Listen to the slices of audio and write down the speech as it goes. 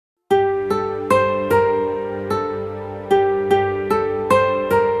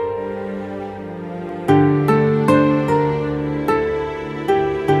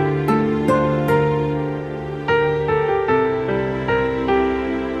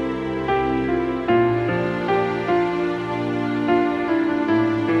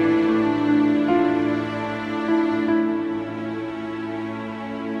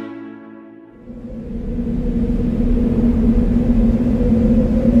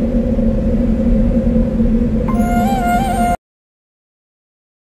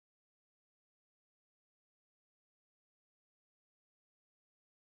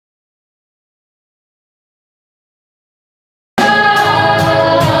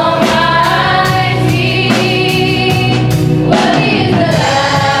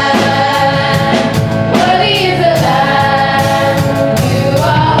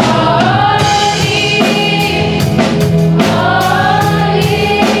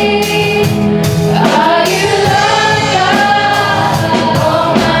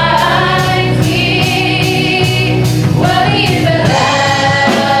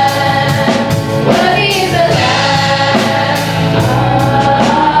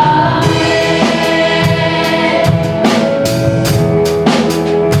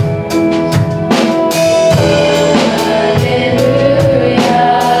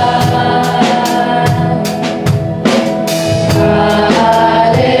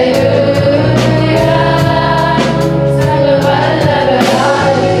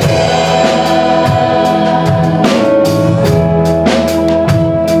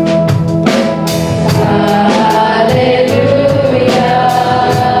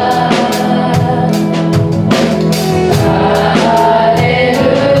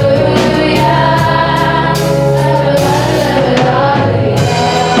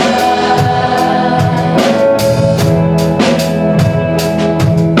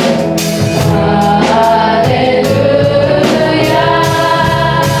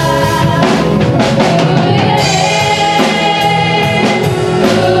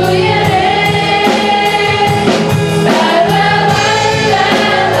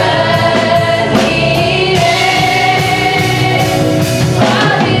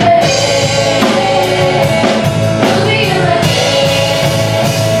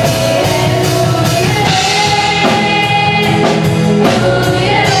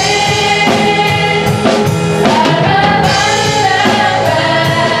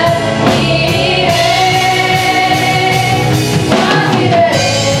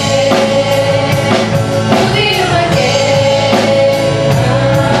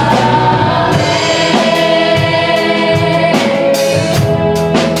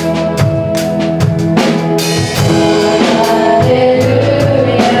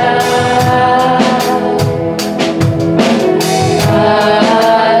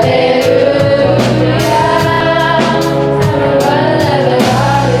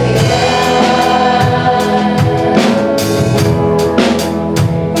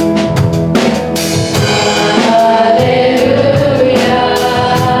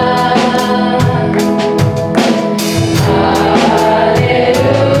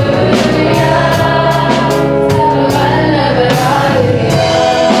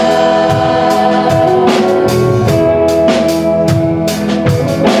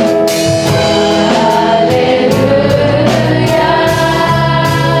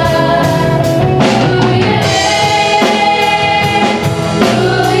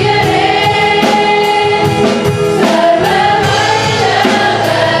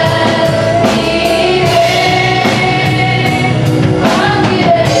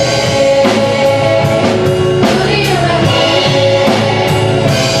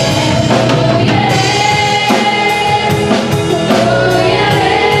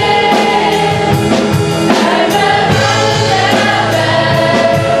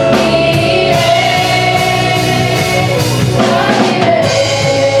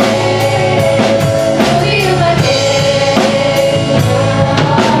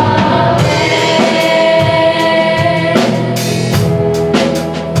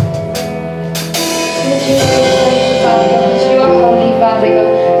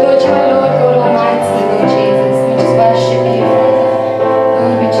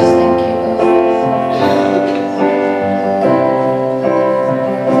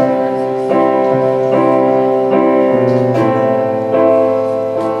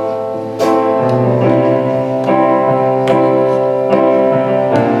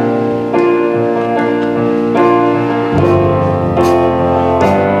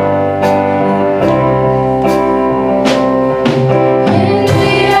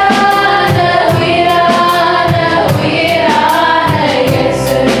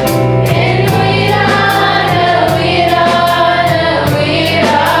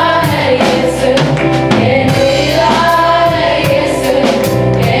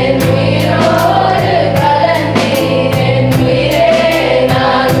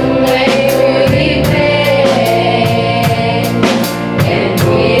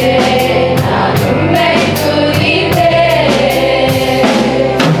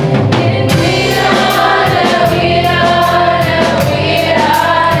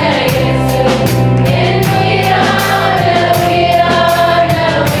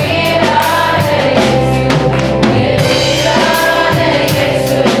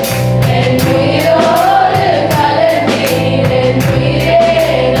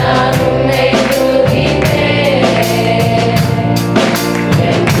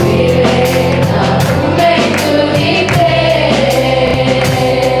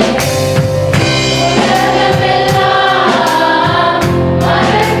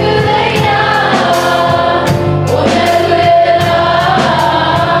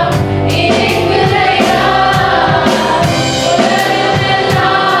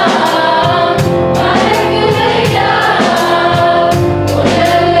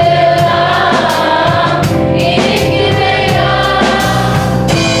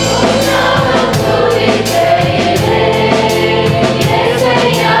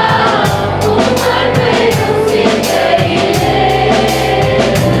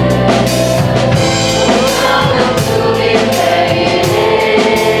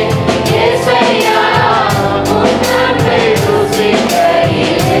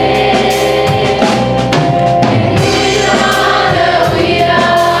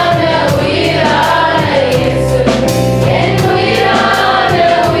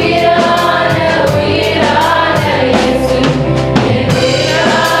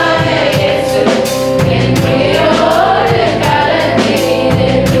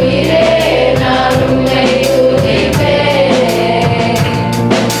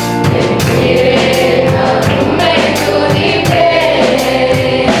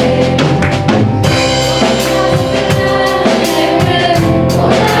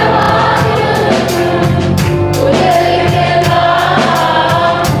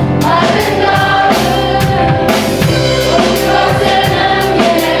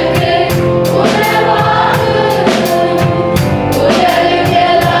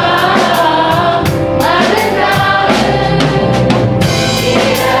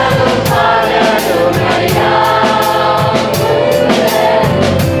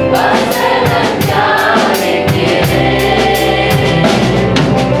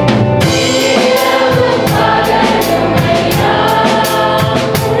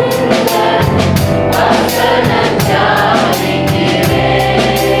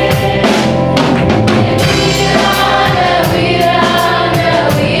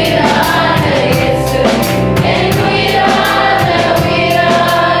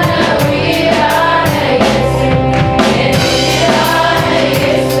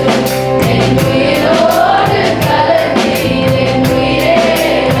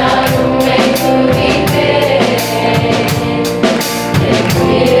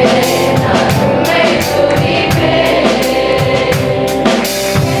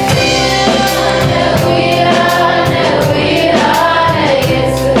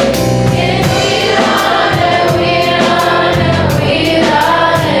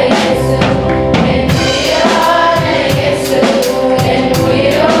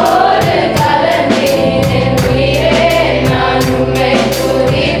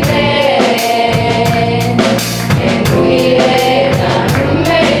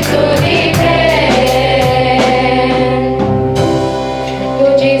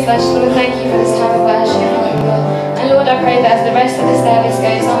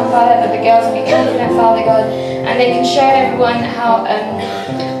infinite Father God, and they can show everyone how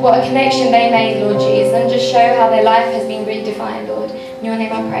what a connection they made, Lord Jesus, and just show how their life has been redefined, Lord. In your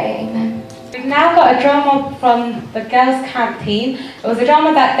name I pray, amen. We've now got a drama from the girls' camp team. It was a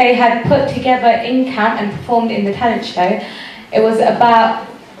drama that they had put together in camp and performed in the talent show. It was about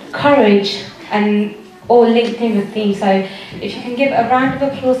courage and all linked in with theme. So if you can give a round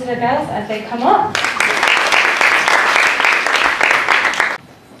of applause to the girls as they come up.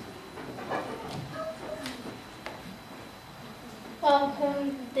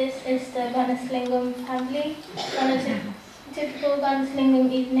 Welcome, this is the Gunneslingum family on a typical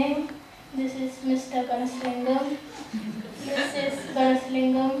Gunneslingum evening. This is Mr. Gunneslingum. This is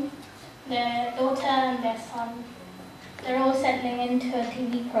Gunneslingum, their daughter and their son. They're all settling into a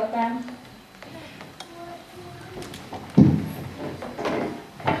TV program.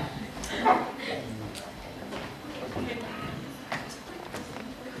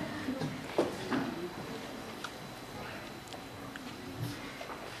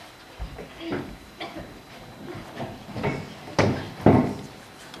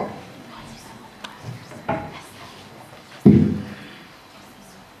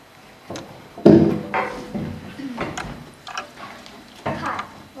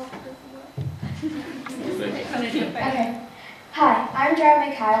 Hi, I'm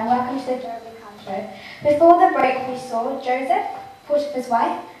Jeremy Kyle and welcome to the Jeremy Kyle Show. Before the break we saw Joseph, Potiphar's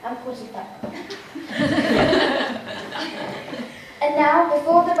wife, and Potiphar. And now,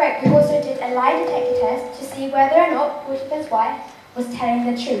 before the break, we also did a lie detector test to see whether or not Potiphar's wife was telling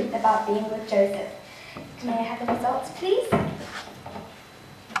the truth about being with Joseph. May I have the results, please?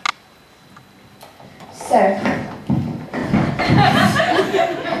 So,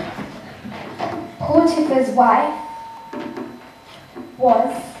 Potiphar's wife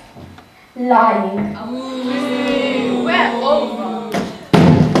was lying. We're over.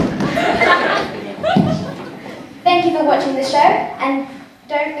 Thank you for watching the show, and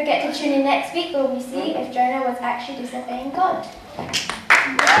don't forget to tune in next week where we see if Jonah was actually disobeying God.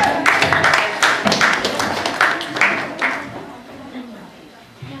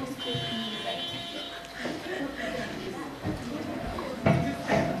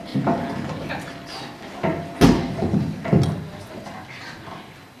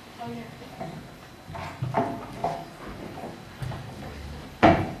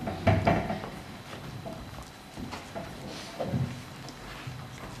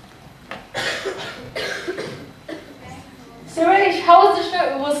 Suresh, how was the show?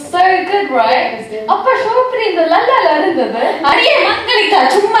 It was so good, right? அப்பா show எப்படி இருந்தது? நல்லா இருந்தது. அடியே மங்களிகா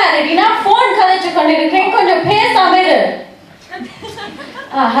சும்மா இருடி, நான் phone கதைச்சு கொண்டிருக்கேன், கொஞ்சம் பேசாம இரு.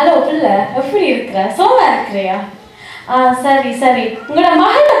 ஹலோ பிள்ளை, எப்படி இருக்கிற? சோமா இருக்கிறியா? சரி சரி, உங்களோட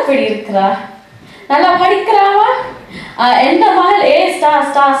மகள் எப்படி இருக்கிறா? நல்லா படிக்கிறாவா? எந்த மகள் ஏ ஸ்டார்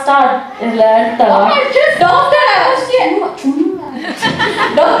ஸ்டார் ஸ்டார் இதுல எடுத்தவா?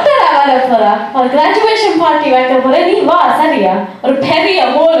 டாக்டரா வர போறா, ஒரு கிராஜுவேஷன் பார்ட்டி வைக்க போற, நீ வா சரியா? ஒரு பெரிய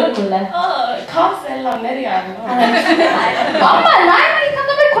ஹோலுக்குள்ள காசு எல்லாம் நிறைய அம்மா நான்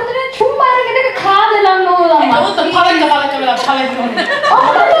கொஞ்ச நேரம் சும்மா இருக்க காதெல்லாம் நோதாம்மா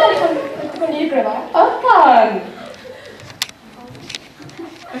அப்பா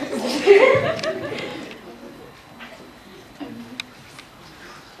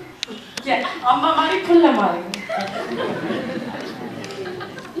அம்மா மாதிரி புள்ள மாதிரி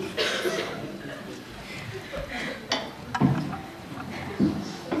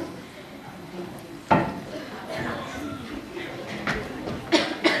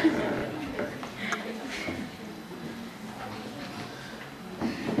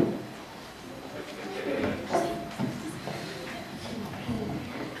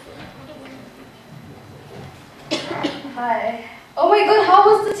Hi. Oh my god, how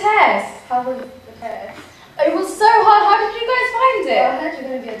was the test? How was the test? It was so hard. How did you guys find Well, I it? heard you're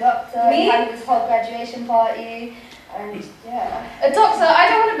going to be a doctor. Me? You had this whole graduation party, and yeah. A doctor? I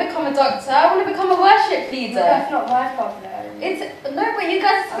don't want to become a doctor. I want to become a worship leader. That's not my problem. It's no, but you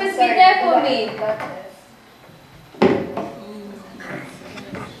guys are I'm supposed to sorry, be there for you me. have to love this.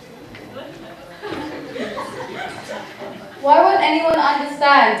 Why won't anyone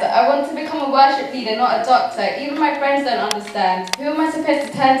understand? I want to become a worship leader, not a doctor. Even my friends don't understand. Who am I supposed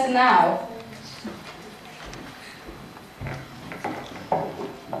to turn to now?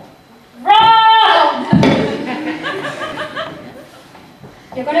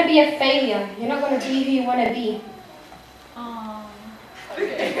 You're going to be a failure. You're not going to be who you want to be.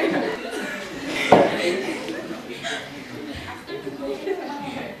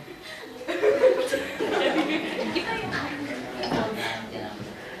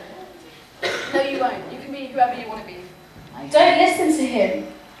 No, you won't. You can be whoever you want to be. Don't listen to him.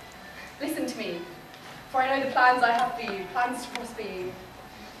 Listen to me. know the plans I have for you, plans to prosper you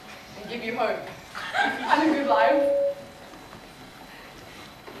and give you hope and a good life.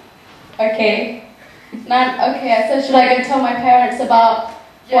 Okay. Okay, so should I go tell my parents about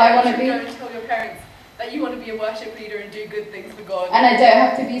what I want to be? You should go and tell your parents that you want to be a worship leader and do good things for God. And I don't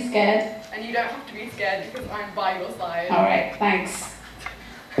have to be scared. And you don't have to be scared because I'm by your side. Alright, thanks.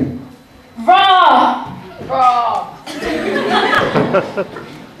 Raw! Raw!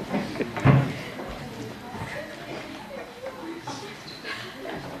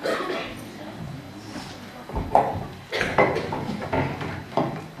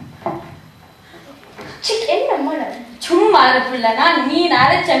 சும்மா புள்ள நான் மீன்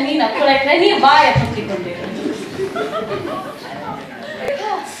அரைச்ச மீனை குழைக்கிற நீ வாயை பத்தி கொண்டு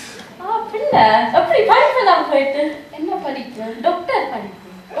பிள்ளை எப்படி படிப்பெல்லாம் போயிட்டு என்ன படிப்பு டாக்டர் படிப்பு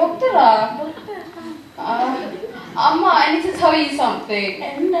டாக்டரா அம்மா I need to tell you something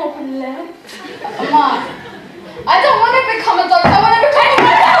என்ன பிள்ளை அம்மா I don't want to become a doctor I want to become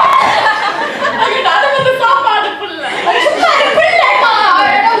a அது வந்து சாப்பாடு பிள்ளை சாப்பாடு பிள்ளைமா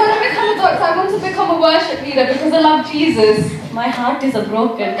I don't want to become a doctor I want to become a worship leader because I love Jesus my heart is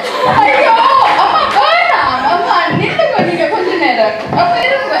broken ஐயோ அம்மா வேணாம் அம்மா நில்லுங்க நீங்க கொஞ்ச நேரம் அப்ப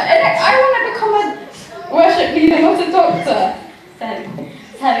இருங்க I want to become a worship leader not a doctor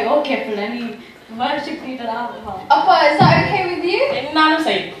சரி ஓகே பிள்ளை நீ worship leader ஆவா அப்பா is that okay with you என்னாலும்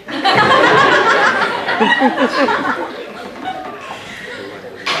சரி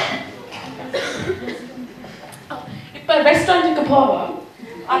இப்ப ரெஸ்டாரண்ட்டுக்கு போவோம்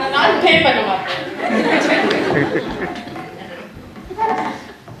ஆனா நான் பே பண்ண மாட்டேன்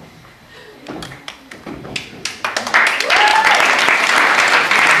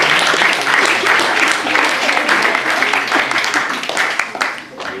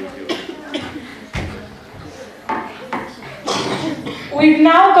We've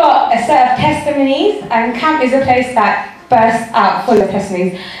now got a set of testimonies, and camp is a place that bursts out full of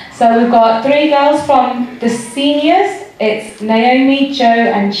testimonies. So we've got 3 girls from the seniors. It's Naomi, Joe,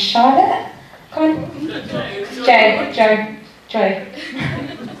 and Charlotte. Come on. Joe.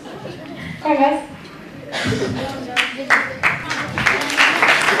 Come on, guys.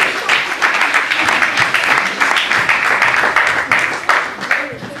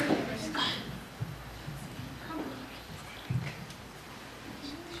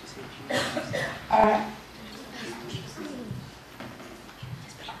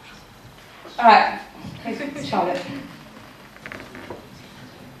 Alright, here's Charlotte.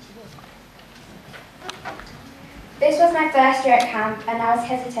 This was my first year at camp and I was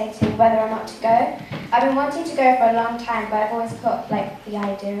hesitating whether or not to go. I've been wanting to go for a long time but I've always put the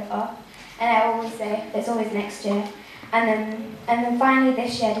idea off and I always say there's always next year and then finally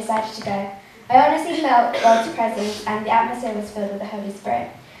this year I decided to go. I honestly felt God's presence and the atmosphere was filled with the Holy Spirit.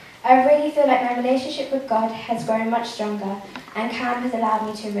 I really feel like my relationship with God has grown much stronger and camp has allowed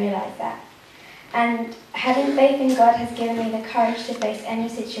me to realise that. And having faith in God has given me the courage to face any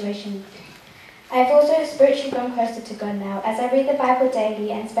situation. I've also spiritually grown closer to God now as I read the Bible daily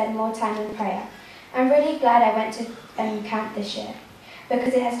and spend more time in prayer. I'm really glad I went to camp this year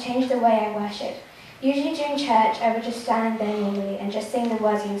because it has changed the way I worship. Usually during church I would just stand there normally and just sing the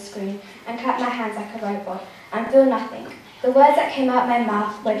words on the screen and clap my hands like a robot and feel nothing. The words that came out my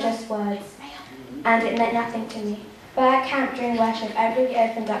mouth were just words and it meant nothing to me. But at camp during worship I really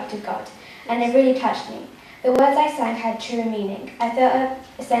opened up to God and it really touched me. The words I sang had true meaning. I felt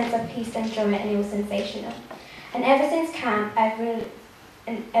a sense of peace and joy and it was sensational. And ever since camp,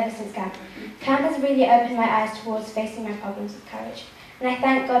 camp has really opened my eyes towards facing my problems with courage. And I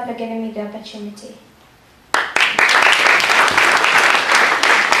thank God for giving me the opportunity.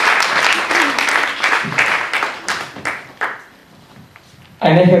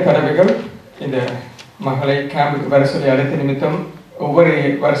 அநேக தடவைகள் இந்த மகளை கேம்புக்கு வர சொல்லி அடுத்த நிமித்தம் ஒவ்வொரு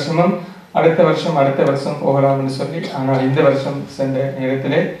வருஷமும் அடுத்த வருஷம் போகலாம்னு சொல்லி ஆனால் இந்த வருஷம் சென்ற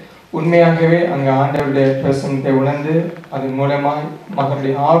நேரத்திலே உண்மையாகவே அங்கே ஆண்டவருடைய பிரசன்னத்தை உணர்ந்து அதன் மூலமாய்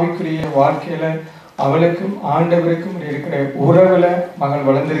மகளுடைய ஆவிக்குரிய வாழ்க்கையில அவளுக்கும் ஆண்டவருக்கும் இருக்கிற உறவுல மகள்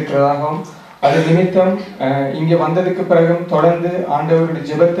வளர்ந்திருக்கிறதாகவும் அது நிமித்தம் இங்கே வந்ததுக்கு பிறகும் தொடர்ந்து ஆண்டவருடைய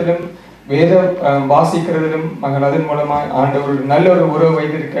ஜெபத்திலும் வேத வாசிக்கிறதிலும் மகள் அதன் மூலமாய் ஆண்டவருடைய நல்ல ஒரு உறவு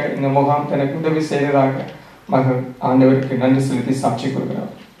வைத்திருக்க இந்த முகாம் தனக்கு உதவி செய்ததாக மகள் ஆண்டவருக்கு நன்றி செலுத்தி சாட்சி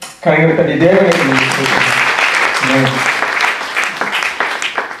கொடுக்கிறார். கரங்களை தட்டி தேவனுக்கு நன்றி செலுத்துகிறேன்.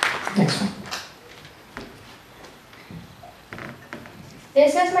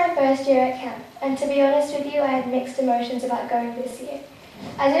 This was my first year at camp, and to be honest with you, I had mixed emotions about going this year.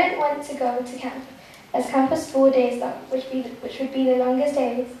 I didn't want to go to camp, as camp was 4 days long, which would be the longest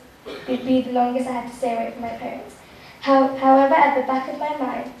days. Would be the longest I had to stay away from my parents. However, at the back of my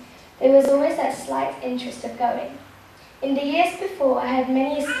mind, There was always that slight interest of going. In the years before, I had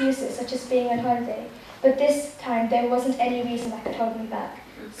many excuses, such as being on holiday, but this time there wasn't any reason that could hold me back,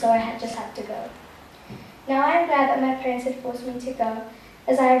 so I just had to go. Now I am glad that my parents had forced me to go,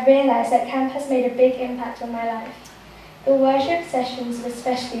 as I have realized that camp has made a big impact on my life. The worship sessions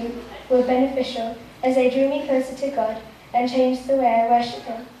especially were beneficial, as they drew me closer to God and changed the way I worship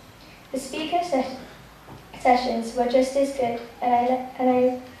Him. The speaker sessions were just as good, and I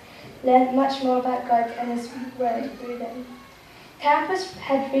learned much more about God and His Word through them. Camp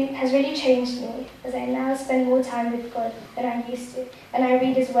has really changed me, as I now spend more time with God than I used to, and I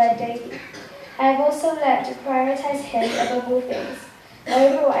read His Word daily. I have also learned to prioritize Him above all things.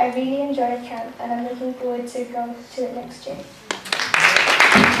 Overall, I really enjoyed camp, and I'm looking forward to going to it next year.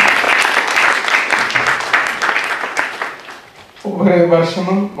 ஒவ்வொரு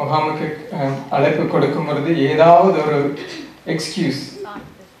வருஷமும் முகாமுக்கு அழைப்பு கொடுக்கும் பொழுது ஏதாவது ஒரு excuse,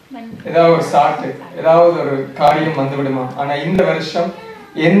 ஏதாவது ஒரு சாட்டு, ஏதாவது ஒரு காரியம் வந்து விடுமா. ஆனா இந்த வருஷம்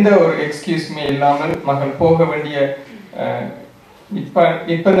எந்த ஒரு எக்ஸ்கியூஸுமே இல்லாமல் மகள் போக வேண்டிய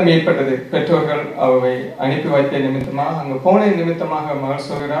நிர்பந்தம் ஏற்பட்டது. பெற்றோர்கள் அவை அனுப்பி வைத்த நிமித்தமாக அங்கு போன நிமித்தமாக மகள்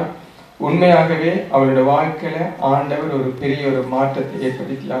சொல்கிறார், உண்மையாகவே அவளுடைய வாழ்க்கையில ஆண்டவர் ஒரு பெரிய ஒரு மாற்றத்தை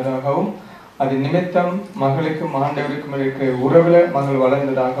ஏற்படுத்தியதாகவும், அது நிமித்தம் மகளுக்கும் ஆண்டவருக்கும் இருக்கிற உறவுல மகள்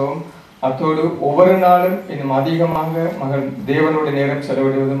வளர்ந்ததாகவும், அத்தோடு ஒவ்வொரு நாளும் இன்னும் அதிகமாக மகள் தேவனோட நேரம்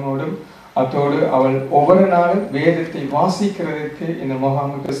செலவிடுவதோடும், அத்தோடு அவள் ஒவ்வொரு நாளும் வேதத்தை வாசிக்கிறதுக்கு இந்த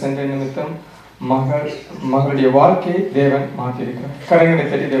முகாமுக்கு சென்ற நிமித்தம் மகளுடைய வாழ்க்கையை தேவன் மாற்றியிருக்கிறார். கரங்களை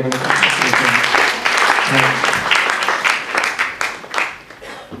தட்டி தேவனுக்கு.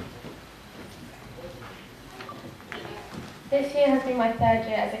 This year has been my third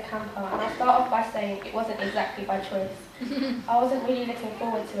year as a camper, and I'll start off by saying it wasn't exactly by choice. I wasn't really looking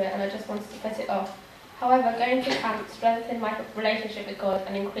forward to it, and I just wanted to put it off. However, going to camp strengthened my relationship with God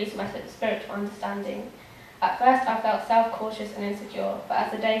and increased my spiritual understanding. At first, I felt self-cautious and insecure, but as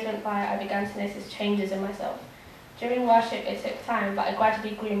the days went by, I began to notice changes in myself. During worship, it took time, but I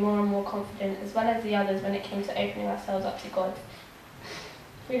gradually grew more and more confident, as well as the others, when it came to opening ourselves up to God.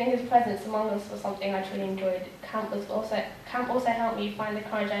 Feeling His presence among us was something I truly enjoyed. Camp also helped me find the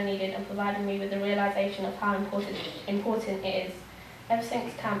courage I needed and provided me with the realization of how important it is. Ever since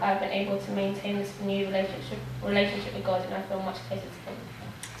camp, I've been able to maintain this new relationship with God, and I feel much closer to Him.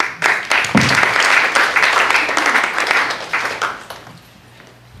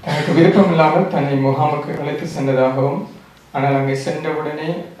 எனக்கு விருப்பம் இல்லாமல் தன்னை முகாமுக்கு அழைத்து சென்றதாகவும், ஆனால் அங்கே சென்றவுடனே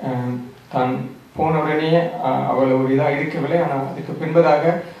தான் போனவுடனே அவள் ஒரு இதாக இருக்கவில்லை. ஆனால் அதுக்கு பின்பதாக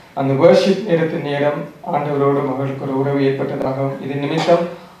அந்த வர்ஷிப் நேரம் ஆண்டவரோடு மகளுக்கு ஒரு உறவு ஏற்பட்டதாகவும், இது நிமித்தம்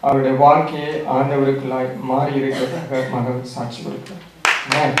அவருடைய வாழ்க்கையை ஆண்டவருக்குள்ளாய் மாறி இருக்கிறதாக மகள் சாட்சி கொடுக்கிறார்.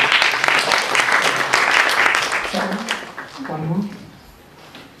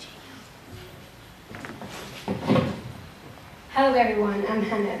 Hello everyone, I'm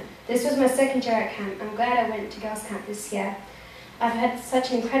Hannah. This was my second year at camp. I'm glad I went to girls camp this year. I've had such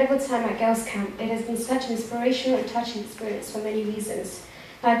an incredible time at girls camp. It has been such an inspirational and touching experience for many reasons.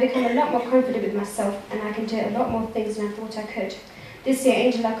 I've become a lot more confident with myself, and I can do a lot more things than I thought I could. This year,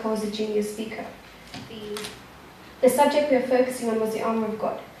 Angela was a junior speaker. The subject we were focusing on was the armor of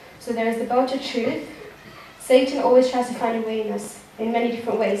God. So there is the belt of truth. Satan always tries to find a way in us in many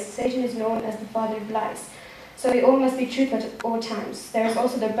different ways. Satan is known as the father of lies. So we all must be truthful at all times. There is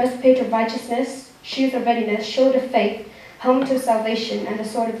also the breastplate of righteousness, shoes of readiness, shield of faith, helmet of salvation, and the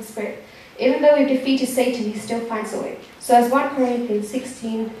sword of the Spirit. Even though we've defeated Satan, he still finds a way. So as 1 Corinthians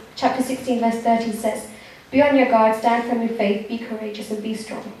chapter 16, verse 13 says, be on your guard, stand firm in faith, be courageous, and be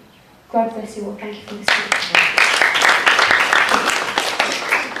strong. God bless you all. Thank you for listening.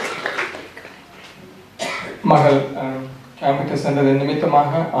 மகள் கேம்புக்கு சென்றது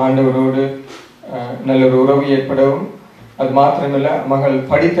நிமித்தமாக ஆண்டவரோடு நல்ல ஒரு உறவு ஏற்படவும், அது மாத்திரமில்ல மகள்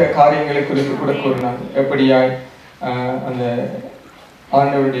படித்த காரியங்களை குறித்து கூட கூறினார். எப்படியாய் அந்த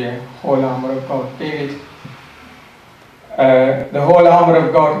ஆண்டவருடைய whole armor of God, the whole armor of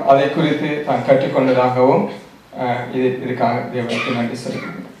God அதை குறித்து தான் கற்றுக்கொண்டதாகவும் இதுக்காக தேவனுக்கு நன்றி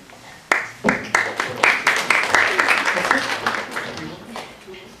சொல்கிறேன்.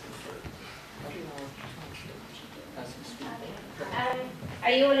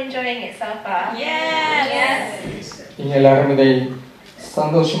 Are you all enjoying it so far? Yes. நீங்க எல்லாரும் இதை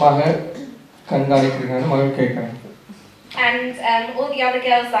சந்தோஷமாக கண்காணிக்கிறீங்கன்னு மகள் கேட்கிறேன். And all the other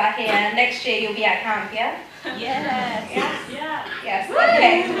girls that are here, next year you'll be at camp, yeah? Yes. Yes,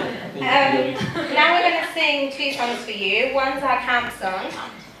 okay. Now we're going to sing 2 songs for you. One's our camp song.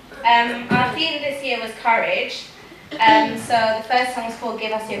 Our theme this year was courage. So the first song is called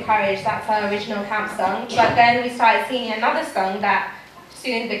Give Us Your Courage. That's our original camp song. But then we started singing another song that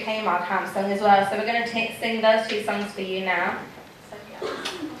soon became our camp song as well. So we're going to sing those two songs for you now. So,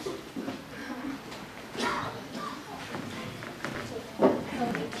 yeah.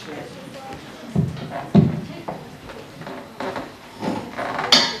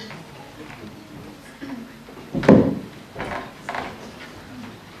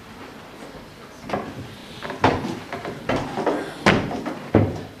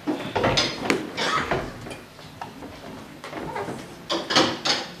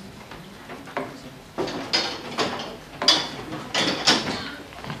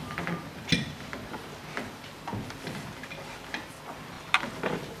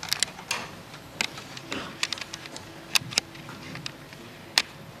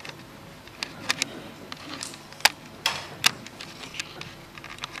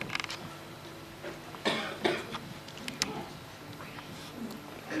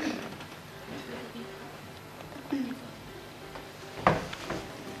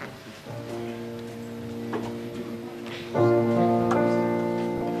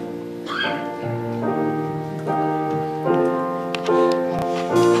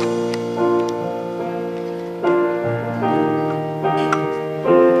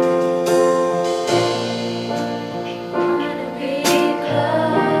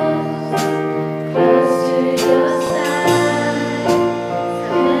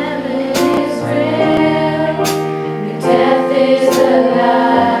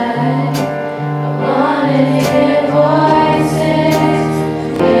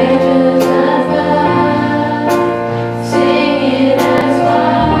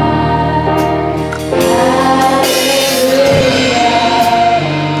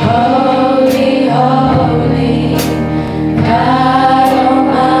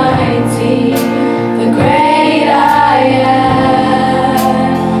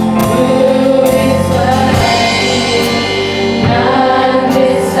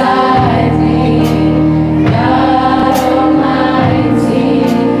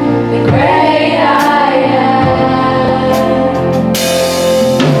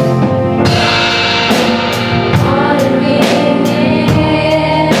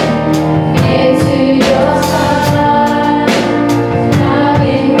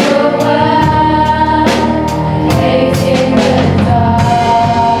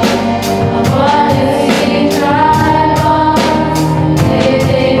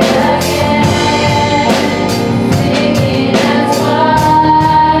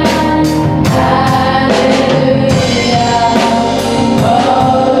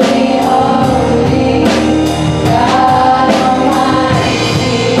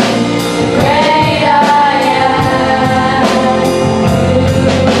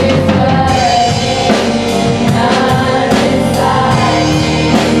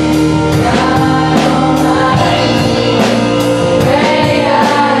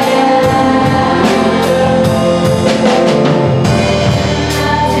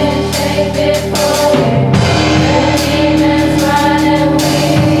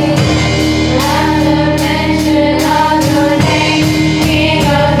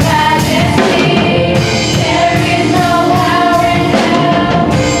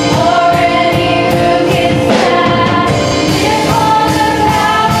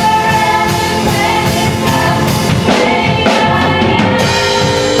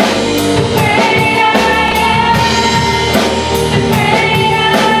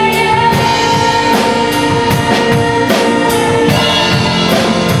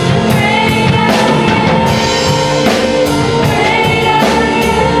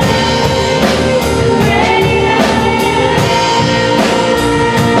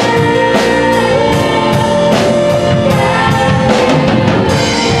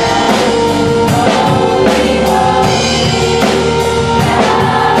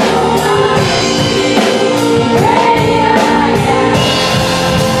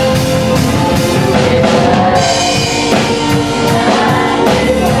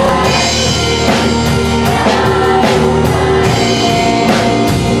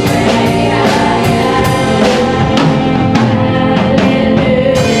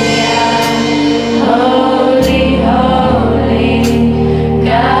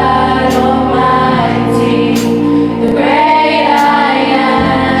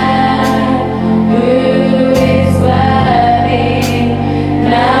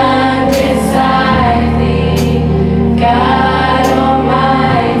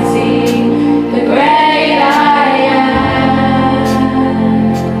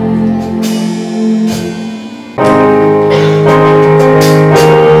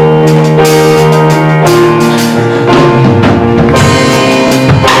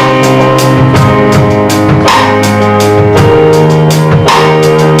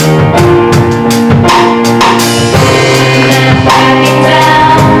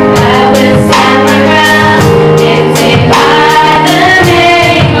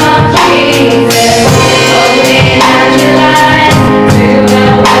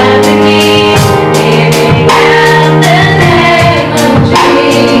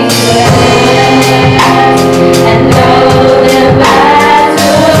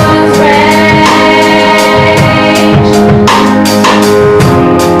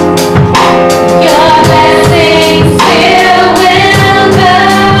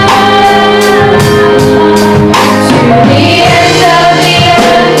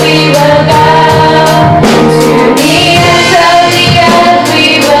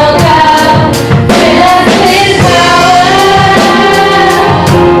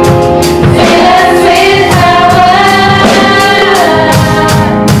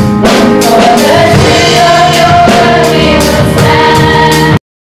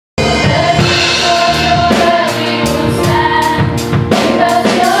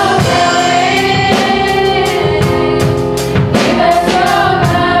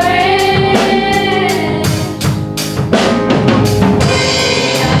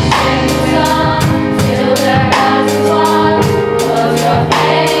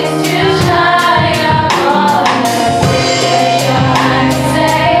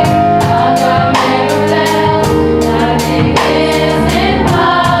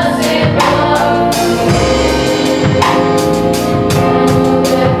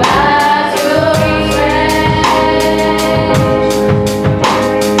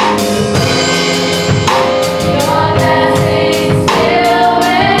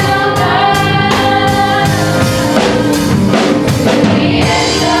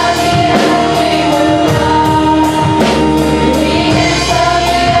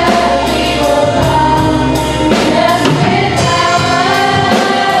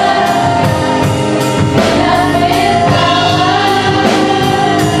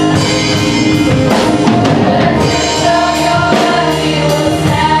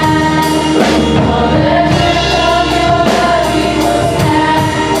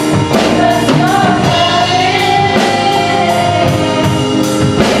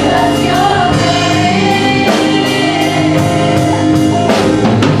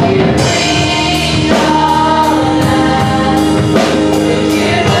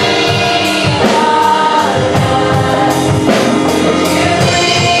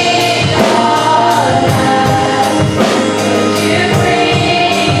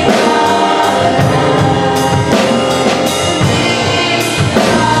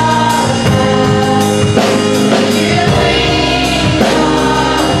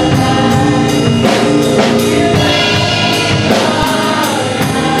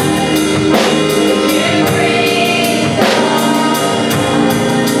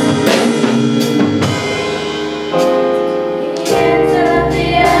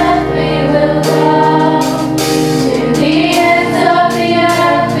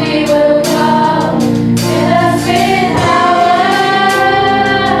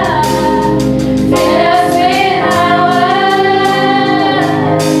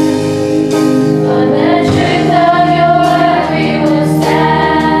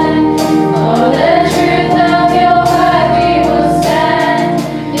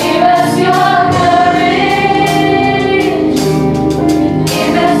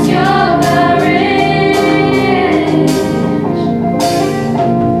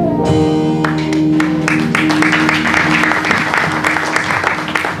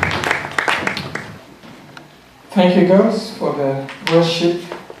 Thank you, girls, for the worship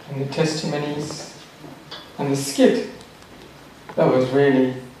and the testimonies and the skit. That was really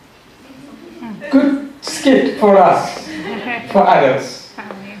good skit for us, for adults.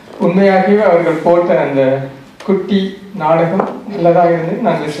 உண்மையாகவே அவர்கள் போட்ட அந்த குட்டி நாடகம் நல்லதாக இருந்து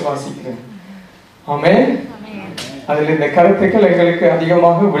நான் விசுவாசிக்கிறேன். ஆமென். அதில் இந்த கருத்துக்கள் எங்களுக்கு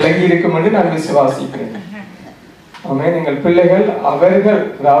அதிகமாக விளங்கி இருக்கும் என்று நான் விசுவாசிக்கிறேன். ஆமென். எங்கள் பிள்ளைகள் அவர்கள்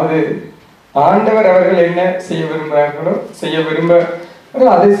அதாவது ஆண்டவர் அவர்கள் என்ன செய்ய விரும்புகிறார்களோ செய்ய விரும்ப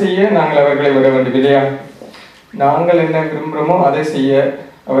அதை செய்ய நாங்கள் அவர்களை விட வேண்டும் இல்லையா? நாங்கள் என்ன விரும்புகிறோமோ அதை செய்ய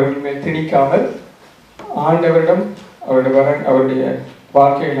அவர்கள் மேல் திணிக்காமல் ஆண்டவரிடம் அவருடைய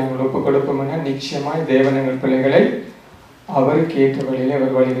வாழ்க்கையை நாங்கள் ஒப்புக் கொடுப்போம் என நிச்சயமாய் தேவன் எங்கள் பிள்ளைகளை அவருக்கு ஏற்ற வழியிலே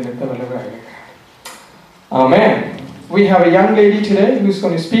அவர் வழிநடத்த வல்லவராக இருக்கிறார். Amen. We have a young lady today who's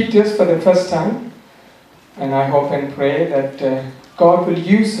going to speak to us for the first time, and I hope and pray that God will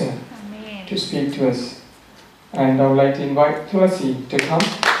use her to speak to us. And I would like to invite Tulasi to come.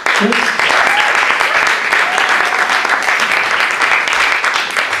 Please.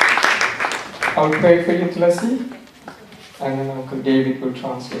 I will pray for you, Tulasi, and then Uncle David will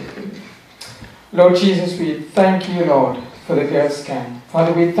translate for you. Lord Jesus, we thank you, Lord, for the girls' camp.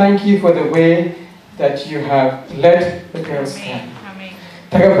 Father, we thank you for the way that you have led the girls' camp.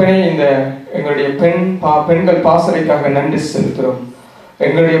 தகப்பனே, இந்த எங்களுடைய பெண்கள் பாசறைக்காக நன்றி செலுத்துகிறோம்.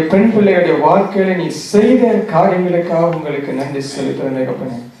 எங்களுடைய பெண் பிள்ளைகளுடைய வாழ்க்கையில நீ செய்த காரியங்களுக்காக உங்களுக்கு நன்றி செலுத்துகிறோம்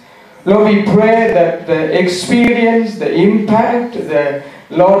தகப்பனே. Lord, we pray that the experience, the impact,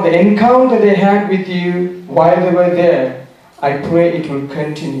 the encounter they had with you while they were there, I pray it will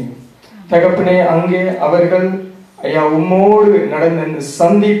continue. தகப்பனே, அங்கே அவர்கள் ஐயா உம்மோடு நடந்த இந்த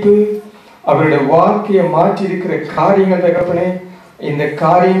சந்திப்பு அவருடைய வாழ்க்கையை மாற்றி இருக்கிற காரியங்கள் தகப்பனே, இந்த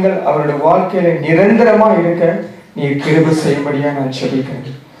காரியங்கள் அவருடைய வாழ்க்கையில நிரந்தரமா இருக்க நீர் கிருபை செய்யும்படியா நான் ஜெபிக்கிறேன்.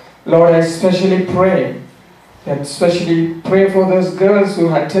 Lord, I especially pray for those girls who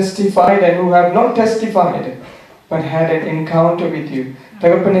had testified and who have not testified but had an encounter with you.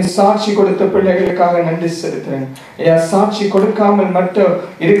 தகப்பனே, சாட்சி கொடுத்த பிள்ளைகளுக்காக நன்றி செலுத்துறேன். ஐயா, சாட்சி கொடுக்காமல் மட்டும்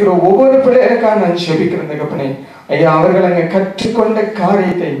இருக்கிற ஒவ்வொரு பிள்ளைகளுக்காக நான் ஜெபிக்கிறேன் தகப்பனே. ஐயா, அவர்கள் அங்கே கற்றுக்கொண்ட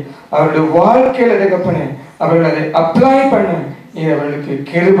காரியத்தை அவருடைய வாழ்க்கையில தகப்பனே அவர்கள் அதை அப்ளை பண்ண நீ அவர்களுக்கு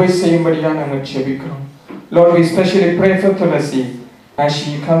கிருபை செய்யும்படியா நாங்கள் ஜெபிக்கிறோம். Lord, we especially pray for Tulasi as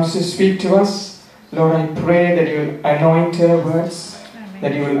she comes to speak to us. Lord, I pray that you will anoint her words,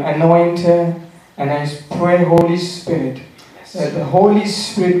 that you will anoint her, and I pray, Holy Spirit, that the Holy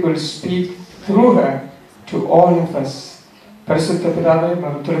Spirit will speak through her to all of us. பரிசுத்த பிதாவே,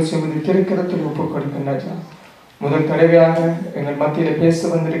 துளசி உமது திருக்கரத்தில் ஒப்புக் கொடுக்கின்றேன். முதல் தடவையாக எங்கள் மத்தியில பேச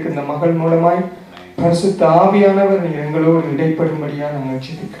வந்திருக்கிற இந்த மகள் மூலமாய் பரிசுத்த ஆவியானவர் நீர் எங்களோடு இடைப்படும்படியா நாங்கள்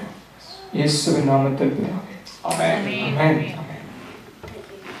ஜெபிக்கிறோம். இயேசுவின் நாமத்தில் பிதாவே. ஆமென்.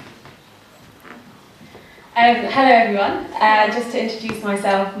 Hello everyone. Just to introduce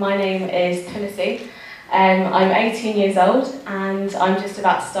myself, my name is Tulasi. I'm 18 years old and I'm just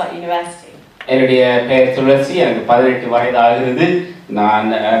about to start university. என்னுடைய பெயர் துளசி. எனக்கு 18 வயது ஆகிறது. நான்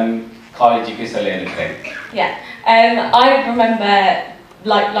காலேஜுக்கு செல்ல இருக்கிறேன். Yeah. I remember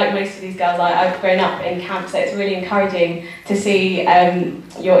like most of these girls, I've grown up in camp, so it's really encouraging to see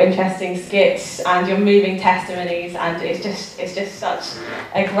your interesting skits and your moving testimonies, and it's just such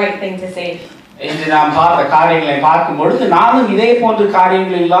a great thing to see. இன்று நாம் பார்த்த காரியங்களை பார்க்கும் பொழுது நானும் இதே போன்ற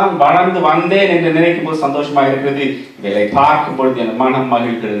காரியங்கள் எல்லாம் வளர்ந்து வந்தேன் என்று நினைக்கும் போது சந்தோஷமா இருக்கிறது. இதை பார்க்கும் பொழுது என் மனம்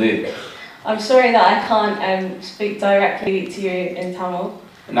மகிழ்கிறது. I'm sorry that I can't speak directly to you in Tamil.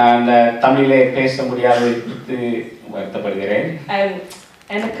 நான் தமிழிலே பேச முடியாது வருத்தப்படுகிறேன்.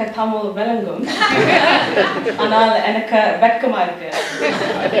 எனக்கு தமிழ் விளங்கும், ஆனால் எனக்கு வெட்கமா இருக்கு.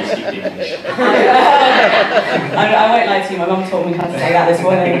 I won't lie to you, my mum taught me how to say that this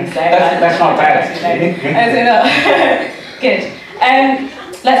morning. So that's not bad. Good.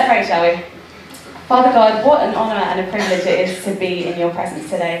 Let's pray, shall we? Father God, what an honor and a privilege it is to be in your presence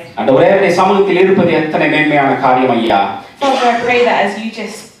today. ஆண்டவரே, சமூகத்தில் இருப்பது எத்தனை மேன்மையான காரியம் ஐயா. Father, I pray that as you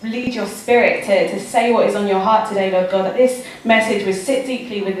just lead your spirit to say what is on your heart today, Lord God, that this message would sit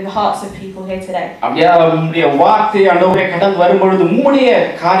deeply within the hearts of people here today. அப்படியே உம்முடைய வார்த்தை ஆண்டவரே கடந்து வரும்பொழுது உம்முடைய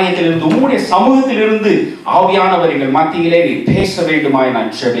காரியத்திலிருந்து உம்முடைய சமூகத்திலிருந்து ஆவியானவர் எங்கள் மத்தியிலே நீ பேச வேண்டுமாய்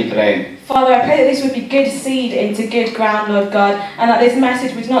நான் ஜெபிக்கிறேன். Father, I pray that this would be good seed into good ground, Lord God, and that this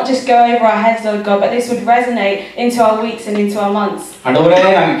message would not just go over our heads, Lord God, but this would resonate into our weeks and into our months. ஆண்டவரே,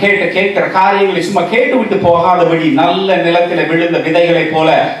 நாங்கள் கேட்கிற காரியங்களை சும்மா கேட்டு விட்டு போகாதபடி நல்ல நிலத்திலே விழுந்த விதைகளைப் போல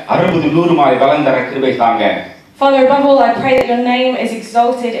 60-100 மாறி வளர்ந்த கிருபை தாங்க. Father, above all, I pray that your name is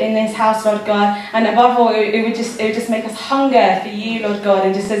exalted in this house, Lord God, and above all, it would just make us hunger for you, Lord God,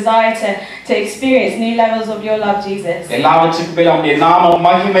 and just desire to experience new levels of your love, Jesus. எல்லாவற்றுக்கும் மேல் உம்முடைய நாமம்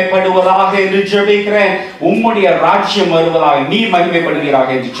மகிமைப்படுவதாக என்று ஜெபிக்கிறேன். உம்முடைய ராஜ்யம் வருவதாக நீர்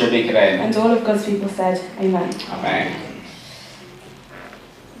மகிமைப்படுவீராக என்று ஜெபிக்கிறேன். And all of God's people said, Amen. Amen.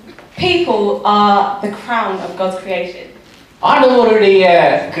 People are the crown of God's creation. ஆண்டவருடைய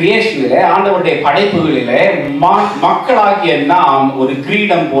கிரியேஷனிலே, ஆண்டவருடைய படைப்புகளிலே மக்களாகிய நாம் ஒரு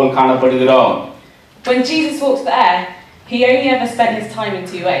கிரீடம் போல் காணப்படுகிறோம். When Jesus walked the earth, he only ever spent his time in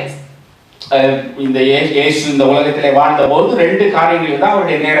two ways. இந்த இயேசு இந்த உலகத்திலே வாழ்ந்தபோது ரெண்டு காரியங்களில் தான்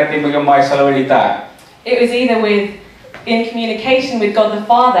அவருடைய நேரத்தை மிகமாய் செலவழித்தார். It was either in communication with God the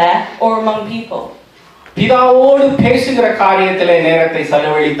Father or among people. பிதாவோடு பேசுகிற காரியத்திலே நேரத்தை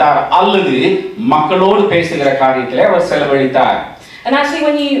செலவழித்தார் அல்லது மக்களோடு பேசுகிற காரியத்திலே அவர் செலவழித்தார். And actually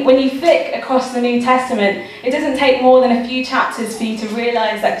when you flick across the New Testament, it doesn't take more than a few chapters for you to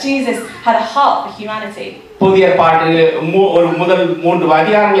realize that Jesus had a heart for humanity. புதிய ஏற்பாட்டில் ஒரு முதல் 3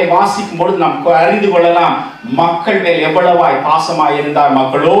 அதிகாரங்களை வாசிக்கும் பொழுது நாம் அறிந்து கொள்ளலாம் மக்கள் மேல் எவ்வளவாய் பாசமாய் இருந்தார்,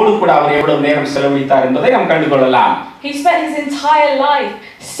 மக்களோடு கூட அவர் எவ்வளவு நேரம் செலவழித்தார் என்பதை நாம் கண்டு கொள்ளலாம். He spent his entire life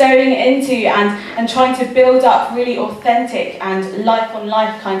sowing into and trying to build up really authentic and life on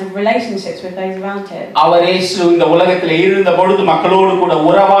life kind of relationships with those around him. அவர் இயேசு இந்த உலகத்தில் இருந்த பொழுது மக்களோடு கூட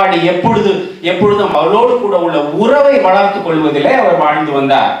உறவாடி எப்பொழுதும் அவரோடு கூட உள்ள உறவை வளர்த்துக் கொள்வதிலே அவர் வாழ்ந்து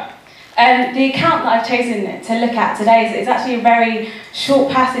வந்தார். The account that I've chosen to look at today is actually a very short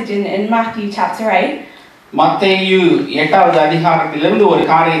passage in Matthew chapter 8. மத்தேயு 8வது அதிகாரத்திலிருந்து ஒரு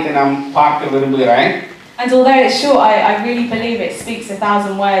காரியத்தை நாம் பார்க்க விரும்புகிறேன். And although it's short, I really believe it speaks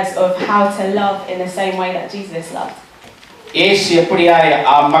 1,000 words of how to love in the same way that Jesus loved. இயேசு எப்படியாய்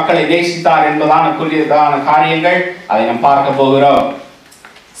மக்களை நேசித்தார் என்பதான காரியங்கள் அதை நாம் பார்க்க போகிறோம்.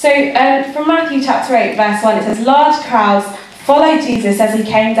 So from Matthew chapter 8 verse 1 it says large crowds followed Jesus as he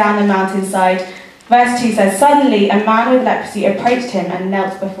came down the mountainside. Verse 2 says suddenly a man with leprosy approached him and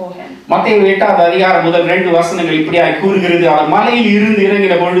knelt before him. மத்தேயு 8வது அதிகாரம் முதல் 2 வசனங்கள் இப்படியாய் கூறுகிறது. அவர் மலையில் இருந்து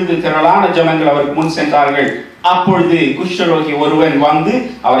இறங்கின பொழுது திரளான ஜனங்கள் அவருக்கு முன் சென்றார்கள். அப்பொழுது குஷ்டரோகி ஒருவன் வந்து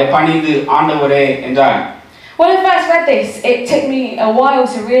அவரை பணிந்து ஆண்டவரே என்றார். When I first read this, it took me a while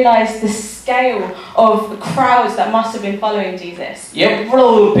to realize the scale of crowds that must have been following Jesus.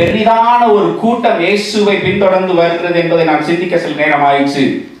 எவ்வளவு பெரிதான ஒரு கூட்டம் இயேசுவை பின்தொடர்ந்து வருகிறது என்பதை நான் சிந்திக்க சில நேரம் ஆயிற்று.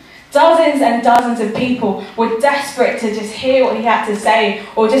 Dozens and dozens of people were desperate to just hear what he had to say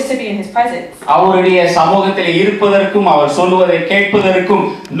or just to be in his presence. அவருடைய சமூகத்தில் இருப்பதற்கும் அவர் சொல்வதை கேட்பதற்கும்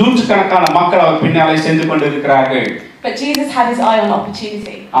நூற்றுக்கணக்கான மக்கள் அவர் பின்னாலே சென்று கொண்டிருக்கிறார்கள். But Jesus had his eye on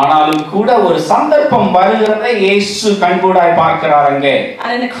opportunity. ஆனாலும் கூட ஒரு சந்தர்ப்பம் வருகிறதை இயேசு கண்கூடாய் பார்க்கிறார் அங்கே.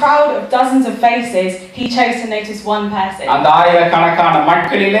 And in a crowd of dozens of faces, he chose to notice one person. அந்த ஆயிரக்கணக்கான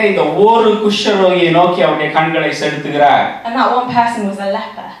மக்களிலே இந்த ஒரு குஷ்டரோகியை நோக்கி அவருடைய கண்களை செலுத்துகிறார். And that one person was a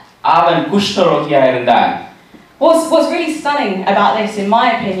leper. அவன் குஷ்டரோகியா இருந்தான். What's really stunning about this, in my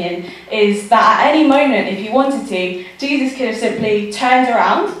opinion, is that at any moment, if he wanted to, Jesus could have simply turned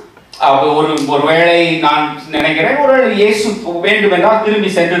around. ஒருவேளை நான் நினைக்கிறேன் ஒரு இயேசு வேண்டுமென்றால் திரும்பி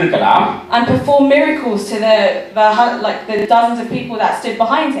சென்றிருக்கலாம். And perform miracles to the dozens of people that stood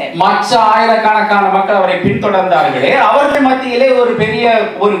behind him. மற்ற ஆயிரக்கணக்கான மக்கள் அவரை பின்தொடர்ந்தார்களே அவர்கள் மத்தியிலே ஒரு பெரிய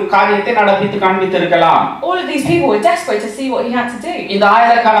ஒரு காரியத்தை நடப்பித்து காண்பித்திருக்கலாம். All of these people were desperate to see what he had to do. இந்த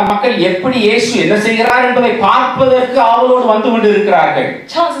ஆயிரக்கணக்கான மக்கள் எப்படி இயேசு என்ன செய்கிறார் என்பதை பார்ப்பதற்கு ஆவலோடு வந்து கொண்டிருக்கிறார்கள்.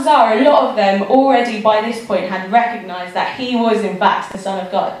 Chances are a lot of them already by this point had recognized that he was in fact the Son of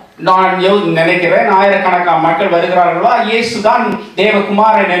God. நான் நினைக்கிறேன் ஆயிரக்கணக்கான மக்கள் வருகிறார்களா இயேசுதான்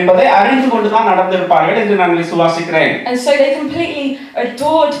தேவகுமாரன் என்பதை அறிந்து கொண்டுதான் நடந்திருப்பார்கள் என்று நான் விசுவாசிக்கிறேன். And so they completely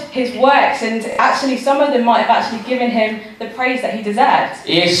adored his works and actually some of them might have actually given him the praise that he deserved.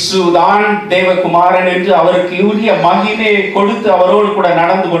 இயேசுதான் தேவகுமாரன் என்று அவருக்கு உரிய மகிமையை கொடுத்து அவரோடு கூட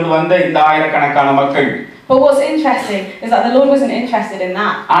நடந்து கொண்டு வந்த இந்த ஆயிரக்கணக்கான மக்கள். But what's interesting is that the Lord wasn't interested in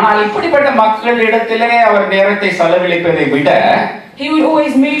that. ஆனால் இப்படிப்பட்ட மக்களிடத்திலே அவர் நேரத்தை செலவழிப்பதை விட he would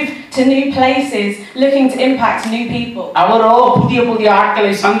always move to new places looking to impact new people. அவரோ புதிய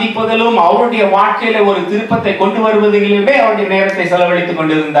ஆட்களை சந்திப்பதிலும் அவருடைய வாழ்க்கையில ஒரு திருப்பத்தை கொண்டு வருவதிலுமே அவருடைய நேரத்தை செலவழித்துக்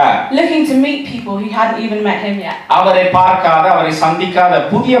கொண்டிருந்தார். Looking to meet people who hadn't even met him yet. அவரை பார்க்காத அவரை சந்திக்காத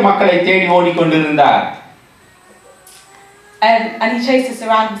புதிய மக்களை தேடி ஓடிக்கொண்டிருந்தார். And he chose to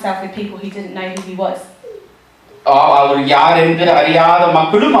surround himself with people who didn't know who he was. அவர் யார் என்று அறியாத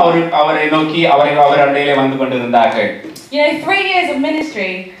மக்களும் அவரை நோக்கி அவர் அண்டையிலே வந்து கொண்டிருந்தார்கள். You know, 3 years of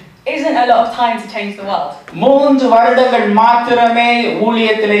ministry isn't a lot of time to change the world. 3 வருடங்கள் மாத்திரமே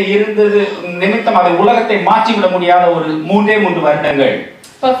ஊழியத்திலே இருந்தது நிமித்தம் அதை உலகத்தை மாற்றிவிட முடியாத ஒரு 3 வருடங்கள்.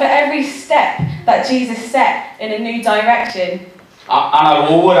 But for every step that Jesus set in a new direction, ஆனால்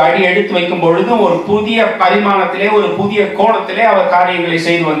ஒவ்வொரு அடி எடுத்து வைக்கும் பொழுதும் ஒரு புதிய பரிமாணத்திலே ஒரு புதிய கோணத்திலே அவர் காரியங்களை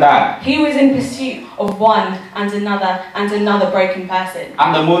செய்து வந்தார். He was in pursuit of one and another broken person.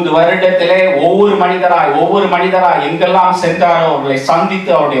 அந்த 3 வருடத்திலே ஒவ்வொரு மனிதராய் எங்கெல்லாம் சென்றாரோ அவர்களை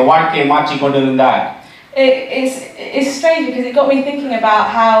சந்தித்து அவருடைய வாழ்க்கையை மாற்றி கொண்டிருந்தார். It's strange because it got me thinking about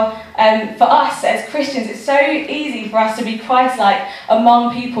how for us as Christians it's so easy for us to be Christ-like among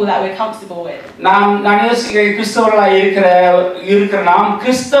people that we're comfortable with. நான் யோசிக்கிறேன், கிறிஸ்தவர்களாய் இருக்கிற நாம்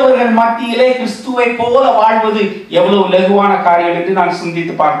கிறிஸ்தவர்கள் மத்தியிலே கிறிஸ்துவை போல வாழ்வது எவ்வளவு லகுவான காரியம் என்று நான்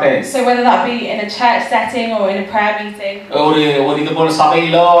சிந்தித்து பார்த்தேன். So whether that be in a church setting or in a prayer meeting, ஒரு இது போல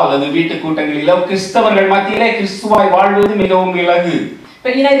சபையிலோ அல்லது வீட்டு கூட்டங்களிலோ கிறிஸ்தவர்கள் மத்தியிலே கிறிஸ்துவாய் வாழ்வது மிகவும் இலகு.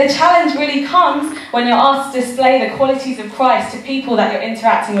 But you know, the challenge really comes when you're asked to display the qualities of Christ to people that you're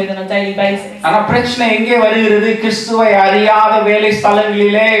interacting with on a daily basis. ஆனா பிரச்சனை எங்கே வருகிறது? கிறிஸ்துவை அறியாத வேலை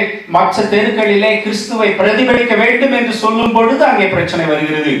ஸ்தலங்களிலே மற்ற தெருக்களிலே கிறிஸ்துவை பிரதிபலிக்க வேண்டும் என்று சொல்லும் பொழுது அங்கே பிரச்சனை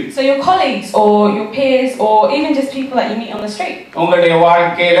வருகிறது. So your colleagues or your peers or even just people that you meet on the street. உங்களுடைய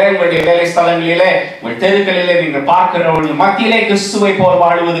வாழ்க்கையிலே உங்களுடைய வேலை ஸ்தலங்களிலே உங்கள் தெருக்களிலே நீங்கள் பார்க்கிறவர்கள் மத்தியிலே கிறிஸ்துவை போல்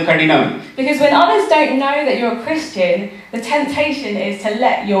வாழ்வது கடினம். Because when others don't know that you're a Christian, the temptation is to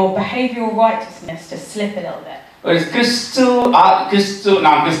let your behavioral righteousness just slip a little bit.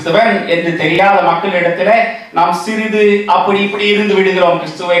 நாம் கிறிஸ்தவன் என்று தெரியாத மக்களிடத்திலே நாம் சிறிது அப்படி இப்படி இருந்து விடுகிறோம்.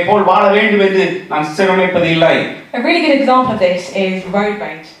 கிறிஸ்துவை போல் வாழ வேண்டும் என்று நான் சிரமிப்பது இல்லை. A really good example of this is road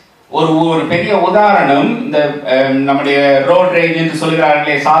rage. ஒரு பெரிய உதாரணம் இந்த நம்முடைய ரோட் ரேஜ் என்று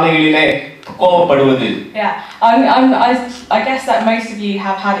சொல்கிறார்களே, சாலைகளிலே கோபப்படுவது. Yeah, I guess that most of you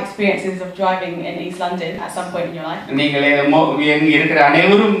have had experiences of driving in East London at some point in your life. நீங்களே இருக்கிற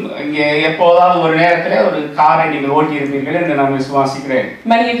அனைவரும் இங்கே எப்போதாவது ஒரு நேரத்திலே ஒரு காரை நீங்கள் ஓட்டி இருப்பீர்கள் என்று நான் விசுவாசிக்கிறேன்.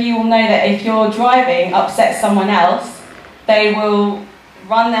 Many of you will know that if you're driving upsets someone else, they will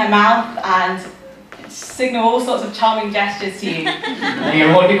run their mouth and signal all sorts of charming gestures to you.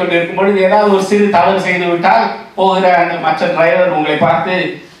 நீங்கள் ஓட்டி கொண்டு இருக்கும் பொழுது ஏதாவது ஒரு சிறு தவறு செய்து விட்டால் போகிற அந்த மற்ற டிரைவர் உங்களை பார்த்து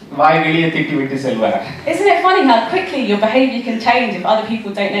வாய் வெளியே திட்டி விட்டு செல்வார். Isn't it funny how quickly your behavior can change if other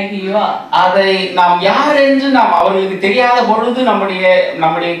people don't know who you are? அதை நாம் யார் என்று நாம் அவர்களுக்கு தெரியாத பொழுது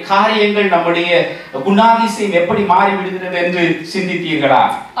நம்முடைய காரியங்கள் நம்முடைய குணாதிசயம் எப்படி மாறி விடுகிறது என்று சிந்தித்தீர்களா?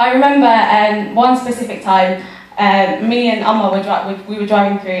 I remember one specific time me and Amma we were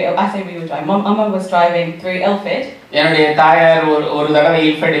driving through. I say we were driving. Amma was driving through Ilford. என்னுடைய தாயார் ஒரு தடவை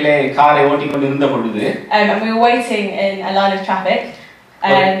இல்ஃபர்டிலே காரை ஓட்டிக்கொண்டு இருந்த பொழுது and we were waiting in a line of traffic.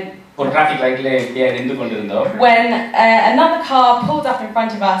 ஒரு traffic லைட்ல நின்று கொண்டிருந்தோம். When another car pulled up in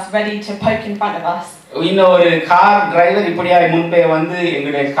front of us, ready to poke in front of us. இன்னொரு கார் டிரைவர் இப்படியாய் முன்பே வந்து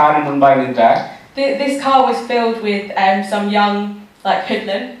எங்களுடைய காரின் முன்பாக நின்றார். This car was filled with some young like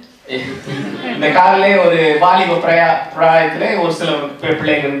hoodlum. இந்த காரிலே ஒரு வாலிப பிராயத்திலே ஒரு சில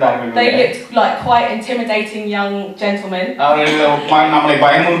பிள்ளைகள் இருந்தார்கள். They looked like quite intimidating young gentlemen. அவர்கள் நம்மை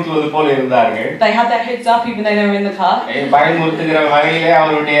பயமுறுத்துவது போல இருந்தார்கள். They had their hoods up even though they were in the car. பயமுறுத்துகிற வகையிலே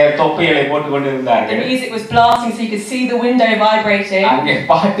அவருடைய தொப்பிகளை போட்டுக் கொண்டிருந்தார்கள். The music was blasting so you could see the window vibrating. அங்கே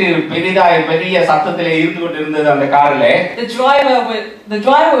பாட்டு பெரிய சத்தத்திலே இருந்து கொண்டிருந்தது அந்த காரிலே. The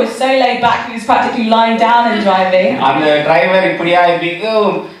driver was so laid back he was practically lying down and driving. அந்த டிரைவர் இப்படியா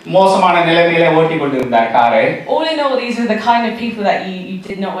மோசமான நிலைமையிலே ஓட்டி கொண்டிருந்தார் காரை. All in all, these are the kind of people that you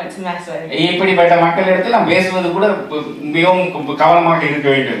did not want to mess with. இப்படிப்பட்ட மக்களிடத்தில் நாம் பேசுவது கூட மிகவும் கவனமாக இருக்க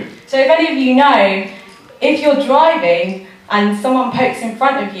வேண்டும். So if any of you know, if you're driving and someone pokes in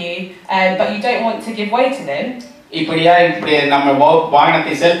front of you, but you don't want to give way to them, இப்படி நம்ம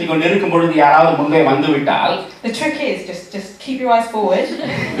வாகனத்தை செலுத்தி கொண்டு இருக்கும் பொழுது யாராவது முன்பே வந்து விட்டால் the trick is just keep your eyes forward.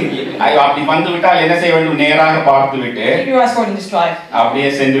 அப்படி வந்து விட்டால் என்ன செய்ய வேண்டும்? நேராக பார்த்து விட்டு keep your eyes forward and just drive. அப்படியே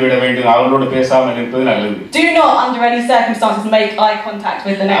சென்று விட வேண்டும். அவரோடு பேசாமல் இருப்பது நல்லது. Do not under any circumstances make eye contact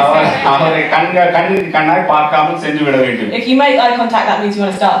with the next person. அவரை கண்ணுக்கு கண்ணாய் பார்க்காமல் சென்று விட வேண்டும். If you make eye contact, that means you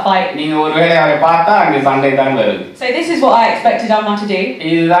want to start a fight. நீங்க ஒருவேளை அவரை பார்த்தா அங்கே சண்டை தான் வருது. So this is what I expected Amma to do.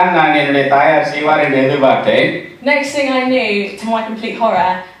 இதுதான் நான் என்னுடைய தாயார் செய்வார் என்று எதிர்பார்த்தேன். Next thing I knew, to my complete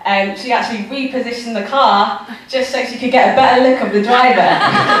horror, she actually repositioned the car just so she could get a better look of the driver.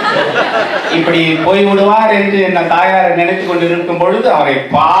 இப்படி போய் விடுவார் என்று என்ன தாயார் நினைத்துக் கொண்டிருக்கும் பொழுது அவரை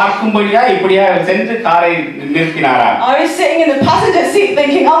பார்க்கும்படியா இப்படியா சென்று காரை நிறுத்தினாராம். I was sitting in the passenger seat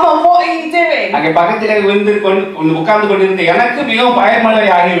thinking, Amma, what are you doing? அங்கே பக்கத்திலே உட்கார்ந்து கொண்டிருந்த எனக்கு மிகவும் பயமலை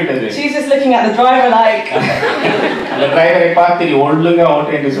ஆகிவிட்டது. She's just looking at the driver like. அந்த டிரைவரை பார்த்து நீ ஒழுங்கா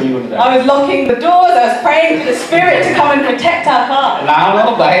ஓட்டு என்று சொல்லி கொடுத்தார். I was locking the doors. I was praying for the Spirit to come and protect our car.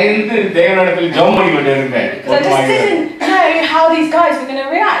 நானும் பயந்து தேவனிடத்தில் ஜெபம் பண்ணி கொண்டிருந்தேன். Because I just didn't know how these guys were going to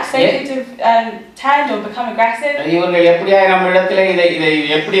react. They could have turned or become aggressive. இவர்கள் எப்படியா நம்ம இடத்துல இதை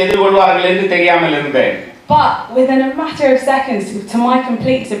எப்படி எதிர்கொள்வார்கள் என்று தெரியாமல் இருந்தேன். But within a matter of seconds, to my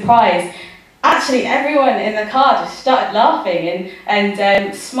complete surprise, Actually, everyone in the car just started laughing and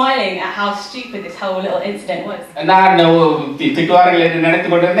smiling at how stupid this whole little incident was. நான் திட்டுவார்கள் என்று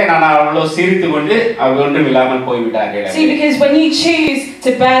நினைத்துக் கொண்டிருந்தேன். நான் அவ்வளோ சிரித்து கொண்டு அவர் ஒன்றும் இல்லாமல் போய்விட்டார்கள். See, because when you choose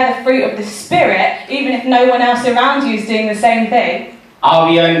to bear the fruit of the Spirit, even if no one else around you is doing the same thing,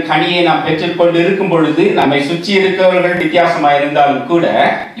 ஆவியாவின் கனியை நாம் பெற்றுக்கொண்டு இருக்கும் பொழுது நம்மை சுற்றி இருக்கிறவர்கள் வித்தியாசமாக இருந்தாலும் கூட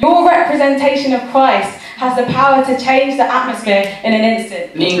your representation of Christ has the power to change the atmosphere in an instant.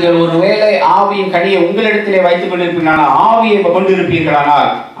 நீங்கள் ஒருவேளை ஆவியின் கனியை உங்களிடத்திலே வைத்துக் கொண்டிருப்பீர்களானால், ஆவியை கொண்டிருப்பீர்களானால்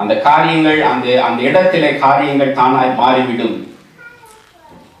அந்த காரியங்கள் அந்த இடத்திலே காரியங்கள் தானாய் மாறிவிடும்.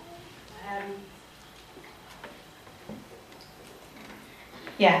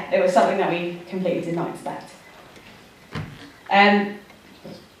 Yeah, it was something that we completely did not expect.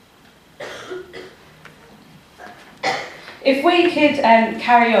 If we could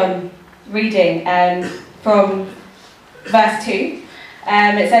carry on reading from verse 2,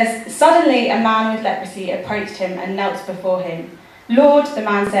 it says, "Suddenly a man with leprosy approached him and knelt before him. 'Lord,' the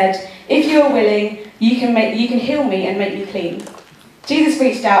man said, 'if you are willing, you can heal me and make me clean.' Jesus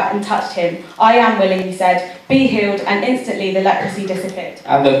reached out and touched him. 'I am willing,' he said. 'Be healed,' and instantly the leprosy disappeared."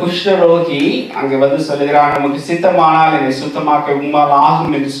 அந்த குஷ்டரோகி அங்கே வந்து சொல்லுகிறான், "நமக்கு சித்தமானால் என்னை சுத்தமாக்க உம்மால்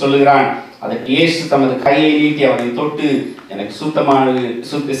ஆகும்" என்று சொல்லுகிறான். அதற்கு இயேசு தமது கையை நீட்டி அவனை தொட்டு, "எனக்கு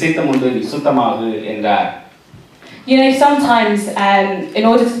சித்தம் உண்டு, நீ சுத்தமாகு" என்றார். You know, sometimes in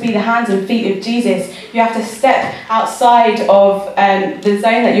order to be the hands and feet of Jesus, you have to step outside of the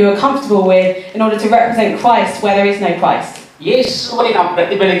zone that you are comfortable with in order to represent Christ where there is no Christ. இயேசுவை நாம்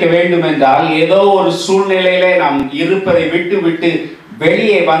பிரதிபலிக்க வேண்டும் என்றால் ஏதோ ஒரு சூழ்நிலையிலே நாம் இருப்பதை விட்டு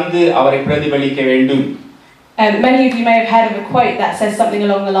வெளியே வந்து அவரை பிரதிபலிக்க வேண்டும். Many of you may have heard of a quote that says something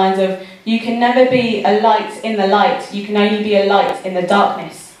along the lines of, "You can never be a light in the light, you can only be a light in the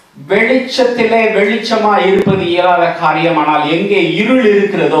darkness." வெளிச்சத்திலே வெளிச்சமா இருப்பது இயலாத காரியமானால் எங்கே இருள்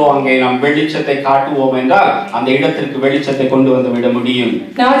இருக்கிறதோ அங்கே நாம் வெளிச்சத்தை காட்டுவோம் என்றால் அந்த இடத்திற்கு வெளிச்சத்தை கொண்டு வந்து விட முடியும்.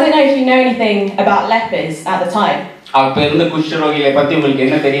 Now I don't know if you know anything about lepers at the time. அப்ப இருந்த குஷ்டரோகிகளை பத்தி உங்களுக்கு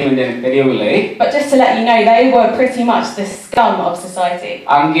என்ன தெரியும் என்று எனக்கு தெரியவில்லை. But just to let you know, they were pretty much the scum of society.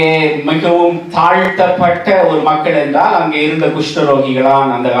 அங்கே மிகவும் தாழ்த்தப்பட்ட ஒரு மக்கள் என்றால் அங்கே இருந்த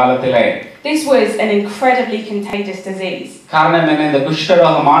குஷ்டரோகிகளான் அந்த காலத்திலே. This was an incredibly contagious disease. காரணம் என்ன? இந்த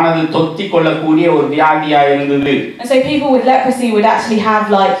குஷ்டரோகமானது தொத்திக் கொள்ளக்கூடிய ஒரு வியாதியா இருந்தது. And so people with leprosy would actually have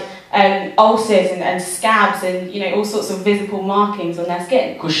like ulcers and scabs and all sorts of visible markings on their skin.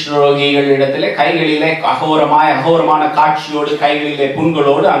 குஷ்டரோகிகளிடத்திலே கைகளிலே அகோரமான காட்சியோடு கைகளிலே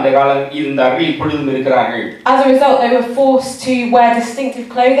புண்களோடு அந்த காலம் இருந்தார்கள், இப்பொழுதும் இருக்கிறார்கள். As a result, they were forced to wear distinctive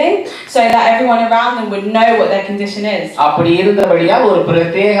clothing so that everyone around them would know what their condition is. அப்படி இருந்தபடியால் ஒரு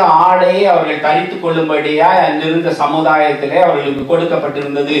பிரத்யேக ஆடையை அவர்கள் தரித்துக் கொள்ளும்படியாய் அங்கிருந்த சமுதாயத்திலே அவர்களுக்கு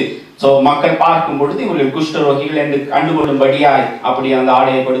கொடுக்கப்பட்டிருந்தது. சோ மக்கள் பார்க்கும் பொழுது இவர்கள் குஷ்டரோகிகள் என்று கண்டுகொள்ளும்படியாய் அப்படி அந்த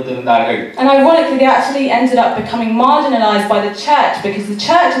ஆடையை கொடுத்திருந்தார்கள். And ironically, they actually ended up becoming marginalized by the church because the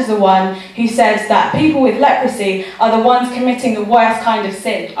church is the one who says that people with leprosy are the ones committing the worst kind of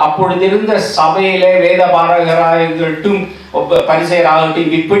sin. அப்பொழுது இருந்த சபையிலே வேதபாரகராகட்டும்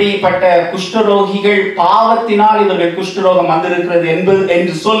பரிசேயராகட்டும் இப்படிப்பட்ட குஷ்டரோகிகள் பாவத்தினால் இவர்கள் குஷ்டரோகம் வந்திருக்கிறது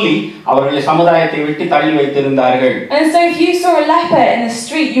என்று சொல்லி அவர்களை சமுதாயத்தை விட்டு தள்ளி வைத்திருந்தார்கள். And so if you saw a leper in the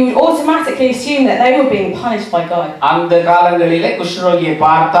street, you would automatically assume that they were being punished by God. அந்த காலங்களிலே குஷ்டரோகியை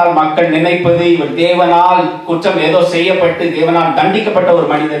பார்த்தால் மக்கள் நினைப்பது இவர் தேவனால் குற்றம் ஏதோ செய்யப்பட்டு தேவனால் தண்டிக்கப்பட்ட ஒரு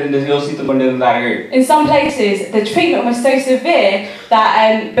மனிதர் என்று யோசித்துக் கொண்டிருந்தார்கள். In some places, the treatment was so severe that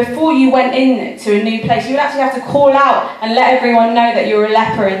before you went into a new place, you would actually have to call out and let everyone know that you were a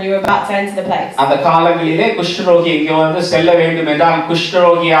leper and you were about to enter the place. அந்த காலங்களிலே குஷ்டரோகி இங்கே வந்து செல்ல வேண்டும் என்றால்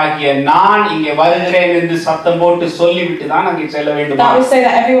குஷ்டரோகியாகிய நான் இங்கே வருகிறேன் என்று சத்தம் போட்டு சொல்லிவிட்டு தான் அங்கே செல்ல வேண்டும். That was so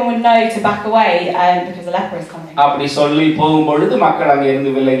that everyone would know to back away because the leper is coming. அப்படி சொல்லி போகும் பொழுது மக்கள் அங்கே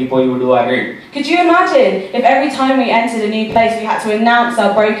இருந்து விலகி போய் விடுவார்கள். Could you imagine if every time we entered a new place we had to announce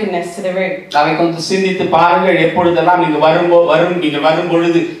our brokenness to the room? அதை கொஞ்சம் சிந்தித்து பாருங்கள். எப்பொழுதெல்லாம் நீங்கள் வரும்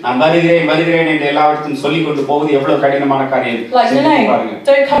பொழுது நான் வருகிறேன் என்று எல்லாவற்றையும் சொல்லிக் கொண்டு போவது எவ்வளவு கடினமான காரியம். Like, no,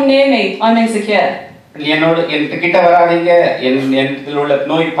 don't come near me, I'm insecure. என்கிட்ட கிட்ட வராதீங்க, என்னில் உள்ள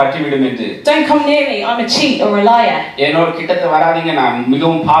நோய் பற்றிவிடும் என்று. Don't come near me, I'm a cheat or a liar. என்னோட கிட்ட வராதீங்க, நான்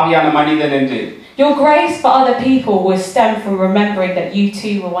மிகவும் பாவியான மனிதன் என்று. Your grace for other people will stem from remembering that you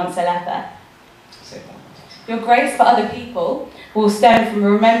too were once a leper. Your grace for other people will stem from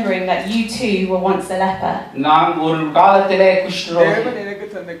remembering that you too were once a leper. நான் ஒரு காலத்திலே குஷ்டரோகி. தேவன் எனக்கு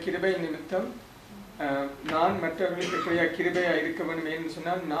தந்த கிருபை நிமித்தம் நான் மற்றவர்களுக்கு இப்படியா கிருபையா இருக்க வேண்டும் என்று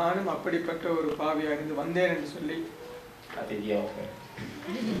சொன்னால் நானும் அப்படிப்பட்ட ஒரு பாவியா இருந்து வந்தேன் என்று சொல்லி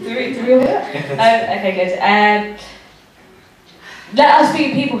okay, good. Let us be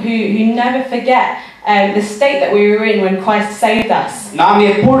people who never forget the state that we were in when Christ saved us. நாம்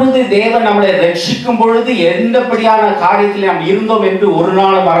எப்பொழுது தேவன் நம்மை ரட்சிக்கும் பொழுது எந்தபடியான காரியத்தில் நாம் இருந்தோம் என்று ஒரு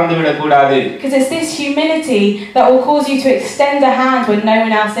நாள் மறந்து விட கூடாது. Because it's this humility that will cause you to extend a hand when no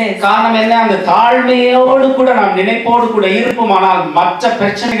one else is. காரணம் என்ன? அந்த தாழ்மையோடு கூட நாம் நினைப்போடு கூட இருப்போமானால் மற்ற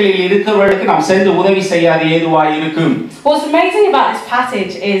பிரச்சனைகளில் இருக்கிறவர்களுக்கு நாம் சென்று உதவி செய்யாது ஏதுவாய் இருக்கும். What's amazing about this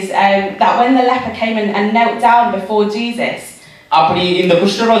passage is that when the leper came and knelt down before Jesus, அப்படி இந்த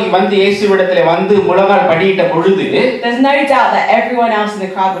குஷ்டரோகி வந்து இயேசுவிடத்திலே வந்து முழங்கால் படியிட்ட பொழுது there's no doubt that everyone else in the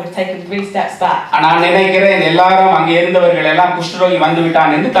crowd would have taken 3 steps back. நான் நினைக்கிறேன் எல்லாரும் அங்கே இருந்தவர்கள் எல்லாம் குஷ்டரோகி வந்து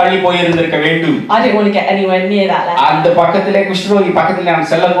விட்டான் என்று தள்ளி போய் இருந்திருக்க வேண்டும். I didn't want to get anywhere near that leper. அந்த பக்கத்திலே குஷ்டரோகி பக்கத்திலே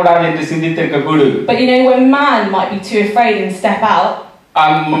நாம் செல்ல கூடாது என்று சிந்தித்திருக்க கூடும். But you know, when man might be too afraid and step out,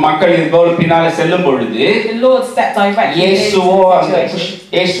 மக்கள் இதுபோல் பின்னால செல்லும் பொழுது the Lord stepped directly into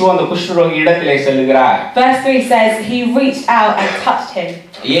இயேசு அந்த குஷ்டரோகி இடத்திலே செல்கிறார். Verse 3 says he reached out and touched him.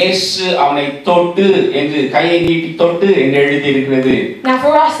 இயேசு அவனை தொட்டு என்று கையை நீட்டி தொட்டு என்று எழுதி இருக்கிறது. Now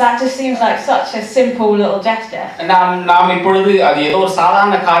for us that just seems like such a simple little gesture. நாம் இப்பொழுது அது ஏதோ ஒரு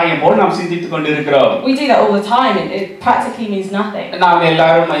சாதாரண காரியம் போல் நாம் சிந்தித்துக் கொண்டிருக்கிறோம். We do that all the time and it practically means nothing. நாம்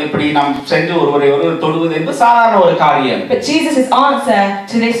எல்லாரும் இப்படி நாம் சென்று ஒருவரை தொடுவது என்பது சாதாரண ஒரு காரியம். But Jesus' answer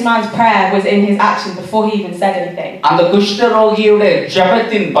to this man's prayer was in his action before he even said anything. அந்த குஷ்டரோகியுடைய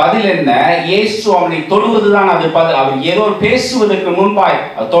ஜெபத்தின் பதில் என்ன? இயேசு அவனை தொடுவதுதான் அது பதில். அவர் ஏதோ பேசுவதற்கு முன்பாய்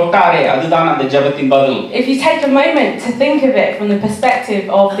தொட்டாரே அதுதான் அந்த ஜெபத்தின் பதில். If you take a moment to think of it from the perspective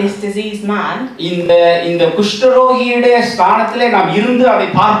of this diseased man, இந்த குஷ்டரோகியுடைய ஸ்தானத்திலே நாம் இருந்து அதை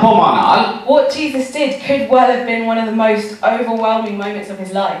பார்ப்போமானால் what Jesus did could well have been one of the most overwhelming moments of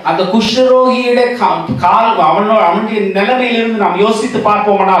his life. அந்த குஷ்டரோகியுடைய அவனுடைய நிலைமையிலிருந்து நாம் யோசித்து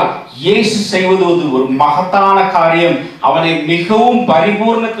பார்ப்போமானால் இயேசு செய்வது ஒரு மகத்தான காரியம். அவனை மிகவும்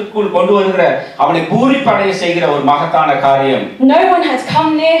பரிபூர்ணத்திற்குள் கொண்டு வருகிற அவனை பூரிப்படைய செய்கிற ஒரு மகத்தான காரியம். No one has come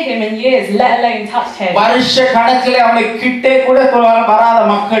near him in years, let alone touched him. வருஷ கணக்கிலே அவனை கிட்டே கூட வராத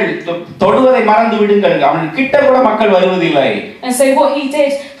மக்கள் தொடுவதை மறந்து விடுங்கள், அவன் கிட்ட கூட மக்கள் வருவதில்லை. And so what he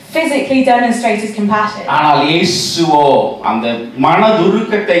did physically demonstrated compassion. ஆனால் இயேசுவோ அந்த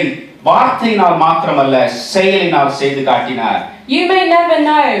மனதுருக்கத்தை வார்த்தையினால் மாத்திரமல்ல செயலினால் செய்து காட்டினார். You may never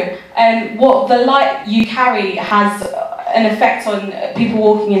know what the light you carry has an effect on people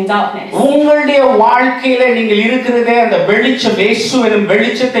walking in darkness. உங்களுடைய வாழ்க்கையில நீங்கள் இருக்கிறதே அந்த வெளிச்சம், இயேசு எனும்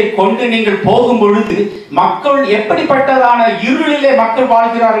வெளிச்சத்தை கொண்டு நீங்கள் போகும் பொழுது மக்கள் எப்படிப்பட்டதான இருளிலே மக்கள்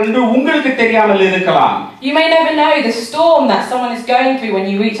வாழ்கிறார்கள் என்று உங்களுக்கு தெரியாமல் இருக்கலாம். You may never know the storm that someone is going through when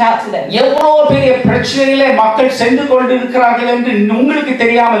you reach out to them. எவ்வளவு பெரிய பிரச்சனையிலே மக்கள் சென்று கொண்டிருக்கிறார்கள் என்று உங்களுக்கு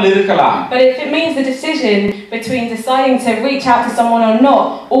தெரியாமல் இருக்கலாம். But if it means the decision between deciding to reach out to someone or not,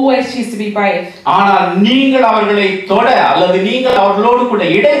 always choose to be brave. ஆனால் நீங்கள் அவர்களை தொட அல்லது நீங்கள் அவர்களோடு கூட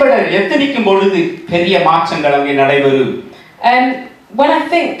இடைபெட எத்தனிக்கும் பொழுது பெரிய மாற்றங்கள் அங்கே நடைபெறும். When I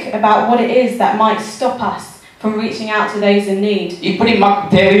think about what it is that might stop us from reaching out to those in need, இப்படி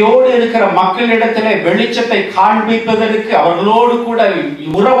தேவையோடு இருக்கிற மக்களிடத்திலே வெளிச்சத்தை காண்பிப்பதற்கு அவர்களோடு கூட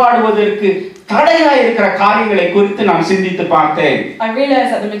உறவாடுவதற்கு தடையா இருக்கிற காரியங்களை குறித்து நான் சிந்தித்து பார்த்தேன். I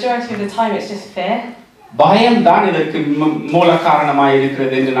realize that the majority of the time it's just fear. பயம் தான் இதற்கு மூல காரணமாக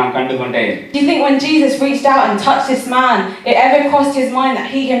இருக்கிறது என்று நான் கண்டுகொண்டேன். Do you think when Jesus reached out and touched this man, it ever crossed his mind that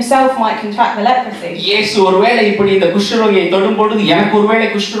he himself might contract the leprosy? இயேசு ஒருவேளை இப்படி இந்த குஷ்டரோகியை தொடும் பொழுது எனக்கு ஒருவேளை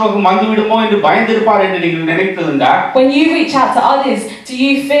குஷ்டரோகம் வந்து விடுமோ என்று பயந்திருப்பார் என்று நீங்கள் நினைத்ததுண்டா? When you reach out to others, do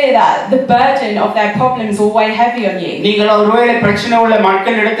you fear that the burden of their problems will weigh heavy on you? நீங்கள் ஒருவேளை பிரச்சனை உள்ள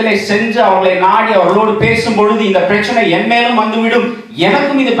மக்களிடத்திலே சென்று அவர்களை நாடி அவர்களோடு பேசும் பொழுது இந்த பிரச்சனை என் மேலும் வந்துவிடும்,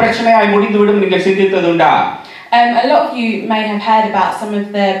 எனக்கும் இது பிரச்சனையாய் முடிந்துவிடும் நீங்கள் சிந்தித்ததுண்டா? A lot of you may have heard about some of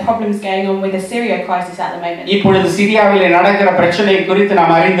the problems going on with the Syria crisis at the moment. இப்பொழுது சிரியாவிலே நடக்கிற பிரச்சனை குறித்து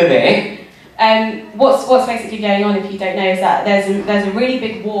நாம் அறிந்ததே. What's basically going on, if you don't know, is that there's a really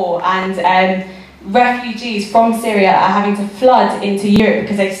big war and refugees from Syria are having to flood into Europe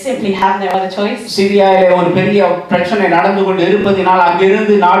because they simply have no other choice. சிரியாவிலே ஒரு பெரிய பிரச்சனை நடந்து கொண்டு இருப்பதினால்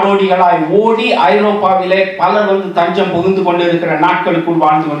அங்கிருந்து நாடோடிகளாய் ஓடி ஐரோப்பாவிலே பலர் வந்து தஞ்சம் புகுந்து கொண்டு இருக்கிற நாட்களுக்குள்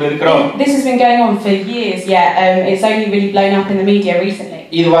வாழ்ந்து கொண்டு இருக்கிறோம். This has been going on for years, yet it's only really blown up in the media recently.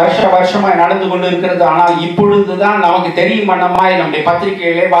 இது வருஷமாய் நடந்து கொண்டு இருக்கிறது, ஆனால் இப்பொழுதுதான் நமக்கு தெரியும் மனமாய் நம்முடைய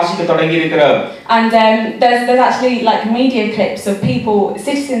பத்திரிகையிலே வாசிக்க தொடங்கி இருக்கிறோம். And there's actually like media clips of people,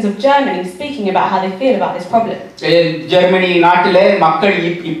 citizens of Germany, speaking about how they feel about this problem. Germany நாட்டிலே மக்கள்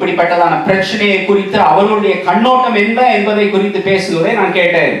இப்படிப்பட்டதான பிரச்சனையை குறித்து அவர்களுடைய கண்ணோட்டம் என்ன என்பதை குறித்து பேசுவதை நான்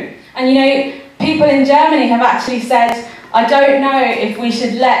கேட்டேன். And you know, people in Germany have actually said, I don't know if we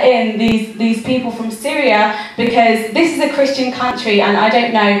should let in these people from Syria because this is a Christian country and I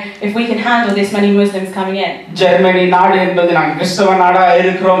don't know if we can handle this many Muslims coming in. Germany நாடு என்பது நாம் கிறிஸ்தவ நாடா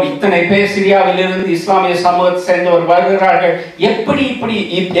இருக்கிறோம். இத்தனை பேர் சிரியாவிலிருந்து இஸ்லாமிய சமூகத்தை சேர்ந்தவர் வருகிறார்கள்.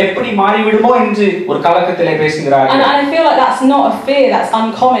 எப்படி மாறிவிடுமோ என்று ஒரு கலக்கத்திலே பேசுகிறார்கள். And I feel like that's not a fear that's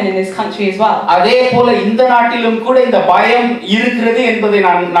uncommon in this country as well. அதே போல இந்த நாட்டிலும் கூட இந்த பயம் இருக்கிறது என்பதை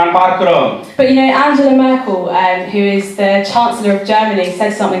நான் பார்க்கிறோம். But you know, Angela Merkel, who is the Chancellor of Germany,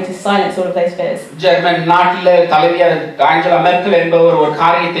 said something to silence all of those fears. German நாட்டில தலைவியார் ஆஞ்சலா மெர்க்கல் என்பவர் ஒரு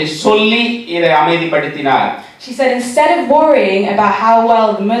காரியத்தை சொல்லி இதை அமைதிப்படுத்தினார். She said instead of worrying about how well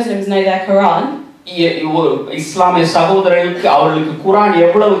the Muslims know their Quran, இஸ்லாமிய சகோதரர்களுக்கு அவர்களுக்கு குர்ஆன்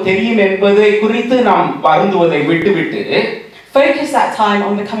எவ்வளவு தெரியும் என்பதை குறித்து நாம் வருந்துவதை விட்டுவிட்டு focus that time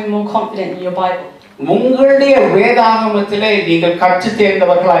on becoming more confident in your Bible. உங்களுடைய வேதாகமத்திலே நீங்கள் கற்று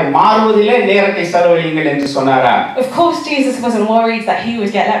தேர்ந்தவர்களாய் மாறுவதிலே நேரத்தை செலவழியுங்கள் என்று சொன்னாரா? Of course Jesus wasn't worried that he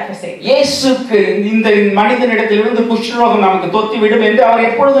would get leprosy. இயேசுக்கு இந்த மனிதனிடத்திலிருந்து குஷ்டரோகம் நமக்கு தொத்திவிடும் என்று அவர்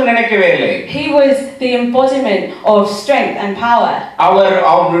எப்பொழுதும் நினைக்கவே இல்லை. He was the embodiment of strength and power. அவர்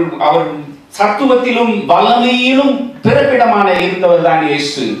சத்துவத்திலும் வல்லமையிலும் பிறப்பிடமான இருந்தவர் தான்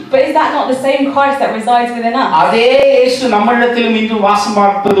இயேசு. But is that not the same Christ that resides within us? அதே இயேசு நம்மிடத்திலும் இன்று வாசம்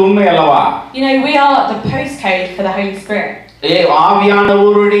பார்ப்பது உண்மை அல்லவா? You know, we are the postcode for the Holy Spirit.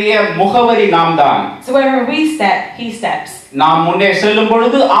 ஆவியானவருடைய முகவரி நாம் தான். So wherever we step, he steps. நாம் முன்னே செல்லும்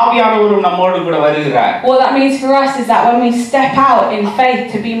பொழுது ஆவியானவரும் நம்மோடு கூட வருகிறார். What that means for us is that when we step out in faith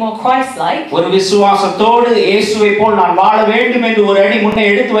to be more Christ-like, ஒரு விசுவாசத்தோடு இயேசுவை போல் நான் வாழ வேண்டும் என்று ஒரு அடி முன்னே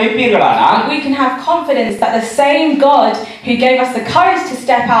எடுத்து வைப்பீர்களானால் we can have confidence that the same God who gave us the courage to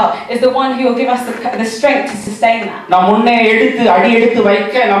step out is the one who will give us the strength to sustain that. நாம் முன்னே அடி எடுத்து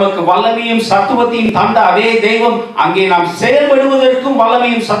வைக்க நமக்கு வல்லமையும் சத்துவத்தையும் தந்த அதே தெய்வம் அங்கே நாம் செயல்படுவதற்கும்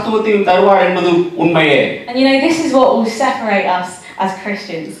வல்லமையும் சத்துவத்தையும் தருவார் என்பது உண்மையே. And you know, this is what will separate us as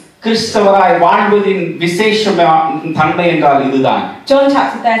Christians. கிறிஸ்தவராய் வாழ்வதின் விசேஷமான தன்மை என்றால் இதுதான். John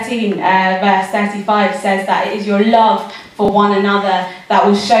chapter 13 verse 35 says that it is your love for one another that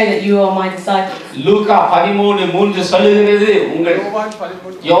will show that you are my disciples. லூக்கா 13:3 சொல்லுகிறது உங்கள்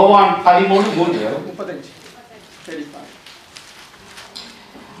யோவான் 13:3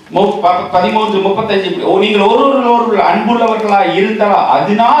 13:35 நீங்கள் ஒருவரோடு அன்புள்ளவர்களாய் இருந்தால்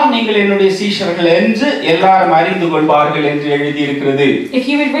அதனால் நீங்கள் என்னுடைய சீஷர்கள் என்று எல்லாரும் அறிந்து கொள்வார்கள் என்று எழுதி இருக்கிறது. If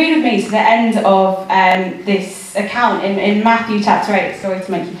you would read with me to the end of this account in Matthew chapter 8, sorry to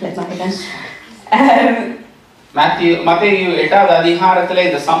make you flip back again. மத்தேயு 8வது அதிகாரத்திலே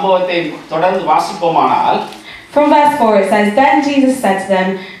இந்த சம்பவத்தை தொடர்ந்து வாசிப்போமானால் from verse 4 it says, then Jesus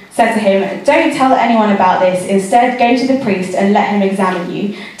said to him, don't tell anyone about this. Instead, go to the priest and let him examine you.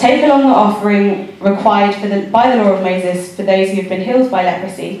 Take along the offering required by the law of Moses for those who have been healed by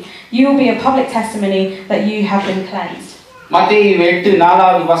leprosy. You will be a public testimony that you have been cleansed. மத்தேயு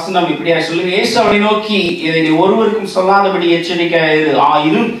 8:4வது வசனம் இப்படியா சொல்லுங்க. இயேசு அவனை நோக்கி இதை நீ ஒருவருக்கும் சொல்லாதபடி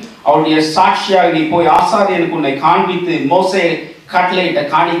எச்சரிக்கையாயிரு. அவருடைய சாட்சியாக நீ போய் ஆசாரியனுக்கு உன்னை காண்பித்து மோசே கட்டளையிட்ட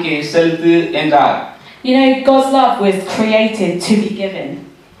காணிக்கையை செலுத்து என்றார். You know, God's love was created to be given.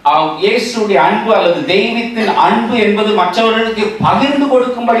 இயேசுடைய அன்பு அல்லது தெய்வத்தின் அன்பு என்பது மற்றவர்களுக்கு பகிர்ந்து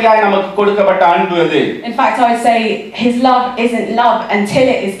கொடுக்கும்படியாய் நமக்கு கொடுக்கப்பட்ட அன்பு அது. In fact, I would say his love isn't love until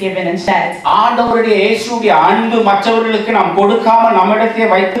it is given and shared. ஆண்டவருடைய இயேசுடைய அன்பு மற்றவர்களுக்கு நாம் கொடுக்காம நம்மிடத்தே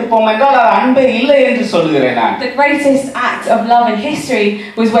வைத்திருப்போம் என்றால் அது அன்பே இல்லை என்று சொல்கிறேன் நான். The greatest act of love in history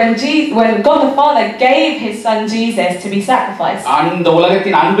was when God the Father gave his son Jesus to be sacrificed. அந்த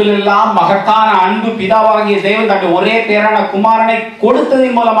உலகத்தின் அன்பிலெல்லாம் மகத்தான அன்பு பிதாவாகிய தேவன் தன்னுடைய ஒரே பேரான குமாரனை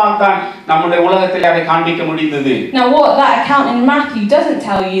கொடுத்ததின் மூலம் நம்முடைய உலகத்தில் அதை காண்பிக்க முடிந்தது. Now what that account in Matthew doesn't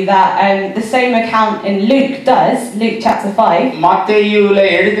tell you that the same account in Luke does, Luke chapter 5. மத்தேயுல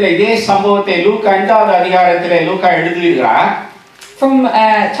எழுதின இதே சம்பவத்தை லூக்கா 5வது அதிகாரத்திலே லூக்கா எழுதுகிறார். From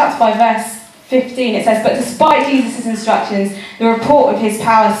chapter 5 verse 15 it says, but despite Jesus' instructions, the report of his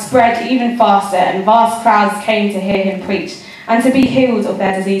power spread even faster and vast crowds came to hear him preach and to be healed of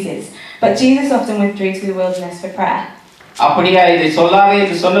their diseases. But Jesus often withdrew to the wilderness for prayer. அப்படியா இதை சொல்லாதே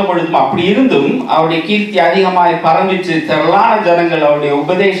என்று சொன்ன பொழுதும் அப்படி இருந்தும் அவருடைய கீர்த்தி அதிகமாய் பரவிச்சு திரளான ஜனங்கள் அவருடைய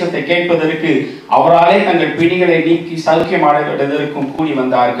உபதேசத்தை கேட்பதற்கு அவராலே தங்கள் பிணிகளை நீக்கி சௌக்கியம் அடைவதற்கும் கூடி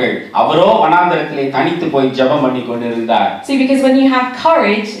வந்தார்கள். அவரோ வனாந்தரத்திலே தனித்து போய் ஜெபம் பண்ணி கொண்டிருந்தார். See, because when you have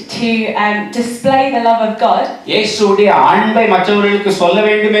courage to display the love of God, இயேசுவுடைய அன்பை மற்றவர்களுக்கு சொல்ல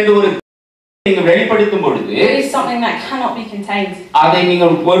வேண்டும் என்று ஒரு நீங்கள் வெளிப்படுத்தும் பொழுது it is something that cannot be contained. அதை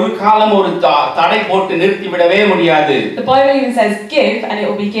நீங்கள் ஒரு காலம் ஒரு தடை போட்டு நிறுத்தி விடவே முடியாது. The Bible even says give and it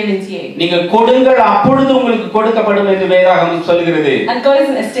will be given to you. நீங்கள் கொடுங்கள் அப்பொழுது உங்களுக்கு கொடுக்கப்படும் என்று வேதாகமம் சொல்கிறது. And God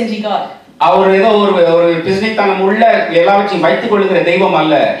isn't a stingy God. அவர் ஏதோ ஒரு பிசினித்தனம் உள்ள எல்லாவற்றையும் வைத்துக் கொள்ளுகிற தெய்வம்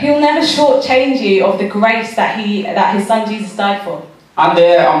அல்ல. He will never shortchange you of the grace that his son Jesus died for. அந்த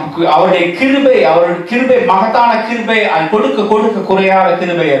அவருடைய கிருபை மகத்தான கிருபை, அது கொடுக்க குறையாத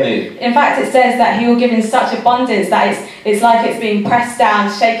கிருபை அது. In fact, it says that he will give in such abundance that it's like it's being pressed down,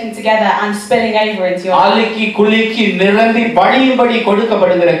 shaken together and spilling over into your life. அழுக்கி குலுக்கி நிரம்பி வழியும்படி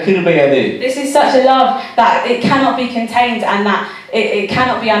கொடுக்கப்படுகிற கிருபை அது. This is such a love that it cannot be contained and that it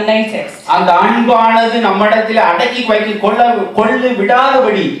cannot be unnoticed. அந்த அன்பானது நம்மிடத்தில் அடக்கி வைக்க கொள்ளு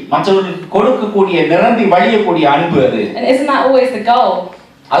விடாதபடி மற்றவர்களுக்கு கொடுக்கக்கூடிய நிரம்பி வழியக்கூடிய அன்பு அது. And isn't that always the goal?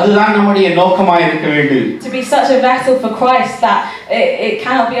 அதுதான் நம்முடைய நோக்கமாக இருக்க வேண்டும். To be such a vessel for Christ that it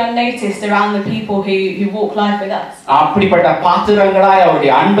cannot be unnoticed around the people who walk life with us. அப்படிப்பட்ட பாத்திரங்களாய்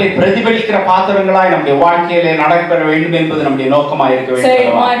அவருடைய அன்பை பிரதிபலிக்கிற பாத்திரங்களாய் நம்முடைய வாழ்க்கையிலே நடக்க வேண்டும் என்பது நம்முடைய நோக்கமாக இருக்க வேண்டும்.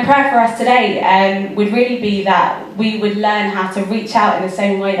 So my prayer for us today would really be that we would learn how to reach out in the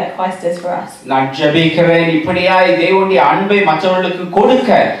same way that Christ does for us. நான் ஜெபிக்கிறேன், இப்படியாய் தேவனுடைய அன்பை மற்றவர்களுக்கு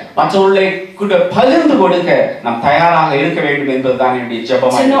கொடுக்க, மற்றவர்களை பகிர்ந்து கொடுக்க நாம் தயாராக இருக்க வேண்டும் என்பதுதான் என்னுடைய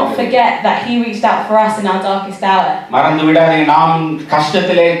ஜெபமாக. To not forget that he reached out for us in our darkest hour. மறந்து விடாதே, நாம்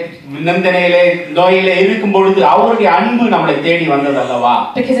கஷ்டத்திலே நிந்தனையிலே நோயிலே இருக்கும் பொழுது அவருடைய அன்பு நம்மை தேடி வந்தது அல்லவா?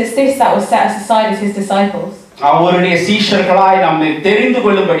 Because it's this that will set us aside as his disciples. அவருடைய சீஷர்களாய் நம்மை தெரிந்து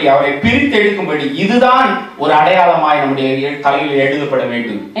கொள்ளும்படி, அவரை பிரித்தெடுக்கும்படி இதுதான் ஒரு அடையாளமாய் நம்முடைய தலையில் எழுதப்பட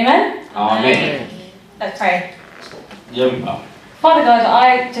வேண்டும். Amen. ஆமென். Let's pray. ஜெபிப்போம். Father God, I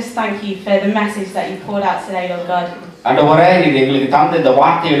just thank you for the message that you poured out today, Lord God. ஆண்டவரே, நீர் எங்களுக்கு தந்த இந்த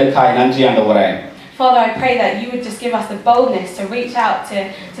வார்த்தைகளுக்காய் நன்றி ஆண்டவரே. Father, I pray that you would just give us the boldness to reach out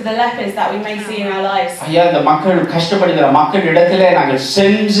to the lepers that we may see in our lives. ஐயா, இந்த மக்கள் கஷ்டப்படுகிற மக்கள் இடத்திலே நாங்கள்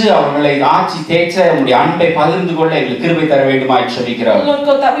சென்று அவர்களை ஆட்சி தேற்ற உம்முடைய அன்பை பகிர்ந்து கொள்ள எங்களுக்கு கிருபை தர வேண்டுமாய் ஜெபிக்கிறோம். Lord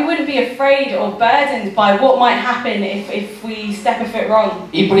God, that we wouldn't be afraid or burdened by what might happen if we step a foot wrong.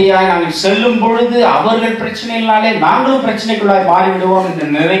 இப்படியாய் நாங்கள் செல்லும் பொழுது அவர்கள் பிரச்சனையினாலே நாங்களும் பிரச்சனைக்குள்ளாய் மாறிவிடுவோம் என்று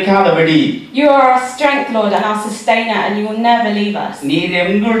நினைக்காதபடி You are our strength, Lord, and our sustainer, and you will never leave us. நீர்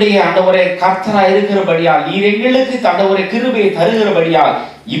எங்களுடைய ஆண்டவரே கர்த்தராய் இருக்கிறபடியால், நீர் எங்களுக்கு ஆண்டவரே கிருபையை தருகிறபடியால்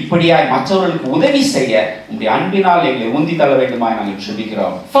இப்படியாய் மற்றவர்களுக்கு உதவி செய்ய உம்முடைய அன்பினால் எங்களை உந்தி தள்ள வேண்டுமாய் நாங்கள்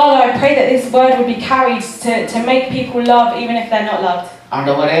ஜெபிக்கிறோம். Father, I pray that this word would be carried to make people love even if they're not loved.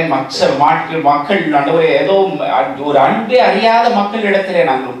 ஆண்டவரே, மற்ற மக்கள் ஆண்டவரே ஏதோ ஒரு அன்பை அறியாத மக்கள் இடத்திலே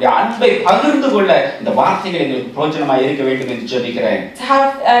நாங்கள் அன்பை பகிர்ந்து கொள்ள இந்த வார்த்தைகள் எங்களுக்கு பிரயோஜனமாக இருக்க வேண்டும் என்று ஜெபிக்கிறேன். To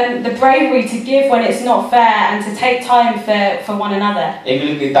have the bravery to give when it's not fair and to take time for one another.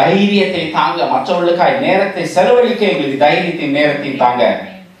 எங்களுக்கு தைரியத்தை தாங்க, மற்றவர்களுக்காய் நேரத்தை செலவழிக்க எங்களுக்கு தைரியத்தையும் நேரத்தையும் தாங்க.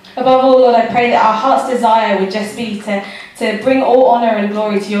 Above all, Lord, I pray that our heart's desire would just be to bring all honor and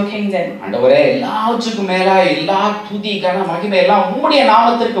glory to your kingdom. ஆண்டவரே, எல்லாவற்றுக்கும் மேலா எல்லா துதி கன மகிமை எல்லாம் உம்முடைய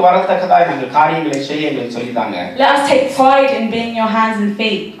நாமத்திற்கு வரத்தக்கதாய் நாங்கள் காரியங்களை செய்ய எங்களுக்கு சொல்லித்தாங்க. Let us take pride in being your hands and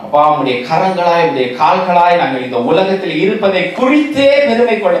feet. அப்பா, உம்முடைய கரங்களாய் உம்முடைய கால்களாய் நாங்கள் இந்த உலகத்தில் இருப்பதை குறித்தே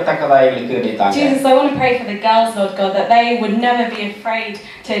பெருமை கொள்ளத்தக்கதாய் எங்களுக்கு கிருபை தாங்க. Jesus, I want to pray for the girls, Lord God, that they would never be afraid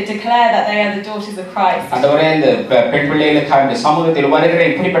to declare that they are the daughters of Christ. ஆண்டவரே, இந்த பெண் பிள்ளைகளுக்காக இந்த சமூகத்தில் வருகிற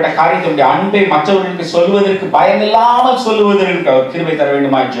இப்படிப்பட்ட காரியத்தை அன்பை மற்றவர்களுக்கு சொல்வதற்கு பயமில்லாமல் சொல்லுவதற்கு கிருபை தர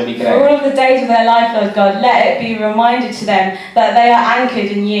வேண்டுமாய் ஜெபிக்கிறேன். For all of the days of their life, Lord God, let it be reminded to them that they are anchored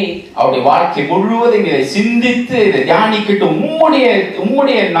in you. அவருடைய வாழ்க்கை முழுவதும் இதை சிந்தித்து இதை தியானிக்கிட்டு உம்முடைய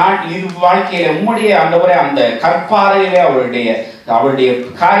இது வாழ்க்கையில உம்முடைய ஆண்டவரே அந்த கற்பாறையிலே அவருடைய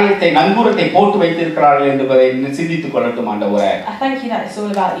காரியத்தை நங்கூரத்தை போட்டு வைத்திருக்கிறார்கள் என்பதை சிந்தித்துக் கொள்ளட்டும் ஆண்டவரே. I thank you that it's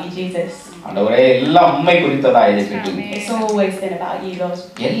all about you, Jesus. ஆண்டவரே, எல்லாம் உம்மை குறித்ததா இருக்கட்டும். It's always been about you, Lord.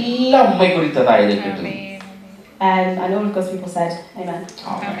 எல்லாம் உம்மை குறித்ததா இருக்கட்டும். And all of God's people said, Amen.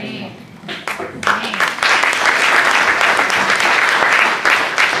 Amen.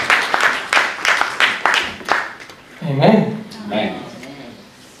 Amen. Amen.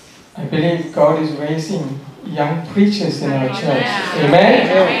 I believe God is raising young preachers in our church. Amen.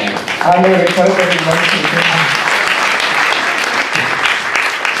 ஆண்டவரே, கர்த்தரை மகிமைப்படுத்துங்கள்.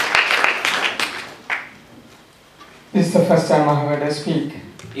 This is the first time I heard her speak.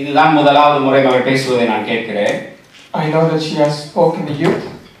 இதுதான் முதலாவது முறை அவர் பேசுவதை நான் கேட்கிறேன். I know that she has spoken to youth.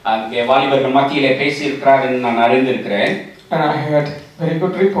 அங்கே வாலிபர்கள் மத்தியிலே பேசி இருக்கிறார் என்று நான் அறிந்திருக்கிறேன். And I heard very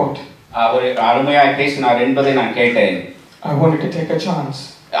good report. அவர் அருமையாய் பேசினார் என்பதை நான் கேட்டேன். I wanted to take a chance.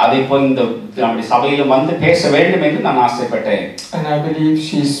 அதை இப்போ இந்த நம்முடைய சபையிலும் வந்து பேச வேண்டும் என்று நான் ஆசைப்பட்டேன். And I believe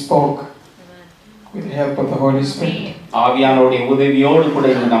she spoke with the help of the Holy Spirit. ஆவியானவருடைய உதவியோடு கூட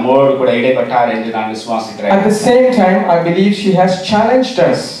நம்மோடு கூட இடைப்பட்டார் என்று நான் விசுவாசிக்கிறேன். At the same time, I believe she has challenged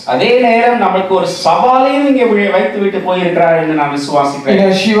us. அதே நேரம் நமக்கு ஒரு சவாலையும் இங்கே வைத்து விட்டு போயிருக்கிறார் என்று நான்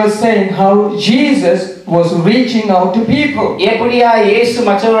விசுவாசிக்கிறேன். She was saying how Jesus was reaching out to people. எப்படியா இயேசு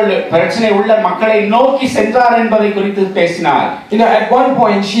மற்றவர்கள் பிரச்சனை உள்ள மக்களை நோக்கி சென்றார் என்பதை குறித்து பேசினார். At one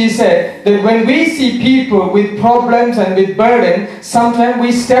point she said that when we see people with problems and with burden, sometimes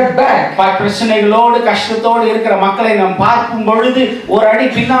we step back. பிரச்சனைகளோடு கஷ்டத்தோடு இருக்கிற மக்களை நாம் பார்க்கும் பொழுது ஒரு அடி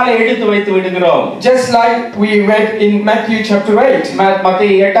பின்னாலே எடுத்து வைத்து விடுகிறோம். Just like we read in Matthew chapter 8.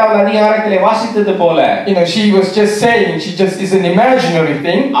 மத்தேயு 8வது அதிகாரத்திலே வாசித்தது போல. She was just saying she just is an imaginary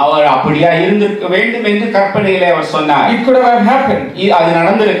thing. அவர் அப்படியே இருந்திருக்க வேண்டும் என்று கற்பனையிலே அவர் சொன்னார். It could have happened. அது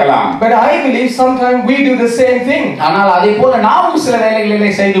நடந்திருக்கலாம். But I believe sometimes we do the same thing. ஆனால் அதே போல நாமும் சில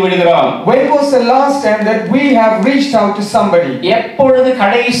வேளைகளிலே செய்து விடுகிறோம். When was the last time that we have reached out to somebody? எப்பொழுது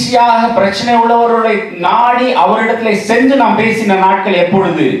கடைசியாக பிரச்சனை உள்ளவர்களை நாடி அவரிடத்திலே சென்று நாம் பேசின நாட்கள்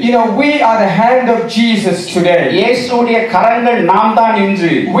எப்பொழுது? We are the hand of Jesus today. இயேசுவுடைய கரங்கள் நாம் தான்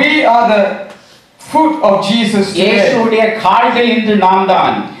இன்று. We are the foot of Jesus today. இயேசுவுடைய கால்கள் இன்று நாம்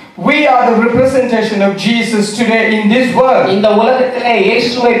தான். We are the representation of Jesus today in this world. இந்த உலகத்திலே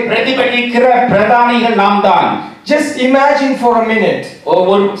இயேசுவை பிரதிபலிக்கிற பிரதானிகள் நாம் தான். Just imagine for a minute.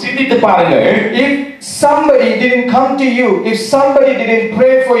 ஒரு சிந்தித்து பாருங்கள். If somebody didn't come to you, if somebody didn't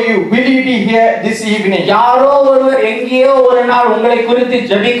pray for you, will you be here this evening? யாரோ ஒருவர் எங்கேயோ ஒரு நாள் உங்களை குறித்து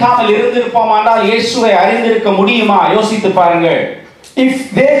ஜெபிக்காமல் இருந்திருப்போமானால் இயேசுவை அறிந்திருக்க முடியுமா? யோசித்து பாருங்கள். If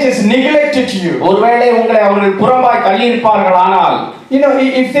they just neglected you, ஒருவேளை உங்களை அவர்கள் புறம்பாய் தள்ளி இருப்பார்களானால்,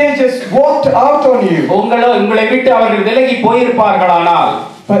 if they just walked out on you, உங்களை விட்டு அவர்கள் விலகி போயிருப்பார்களானால்,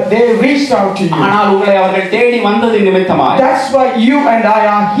 but they reached out to you. ஆனால் உங்களை அவர்கள் தேடி வந்தது நிமித்தமாய். That's why you and I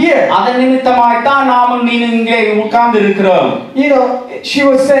are here. அதன் நிமித்தமாய் தான் நாமும் நீனும் இங்கே உட்கார்ந்து இருக்கிறோம். She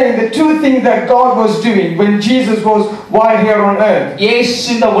was saying the two things that God was doing when Jesus was while here on earth. இயேசு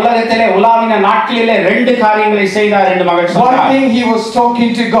இந்த உலகத்திலே உலாவின நாட்களிலே ரெண்டு காரியங்களை செய்தார் என்று மகள் சொன்னார். One thing he was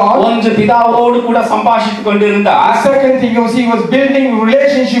talking to God. ஒன்று பிதாவோடு கூட சம்பாஷித்துக் கொண்டிருந்தார். The second thing was he was building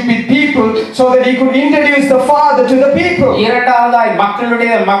relationship with people so that he could introduce the Father to the people. இரண்டாவதாய் மக்களுடைய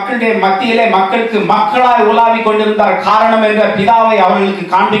மத்தியிலே மக்களுக்கு மக்களாய் உலாவிக் கொண்டிருந்தார். காரணம் என்ற பிதாவை அவர்களுக்கு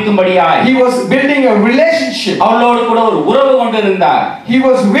காண்பிக்கும்படியாய். He was building a relationship. அவர்களோடு கூட ஒரு உறவு கொண்டிருந்தார். He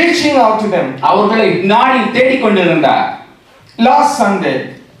was reaching out to them. அவர்களை நாடி தேடிக் கொண்டிருந்தார். Last Sunday,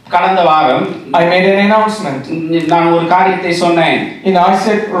 கடந்த வாரம் I made an announcement. நான் ஒரு காரியத்தை சொன்னேன். I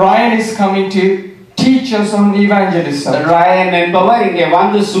said Ryan is coming to teach us on evangelism. Rayan என்பவர் இங்கே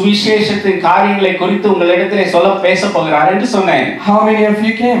வந்து சுவிசேஷத்தின் காரியங்களை குறித்து உங்களிடத்திலே பேச போகிறார் என்று சொன்னேன். How many of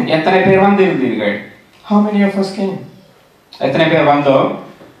you came? எத்தனை பேர் வந்திருந்தீர்கள்? How many of us came? எத்தனை பேர் வந்தோம்?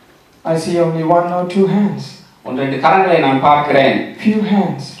 I see only one or two hands. ஒன்று ரெண்டு கரங்களை நான் பார்க்கிறேன். Few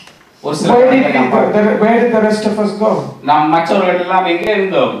hands. Where did the rest of us go? நாம் மற்றவர்கள் எல்லாம் எங்கே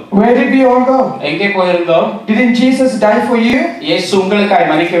இருந்தோம்? Where did we all go? எங்கே போயிருந்தோம்? Didn't Jesus die for you? இயேசு உங்களுக்காய்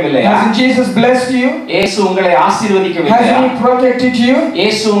மரிக்கவில்லையா? Hasn't Jesus blessed you? இயேசு உங்களை ஆசீர்வதிக்கவில்லையா? Hasn't he protected you?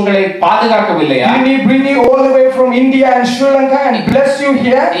 இயேசு உங்களை பாதுகாக்கவில்லையா? Didn't he bring you all the way from India and Sri Lanka and bless you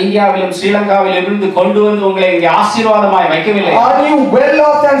here? இந்தியாவிலும் ஸ்ரீலங்காவிலும் இருந்து கொண்டு வந்து உங்களை இங்கே ஆசீர்வாதமாய் வைக்கவில்லையா? Are you well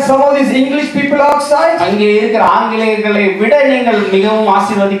off than some of these English people outside? அங்கே இருக்கிற ஆங்கிலேயர்களை விட நீங்கள் மிகவும்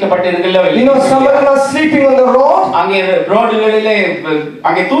ஆசீர்வதிக்கப்பட்டு some of them are sleeping on the road. அங்கே ரோடுகளிலே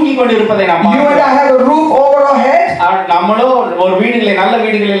அங்கே தூங்கி கொண்டிருப்பதை நாம் You and I have a roof over our head. நம்மளோ ஒரு வீடுகளிலே நல்ல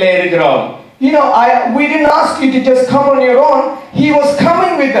வீடுகளிலே இருக்கிறோம். We didn't ask you to just come on your own. He was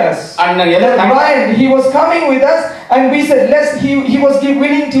coming with us. Ryan, he was coming with us, and we said, he was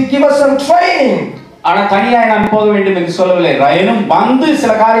willing to give us some training. ஆனா தனியாய் நான் போக வேண்டும் என்று சொல்லவில்லை. ரயனும் வந்து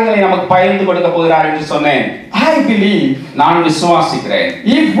சில காரியங்களை நமக்கு பகிர்ந்து கொடுக்க போகிறார் என்று சொன்னேன். I believe, நான் விசுவாசிக்கிறேன்,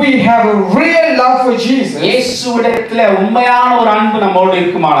 if we have a real love for Jesus, இயேசுவிடத்திலே உண்மையான ஒரு அன்பு நம்மோடு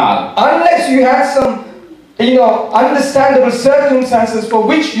இருக்குமானால், unless you have some understandable circumstances for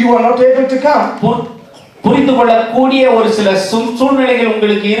which you are not able to come, புரிந்து கொள்ளக்கூடிய ஒரு சில சூழ்நிலைகள்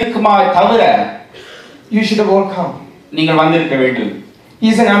உங்களுக்கு இருக்குமா தவிர, you should have all come. நீங்கள் வந்திருக்க வேண்டும். He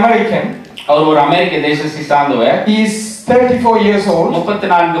is an American. அவர் ஒரு அமெரிக்க தேசத்தை சார்ந்தவர். He is 34 years old.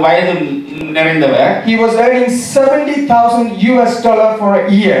 34 வயது நிறைந்தவர். He was earning $70,000 for a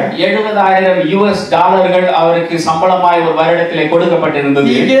year. $70,000 அவருக்கு சம்பளமாய் ஒரு வருடத்திலே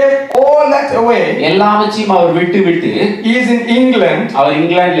கொடுக்கப்பட்டிருந்தது. He gave all that away. எல்லாவற்றையும் அவர் விட்டு he is in England. அவர்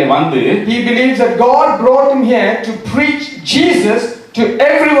இங்கிலாந்திலே வந்து, he believes that God brought him here to preach Jesus to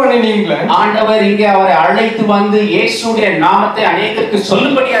everyone in England. ஆண்டவர் இங்கே அவரை அழைத்து வந்து இயேசுவின் நாமத்தை அநேகருக்கு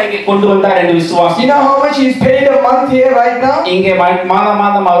சொல்லும்படியாக இங்கே கொண்டு வந்தார் என்று விசுவாசி. You know how much he is paid a a month here right now? இங்கே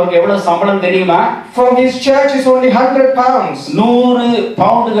மாதம் அவருக்கு எவ்வளவு சம்பளம் தெரியுமா? From his church is only 100 pounds. 100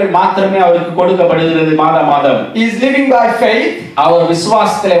 பவுண்டுகள் மாத்திரமே அவருக்கு கொடுக்கப்படுகிறது மாதம். He is living by faith. அவர்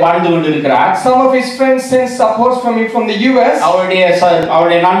விசுவாசத்திலே வாழ்ந்து கொண்டிருக்கிறார். Some of his friends send support from the US.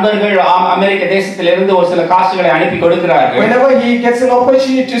 அவருடைய நண்பர்கள் அமெரிக்க தேசத்திலிருந்து ஒரு சில காசுகளை அனுப்பி கொடுக்கிறார்கள். Whenever he gets an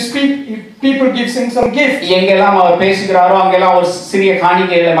opportunity to speak, people gives him some gift. எங்கெல்லாம் அவர் பேசுகிறாரோ அங்கெல்லாம் ஒரு சிறிய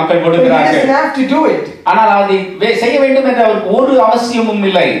காணிக்கைகளை மக்கள் கொடுக்கிறார்கள். He doesn't have to do it. ஆனால் அதை செய்ய வேண்டும் என்ற அவருக்கு ஒரு அவசியமும்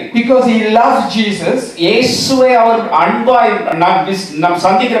இல்லை. Because he loves Jesus. இயேசுவை அவர் அன்பாய் நாம்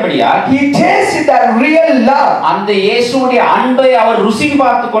சந்திக்கிறபடியால் he tasted that real love. அந்த இயேசுவுடைய அன்பை அவர் ருசி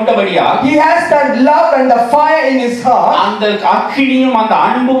பார்த்து கொண்டபடியால் he has that love and the fire in his heart. அந்த அக்கினியும் அந்த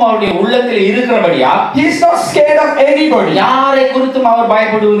அன்பும் அவருடைய உள்ளத்தில் இருக்கிறபடியால் he is not scared of anybody. யாரை குறித்தும் அவர்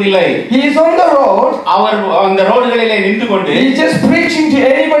பயப்படுவதில்லை. he is on the road. அவர் அந்த ரோடுகளிலே நின்று கொண்டு he is just preaching to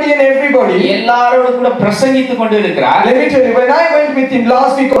anybody and everybody. எல்லாரோடும் கூட பிரசங்கித்துக் கொண்டு இருக்கிறார். Let me tell you, when I went with him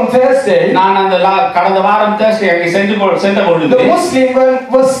last week on Thursday, நான் அந்த கடந்த வாரம் Thursday அங்கே சென்ற பொழுது the Muslim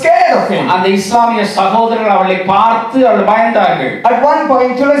was scared of him. அந்த இஸ்லாமிய சகோதரர்கள் அவளை பார்த்து அவள் பயந்தார்கள். At one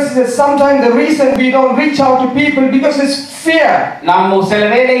point Tulasi said, sometimes the reason we don't reach out to people because it's fear. நாம் சில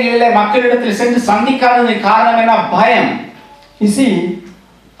வேளைகளிலே மக்களிடத்தில் சென்று சந்திக்காததன் காரணம் என்ன? பயம். You see,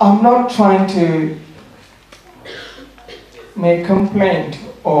 I'm not trying to make complaint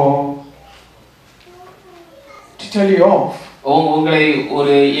or to tell you off. உங்களை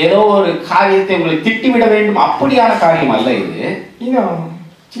ஒரு ஏதோ ஒரு காரியத்தை உங்களை திட்டிவிட வேண்டும் அப்படியான காரியம் அல்ல இது. You know,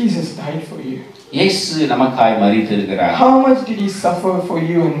 Jesus died for you. இயேசு நமக்காய் மரித்திருக்கிறார். How much did he suffer for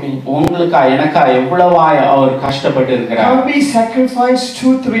you and me? உங்களுக்காய் எனக்காய் எவ்வளவாய் அவர் கஷ்டப்பட்டு இருக்கிறார். Can we sacrifice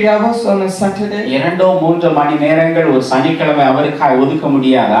 2-3 hours on a Saturday? 2-3 மணி நேரங்கள் ஒரு சனிக்கிழமை அவருக்காய் ஒதுக்க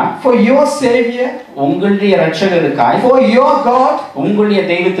முடியாதா? For your savior, உங்களுடைய இரட்சகருக்காய், for your God, உங்களுடைய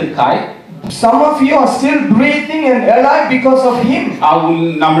தெய்வத்திற்காய். some of you are still breathing and alive because of him.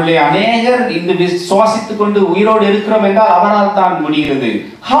 நம்மளுடைய अनेகர் இந்த விசுவாசித்துக் கொண்டு உயிரோடு இருக்கிறோம் என்றால் அவரால் தான் முடிகிறது.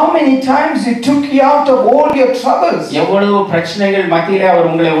 How many times he took you out of all your troubles? எவ்வளவு பிரச்சனைகள் மத்தியிலே அவர்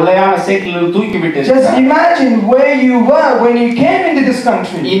உங்களை உளையான சேற்றிலிருந்து தூக்கி விட்டார். Just imagine where you were when you came into this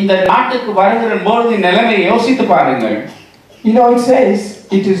country. இந்த நாட்டுக்கு வருகிற பொழுது நிலைமையை யோசித்து பாருங்கள். You know, it says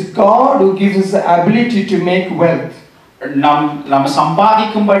it is God who gives us the ability to make wealth. நாம்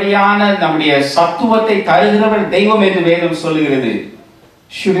சம்பாதிக்கும்படியான நம்முடைய சத்துவத்தை தருகிறவர் தெய்வம் என்று வேதம் சொல்லுகிறது.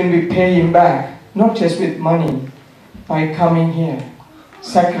 Shouldn't we pay him back, not just with money, by coming here,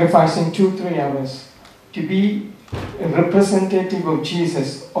 sacrificing 2-3 hours to be a representative of Jesus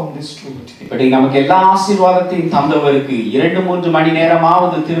on the street? இப்படி நமக்கு எல்லா ஆசீர்வாதத்தையும் தந்தவருக்கு 2-3 மணி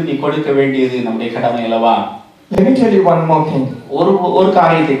நேரமாவது திருப்பி கொடுக்க வேண்டியது நம்முடைய கடமை அல்லவா? Let me tell you one more thing. ஒரு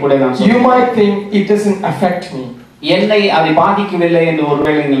காரியத்தை கூட நான் சொல்றேன். You might think it doesn't affect me. என்னை அது பாதிக்கவில்லை என்று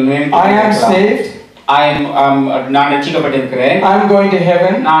ஒருவேளை நீங்கள் I am saved. நான் ரட்சிக்கப்பட்டிருக்கிறேன். I am going to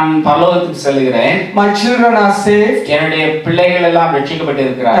heaven. நான் பரலோகத்துக்கு செல்கிறேன். My children are saved. என்னுடைய பிள்ளைகள் எல்லாம்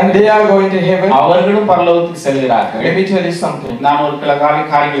ரட்சிக்கப்பட்டிருக்கிறார்கள். And they are going to heaven. அவர்களும் பரலோகத்துக்கு செல்கிறார்கள். Let me tell you something. நான் ஒரு சில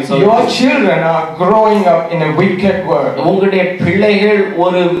காரியங்களை சொல்றேன். Your children are growing up in a wicked world. உங்களுடைய பிள்ளைகள்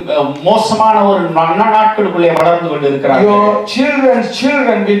ஒரு மோசமான ஒரு நாட்களுக்குள்ளே வளர்ந்து கொண்டிருக்கிறார்கள். Your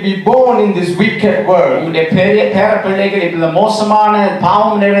children will be born in this wicked world. உங்களுடைய பேர பிள்ளைகள் இந்த மோசமான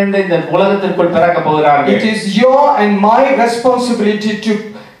பாவம் நிறைந்த இந்த உலகத்திற்குள் பிறக்க போகிறார்கள். It is your and my responsibility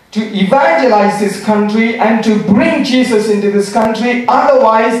to evangelize this country and to bring Jesus into this country.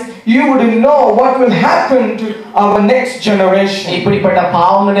 Otherwise, you wouldn't know what will happen to our next generation. இப்படிப்பட்ட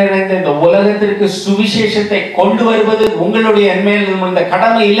பாவம் நிறைந்த இந்த உலகத்திற்கு சுவிசேஷத்தை கொண்டு வருவது உங்களுடைய மேல் இந்த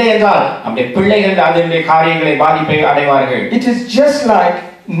கடமை இல்லை என்றால் நம்முடைய பிள்ளைகள் அதனுடைய காரியங்களை பாதிப்பை அடைவார்கள். It is just like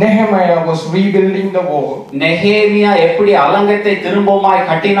Nehemiah was rebuilding the wall. நெகேமியா எப்படி அலங்கத்தை திரும்பவுமாய்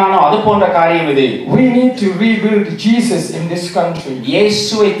கட்டினானோ அது போன்ற காரியம் இது. We need to rebuild Jesus in this country.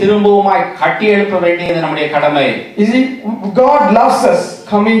 இயேசுவை திரும்பவுமாய் கட்டி எழுப்ப வேண்டியது நம்முடைய கடமை. You see, God loves us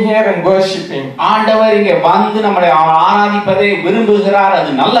coming here and worshiping. ஆண்டவர் இங்கே வந்து நம்மை ஆராதிப்பதை விரும்புகிறார்,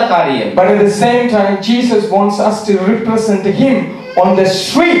 அது நல்ல காரியம். But at the same time Jesus wants us to represent him on the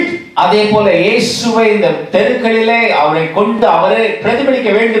street. அதே போல இயேசுவை இந்த தெருக்களிலே அவரை கொண்டு அவரை பிரதிபலிக்க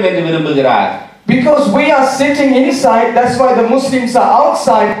வேண்டும் என்று விரும்புகிறார். Because we are sitting inside, that's why the Muslims are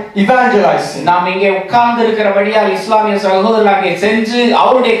outside evangelizing. நாம் இங்கே உட்கார்ந்து இருக்கிறபடியால் இஸ்லாமிய சகோதரர்கள் அங்கே சென்று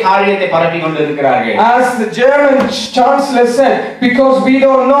அவருடைய காரியத்தை பரப்பி கொண்டிருக்கிறார்கள். As the German chancellor said, because we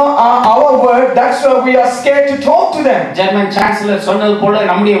don't know our word, that's why we are scared to talk to them. German chancellor சொன்னது போல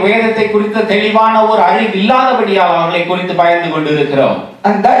நம்முடைய வேதத்தை குறித்த தெளிவான ஒரு அறிவு இல்லாதபடியால் அவர்களை குறித்து பயந்து கொண்டிருக்கிறோம்.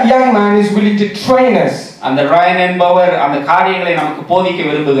 And that young man is willing to train us. அந்த ராயன் என்பவர் அந்த காரியங்களை நமக்கு போதிக்க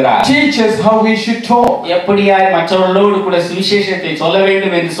விரும்புகிறார். Teach us how we should talk. எப்படியாய் மற்றவர்களோடு கூட சுவிசேஷத்தை சொல்ல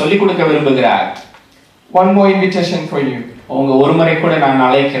வேண்டும் என்று சொல்லிக் கொடுக்க விரும்புகிறார். one more invitation for you. உங்க ஒரு முறை கூட நான்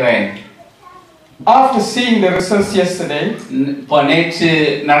அழைக்கிறேன். After seeing the results yesterday, நேற்று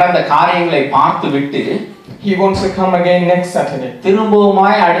நடந்த காரியங்களை பார்த்துவிட்டு he wants to come again next Saturday.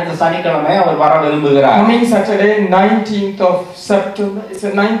 திரும்பவுமாய் அடுத்த சனிக்கிழமை அவர் வர விரும்புகிறார். Coming Saturday, 19th of September. Is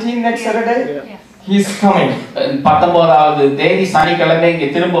it 19 next Saturday? Yes. He's coming. 19வது தேதி சனிக்கிழமை இங்கே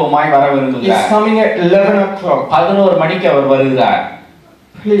திரும்பவுமாய் வர விரும்புகிறார். He's coming at 11 o'clock. 11 மணிக்கு அவர் வருகிறார்.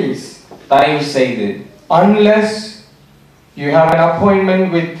 Please, தயவு செய்து, unless you have an appointment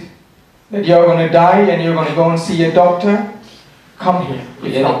with that you're going to die and you're going to go and see a doctor, come here.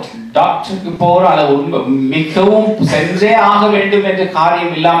 If not, டாக்டருக்கு போற அளவு மிகவும் சென்றே ஆக வேண்டும் என்ற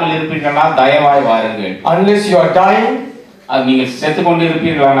காரியம் இல்லாமல் இருப்பீர்களா தயவாய் வாருங்கள். unless you are dying, நீங்க செத்து கொண்டு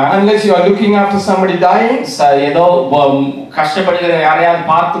இருப்பீர்களா, unless you are looking after somebody dying, ஏதோ கஷ்டப்படுகிற யாரையாவது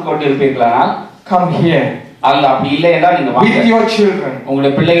பார்த்து கொண்டு இருப்பீர்களா, come here. அல்ல அப்படி இல்லை என்றால் நீங்க வாங்க. With your children.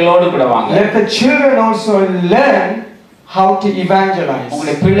 உங்களுடைய பிள்ளைகளோடு கூட வாங்க. Let the children also learn how to evangelize.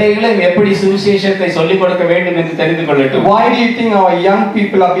 உங்களுடைய பிள்ளைகளை எப்படி சுவிசேஷத்தை சொல்லிக் கொடுக்க வேண்டும் என்று தெரிந்து கொள்ளட்டும். Why do you think our young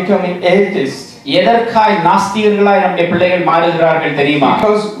people are becoming atheists? எதற்காய் நாஸ்திகர்களாய் நம்முடைய பிள்ளைகள் மாறுகிறார்கள் தெரியுமா?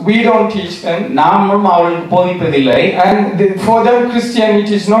 Because we don't teach them. நாமும் அவர்களுக்கு போதிப்பதில்லை. And for them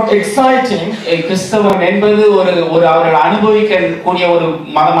Christianity is not exciting. கிறிஸ்தவம் என்பது ஒரு அவர்கள் அனுபவிக்க கூடிய ஒரு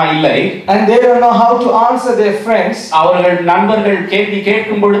மதமா இல்லை. And they don't know how to answer their friends. அவர்கள் நண்பர்கள் கேள்வி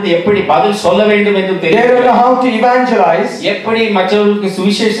கேட்கும் பொழுது எப்படி பதில் சொல்ல வேண்டும் என்று They don't know தெரியவில்லை. how to evangelize. எப்படி மற்றவர்களுக்கு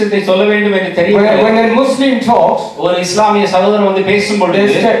சுவிசேஷத்தை சொல்ல வேண்டும் என்று தெரியவில்லை. When a Muslim talks, ஒரு இஸ்லாமிய சகோதரன் வந்து பேசும்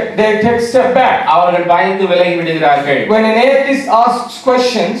பொழுது they take step back. அவர்கள் பயந்து விலகி விடுகிறார்கள். When an atheist asks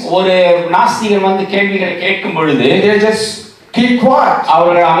questions, ஒரு நாஸ்திகன் வந்து கேள்விகளை கேட்கும் பொழுது they just keep quiet.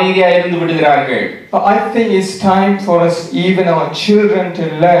 அவர்கள் அமைதியா இருந்து விடுகிறார்கள். But I think it's time for us, even our children, to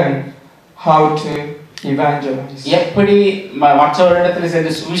learn how to evangelize. எப்படி மற்றவரிடத்தில்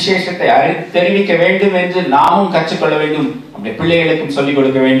சென்று சுவிசேஷத்தை தெரிவிக்க வேண்டும் என்று நாமும் கற்றுக்கொள்ள வேண்டும். நம்முடைய பிள்ளைகளுக்கும் சொல்லிக்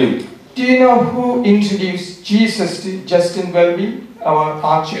கொடுக்க வேண்டும். Do you know who introduced Jesus to Justin Welby, our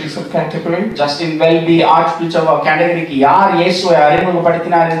Archbishop of Canterbury? Justin Welby, Archbishop of Canterbury, யார் இயேசுவை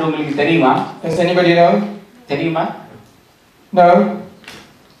அறிமுகப்படுத்தினார் என்று உங்களுக்கு தெரியுமா? Does anybody know? தெரியுமா? No.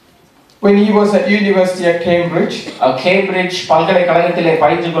 When he was at University at Cambridge, Cambridge பல்கலைக்கழகத்திலே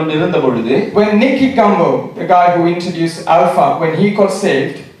பயின்று கொண்டிருந்த பொழுது, when Nicky Gumbel, the guy who introduced Alpha, when he got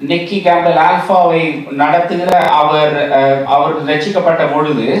saved, Nikki Campbell ஆல்பாவை நடத்துகிற அவர் ரட்சிக்கப்பட்ட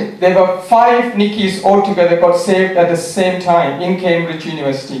பொழுது, there were 5 Nickys altogether got saved at the same time in Cambridge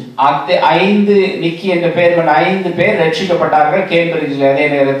University. அந்த 5 நிக்கி என்ற பெயர் கொண்ட 5 பேர் ரட்சிக்கப்பட்டார்கள் கேம்பிரிட்ஜில் அதே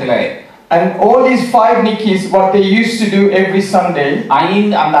நேரத்தில். And all these 5 Nickys, what they used to do every Sunday,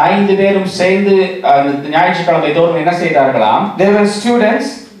 அந்த 5 பேரும் சேர்ந்து ஞாயிற்றுக்கிழமை தோறும் என்ன செய்தார்களாம்? they were students.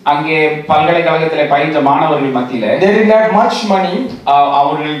 அங்கே பல்கலைக்கழகத்திலே பயின்ற மாணவர்கள் மத்தியில they didn't have much money.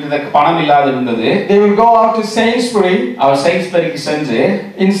 அவர்களுக்கு பணம் இல்லாத இருந்தது. They will go out to Sainsbury. அவர் சைன்ஸ்பரிக்கு சென்று,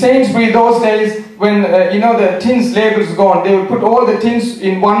 in Sainsbury those days when the tins labels gone, they will put all the tins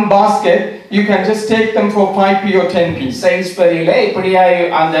in one basket. You can just take them for 5p or 10p. சைன்ஸ்பரியிலே இப்படியா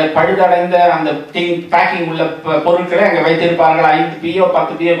அந்த பழுதடைந்த அந்த packing உள்ள பொருட்களை அங்க வைத்திருப்பார்கள். 5p ஓ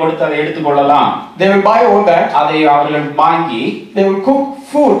 10p கொடுத்து அதை எடுத்துக்கொள்ளலாம். They will buy all that. அதை அவர்கள் வாங்கி they will cook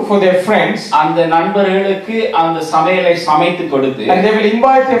food for their friends. அந்த நண்பர்களுக்கு அந்த சமையலை சமைத்து கொடுத்து, and they will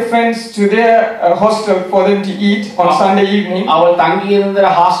invite their friends to their hostel for them to eat on Sunday evening. அவள் தங்கி இருந்த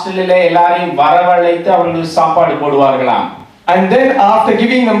ஹாஸ்டலிலே எல்லாரையும் வரவழைத்து அவர்களுக்கு சாப்பாடு போடுவார்களாம். And then after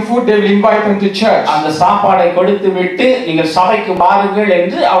giving them food, they will invite them to church. அந்த சாப்பாடை கொடுத்து விட்டு நீங்கள் சபைக்கு வாருங்கள்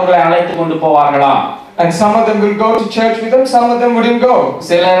என்று அவர்களை அழைத்து கொண்டு போவார்களாம். And some of them will go to church with them, some of them wouldn't go.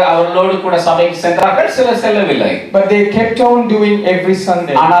 சிலர் அவர்களோடு கூட சபைக்கு சென்றார்கள், சிலர் செல்லவில்லை. But they kept on doing every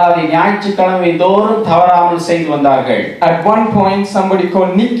Sunday. ஆனால் அதை ஞாயிற்றுக்கிழமை தோறும் தவறாமல் செய்து வந்தார்கள். At one point somebody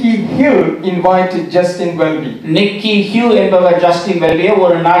called Nicky Hill invited Justin Welby. Nikki Hugh என்பவர் ஜஸ்டின் வெல்பியை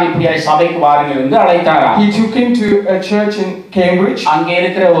ஒரு நாள் இப்படியாய் சபைக்கு வாருங்கள் என்று அழைத்தாராம். He took him to a church in Cambridge. அங்கே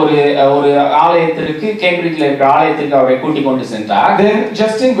இருக்கிற ஒரு ஆலயத்திற்கு, கேம்பிரிட்ஜில் இருக்கிற ஆலயத்திற்கு அவரை கூட்டிக் கொண்டு சென்றார். Then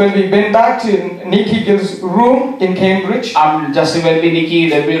Justin Welby went back to Nicky Hill's room in Cambridge. Justin Welby நிக்கி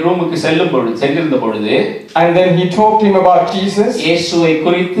ரூமுக்கு சென்றிருந்த பொழுது, and then he talked to him about Jesus. இயேசுவை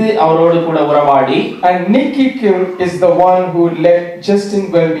குறித்து அவரோடு கூட உறவாடி, and Nicky Hill is the one who led Justin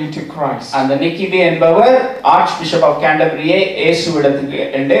Welby to Christ. அந்த நிக்கி என்பவர் ஆர்ச்பிஷப் ஆஃப் கேண்டர்பரியை இயேசுவிடத்துக்கு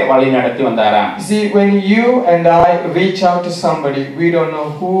என்று வழி நடத்தி வந்தாராம். See, when you and I reach out to somebody, we don't know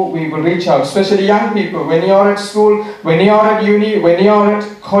who we will reach out, especially young people. When you are at school, when you are at uni, when you are at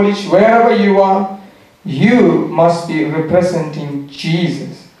college, wherever you are, you must be representing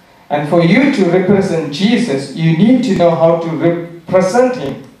Jesus. And for you to represent Jesus, you need to know how to represent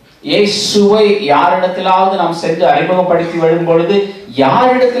him. இயேசுவை யாரிடத்திலாவது நாம் சென்று அறிமுகப்படுத்தி வரும் பொழுது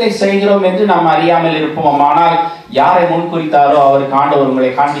யாரிடத்திலே செய்கிறோம் என்று நாம் அறியாமல் இருப்போம். ஆனால் யாரை முன்குறித்தாரோ அவருக்கு ஆண்டவர்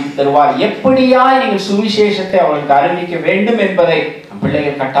உங்களை காண்பித்து தருவார். எப்படியாய் நீங்கள் சுவிசேஷத்தை அவர்களுக்கு அறிவிக்க வேண்டும் என்பதை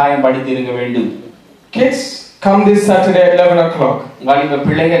பிள்ளைகள் கட்டாயம் படித்திருக்க வேண்டும். Kids, come this Saturday at 11 o'clock. வாலிப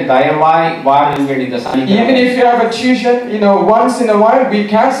பிள்ளைகள் தயவாய் வாருங்கள் இந்த சனிக்கிழமை. Even if you have a tuition, once in a while we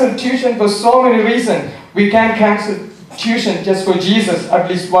cancel tuition for so many reasons. We can cancel tuition just for Jesus at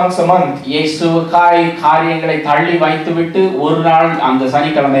least once a month. இயேசுவுக்காய் காரியங்களை தள்ளி வைத்துவிட்டு ஒரு நாள் அந்த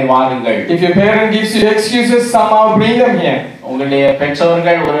சனிக்கிழமை வாருங்கள். If your parent gives you excuses, somehow bring them here. உங்களுடைய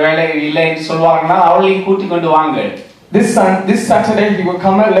பெற்றோர்கள் ஒருவேளை இல்லை என்று சொல்வாங்கன்னா அவளையும் கூட்டிக் கொண்டு வாங்க. This Saturday he will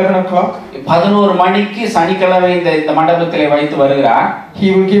come at 11 o'clock. 11 மணிக்கு சனிக்கிழமை இந்த மண்டபத்திலே வைத்து வருகிறார். He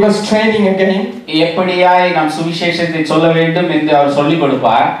will give us training again. எப்படியாய் நாம் சுவிசேஷத்தை சொல்ல வேண்டும் என்று அவர் சொல்லிக்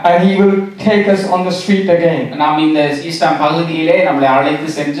கொடுப்பார். And he will take us on the street again. நாம் இந்த ஈஸ்டர்ன் பகுதியிலே நம்மை அழைத்து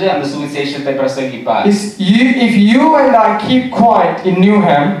சென்று அந்த சுவிசேஷத்தை பிரசங்கிப்பார். If you and I keep quiet in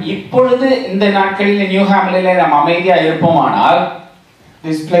Newham, இப்பொழுது இந்த நாட்களில் நியூஹாமிலே நாம் அமைதியா இருப்போமானால்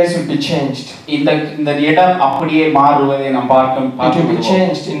this place will be changed. இந்த இடம் அப்படியே மாறுவதை நாம் பார்க்க It will be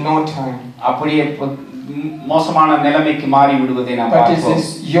changed in no time. அப்படியே மோசமான நிலைமைக்கு மாறி விடுவதை நாம் பார்ப்போம். But it is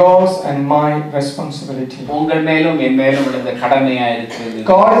yours and my responsibility. உங்கள் மேலும் என் மேலும் விழுந்த கடமையா இருக்கிறது.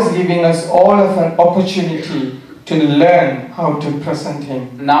 God is giving us all of an opportunity to learn how to present him.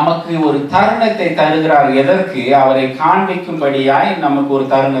 நமக்கு ஒரு தருணத்தை தருகிறார். எதற்கு? அவரை காண்பிக்கும்படியாய் நமக்கு ஒரு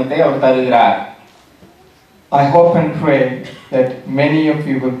தருணத்தை அவர் தருகிறார். I hope and pray that many of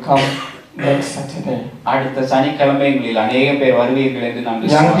you will come next Saturday. அடுத்த சனிக்கிழமை உங்களில் अनेक பேர் வருவீர்கள் என்று நான்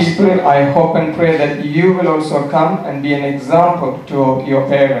Young people, I hope and pray that you will also come and be an example to your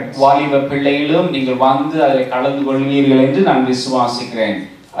parents. வாலிப பிள்ளைகளும் நீங்கள் வந்து அதில் கலந்து கொள்வீர்கள் என்று நான் விசுவாசிக்கிறேன்.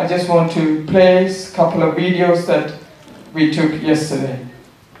 I just want to play a couple of videos that we took yesterday.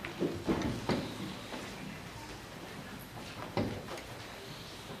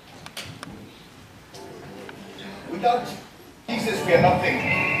 Without Jesus, we are nothing.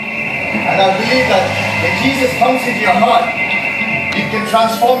 And I believe that when Jesus comes into your heart, He can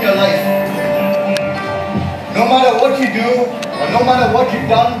transform your life. No matter what you do, or no matter what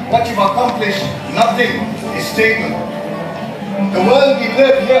you've done, what you've accomplished, nothing is stable. The world we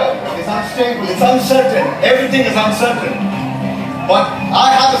live here is unstable, it's uncertain. Everything is uncertain. But I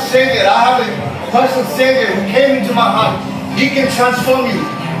have a Savior, I have a personal Savior who came into my heart. He can transform you.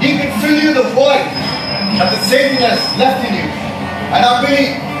 He can fill you the void that the Satan has left in you. And I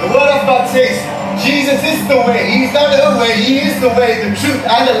believe the Word of God says, Jesus is the way. He is not a way, He is the way, the truth,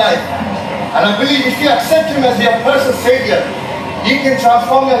 and the life. And I believe if you accept Him as your personal Savior, He can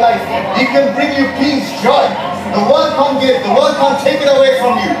transform your life. He can bring you peace, joy. The world can't give, the world can't take it away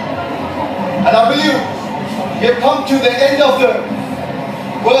from you. And I believe you have come to the end of the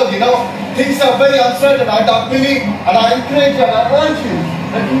world, Things are very uncertain. I believe, and I encourage you, and I urge you,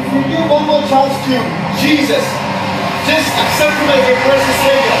 that if you give one more chance to Jesus, just accept Him as your personal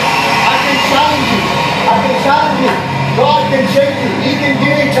Savior. I can challenge you. God can change you. He can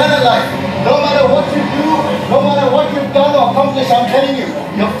give you eternal life. No matter what you do, no matter what you've done or accomplished, I'm telling you,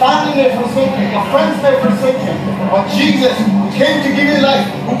 your family may forsake you, your friends may forsake you, but Jesus, who came to give you life,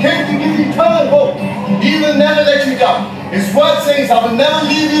 who came to give you eternal hope, He will never let you down. His word says, I will never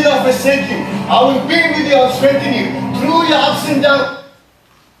leave you nor forsake you. I will be with you and strengthen you through your ups and downs.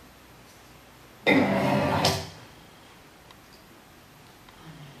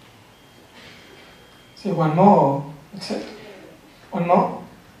 Say one more. That's it. One more.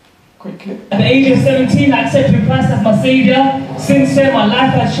 Quickly. At the age of 17, I accepted Christ as my Savior. Since then, my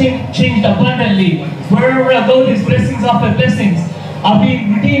life has changed abundantly. Wherever I go, His blessings after blessings. I've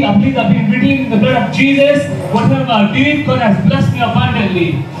been redeemed. I believe I've been redeemed in the blood of Jesus. Whatever I do, God has blessed me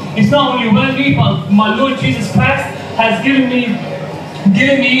abundantly. It's not only worldly, but my Lord Jesus Christ has given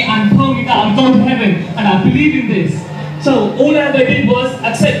me and told me that I'm going to heaven. And I believe in this. So all I ever did was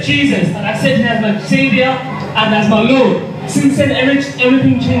accept Jesus and accept Him as my Savior and as my Lord. Since then,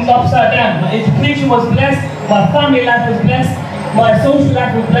 everything changed upside down. My education was blessed, my family life was blessed, my social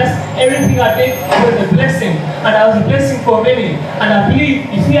life was blessed. Everything I did was a blessing, and I was a blessing for many. And I believe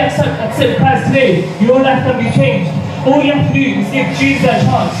if you accept Christ today, your life can be changed. All you have to do is give Jesus a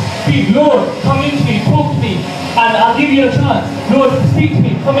chance. Speak, Lord, come into me, talk to me, and I'll give you a chance. Lord, speak to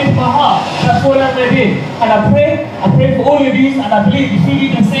me, come into my heart. That's all I'm going to do. And I pray for all of you, and I believe if you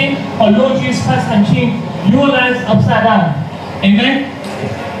do the same, our Lord Jesus Christ can change your lives upside down. Amen?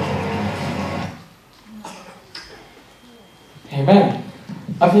 Amen.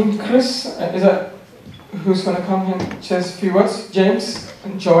 I think Chris, is that who's going to come and share a few words? James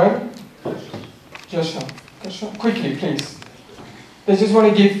and Joel? Joshua, quickly, please. They just want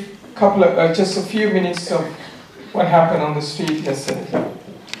to give just a few minutes of what happened on the street yesterday.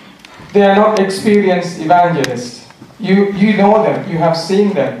 They are not experienced evangelists. You know them, you have seen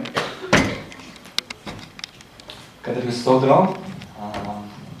them. கர்த்தருக்கு ஸ்தோத்திரம்.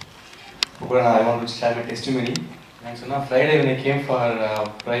 I want to share my testimony. So now Friday when I came for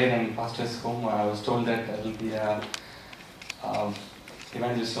prayer in pastor's home, I was told that there will be a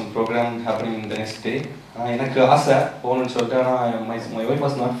evangelism program happening the next day. எனக்கு ஆசை போகணும்னு சொல்லிட்டு ஆனால் my wife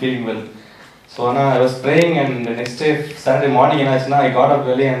was not feeling well. So I was praying, and the next day Saturday morning I got up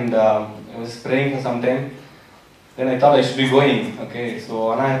early and I was praying for some time. Then I thought I should be going. Okay, so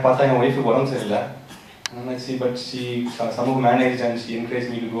I பார்த்தா என் wife உடம்பு சரியில்லை. But she somehow managed and she encouraged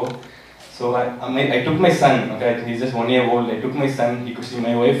me to go. So I took my son. Okay, he's just 1 year old. I took my son. He could see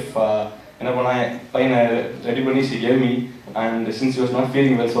my wife. என்ன பண்ணா பையனை ready பண்ணி she gave me, and since he was not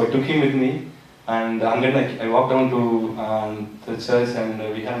feeling well, so I took him with me, and then I walked down to the church, and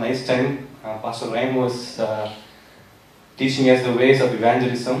we had a nice time. Pastor Ryan was teaching us the ways of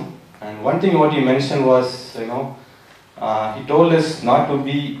evangelism, and one thing what he mentioned was, he told us not to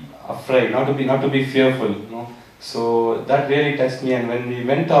be afraid, not to be fearful. So that really touched me, and when we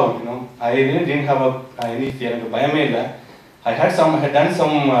went out, I really didn't have any fear. பயமே இல்லை. I had done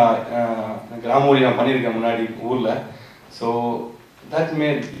some கிராமோடி நான் பண்ணியிருக்கேன் முன்னாடி ஊரில். So that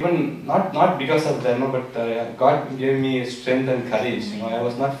made, even not because of them, but God gave me strength and courage. I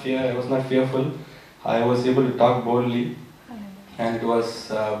was not fearful. I was able to talk boldly, and it was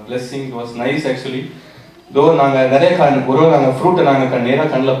a blessing. It was nice actually. Though நாங்கள் நிறைய நாங்கள் ஃப்ரூட்டை நாங்கள் நேராக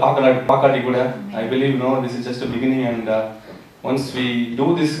கண்ணில் பார்க்காட்டி கூட, I believe this is just a beginning, and once we do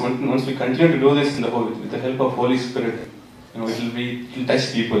this, once we continue to do this with the help of Holy Spirit, it will touch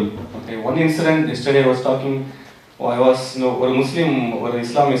people. Okay, one incident yesterday I was talking. I was ஒரு முஸ்லீம் ஒரு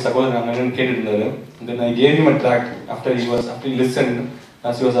இஸ்லாமிய சகோதரர் அண்ணன் கேட்டுட்டு இருந்தாரு. Then I gave him a tract after he listened.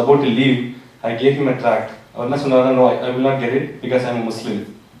 As he was about to leave, I gave him a tract. அவர் என்ன சொன்னாரு? No, I will not get it because I am a Muslim.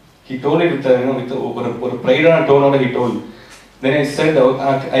 He told it with a pride and tone. He told. Then I said,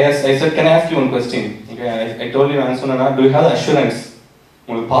 I said, can I ask you one question? Okay, I told him, do you have the assurance?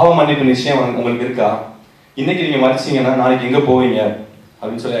 உங்களுக்கு பாவ மன்னிப்பு நிச்சயம் உங்களுக்கு இருக்கா? இன்னைக்கு நீங்க மறிச்சீங்கன்னா நாளைக்கு எங்க போவீங்க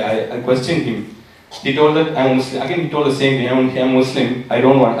அப்படின்னு சொல்லி I questioned him. He told that I am Muslim. Again he told the same thing. I am Muslim. I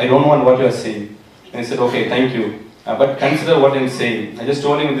don't want what you are saying. And I said, okay, thank you. But consider what I am saying. I just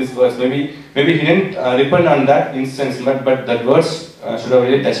told him this verse. Maybe he didn't repent on that instance, but that verse should have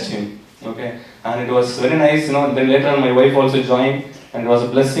really touched him. Okay, and it was very nice. Then later on my wife also joined, and it was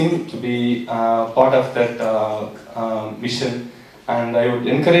a blessing to be part of that mission. And I would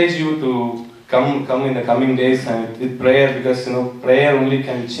encourage you to come in the coming days and with prayer, because prayer only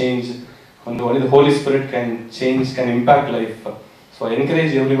can change. Only the Holy Spirit can change, can impact life. So I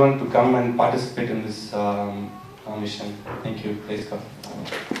encourage everyone to come and participate in this mission. Thank you. Praise God.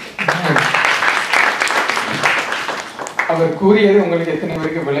 அவர் கூறியது உங்களுக்கு எத்தனை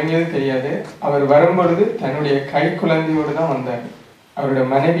பேருக்கு விளங்கியது தெரியாது. அவர் வரும்பொழுது தன்னுடைய கை குழந்தையோடு தான் வந்தார். அவருடைய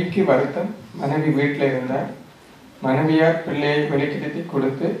மனைவிக்கு வருத்தம், மனைவி வீட்டில் இருந்தார். மனைவியார் பிள்ளையை வெளிக்கிடுத்தி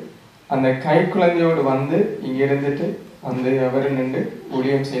கொடுத்து அந்த கை குழந்தையோடு வந்து இங்கே இருந்துட்டு அவர் நின்று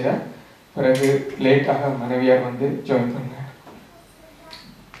ஊழியம் செய்தார். பிறகு லேட்டாக மனைவியார் வந்து ஜாயின் பண்ணார்.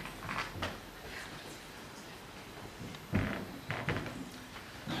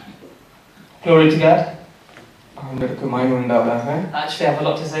 Glory to God. ஆண்டவருக்கு மகிமை உண்டாவதாக. Actually, I have a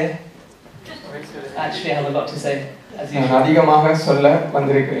lot to say. நான் அதிகமாக சொல்ல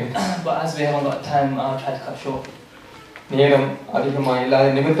வந்திருக்கிறேன். But as we haven't got time, I'll try to cut short. நேரம் அதிகமாக இல்லாத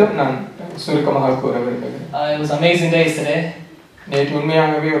நிமித்தம் நான் சுருக்கமாக கூற விரும்புகிறேன். It was amazing days today. நேற்று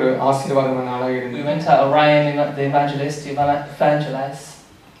உண்மையாகவே ஒரு ஆசீர்வாதமான நாளாக இருந்தது. We went out, Ryan, the evangelist, to evangelize.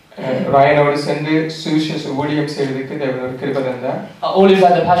 ராயனோடு சென்று சுவிசேஷ ஊழியம் செய்வதற்கு தேவன் ஒரு கிருபை தந்தார். Always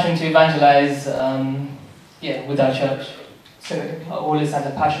had the passion to evangelize, with our church. Always had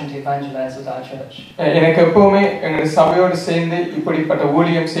the passion to evangelize with our church. எனக்கு எப்பவுமே எங்க சபையோடு சேர்ந்து இப்படிப்பட்ட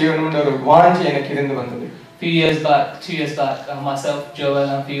ஊழியம் செய்யணும்ன்ற ஒரு வாஞ்சை எனக்கு இருந்து வந்தது. 2 years back, myself, Joel,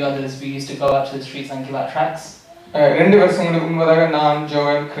 and a few others, we used to go out to the streets and give out tracts. 2 வருஷங்களுக்கு முன்பதாக நான்,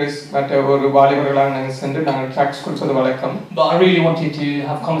 ஜோயல், கிறிஸ் மற்ற ஒரு வாலிபர்களாக நாங்கள் சென்று நாங்கள் ட்ராக்ஸ் கொடுத்தது வழக்கம். But I really wanted to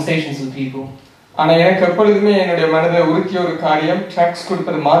have conversations with people. ஆனா எனக்கு எப்பொழுதுமே என்னுடைய மனதை உறுத்திய ஒரு காரியம் ட்ராக்ஸ்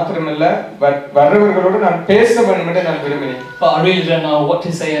கொடுப்பது மாத்திரமல்ல, வர்றவர்களோடு நான் பேச வேண்டும் என்று நான் விரும்பினேன். But I really didn't know what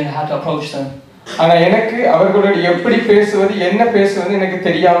to say and how to approach them. ஆனா எனக்கு அவர்களோடு எப்படி பேசுவது, என்ன பேசுவது எனக்கு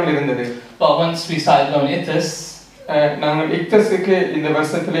தெரியாமல் இருந்தது. But once we started going Ithas, நாங்கள் இக்தஸுக்கு இந்த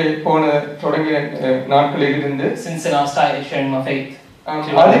வருஷத்திலே தொடங்கிய நாட்களில் இருந்து, since then I started sharing my faith.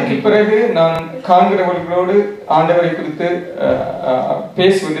 அதுக்கு பிறகு நான் காண்கிறவர்களோடு ஆண்டவரை குறித்து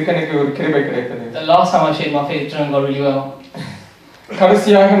பேசுவதற்கு எனக்கு ஒரு கிருபை கிடைத்தது. The last time I shared my faith didn't go really well.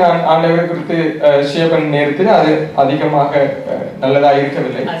 கடைசியாக நான் ஆண்டவரை குறித்து ஷேர் பண்ண நேரத்தில் அது அதிகமாக நல்லதா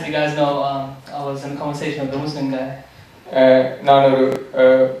இருக்கவில்லை. As you guys know, I was in a conversation with a Muslim guy. நான் ஒரு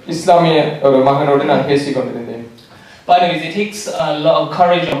இஸ்லாமிய ஒரு மகனோடு நான் பேசிக் கொண்டிருந்தேன். But anyways, it takes a lot of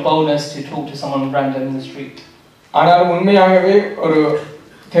courage and boldness to talk to someone random in the street. ஆனால் உண்மையாகவே ஒரு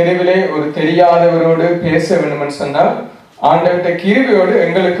தெருவிலே ஒரு தெரியாதவரோடு பேச வேண்டும்னு சொன்னால் ஆண்டவருடைய கிருபையோடு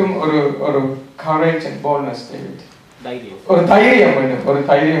எங்களுக்கும் ஒரு ஒரு courage and boldness தேவை. ஒரு தைரியம்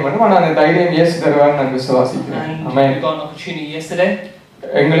வேணும். ஆனால் அந்த தைரியம் இயேசு தருவார் நான் விசுவாசிக்கிறேன். And we got an opportunity yesterday.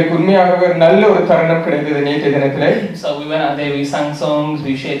 எங்களுக்கு உண்மையாகவே ஒரு நல்ல ஒரு தருணம் கிடைத்தது நேற்றைய தினத்திலே. So we went out there, we sang songs,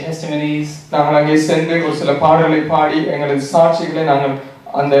 we shared testimonies. நாங்கள் அங்கே சென்று ஒரு சில பாடல்களை பாடி எங்களது சாட்சிகளை நாங்கள்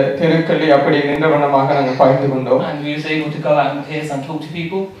அந்த தெருக்களில் அப்படி நின்றவண்ணமாக நாங்கள் பகிர்ந்து கொண்டோம். And we was able to go out in pairs and talk to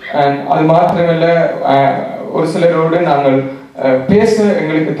people. அது மாத்திரமல்ல ஒரு சிலரோடு நாங்கள் பேச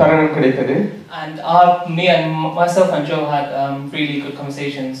எங்களுக்கு தருணம் கிடைத்தது. And me and myself and Joe had really good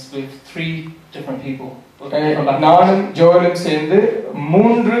conversations with 3 different people. நானும் ஜோலும் சேர்ந்து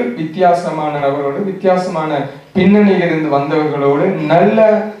 3 வித்தியாசமான நபரோடு வித்தியாசமான பின்னணியிலிருந்து வந்தவர்களோடு நல்ல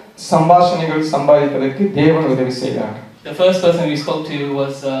சம்பாஷணைகள் சம்பாதிப்பதற்கு தேவன் உதவி செய்தார். The first person we spoke to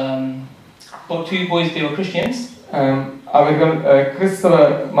was 2 boys. They were Christians. அவர்கள் கிறிஸ்தவ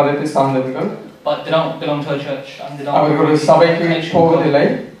மதத்தை சார்ந்தவர்கள். But they don't belong to a church. And they don't. அவர்கள் சபைக்கு போவதில்லை.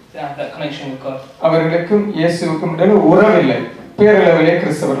 They have that connection with God. அவர்களுக்கும் இயேசுவுக்கும் இடையில உறவில்லை. பேரளவிலே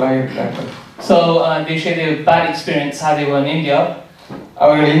கிறிஸ்தவர்களாக இருக்கிறார்கள். So they shared their bad experience how they were in India.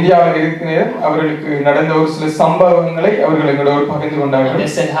 அவர்கள் இந்தியாவில் இருக்கிற அவர்களுக்கு நடந்த ஒரு சில சம்பவங்களை அவர்கள் எங்களோடு பகிர்ந்து கொண்டார்கள்.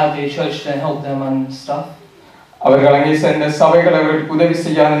 They said how their church didn't help them and stuff. அவர்கள் அங்கே சென்ற சபைகள் அவர்களுக்கு உதவி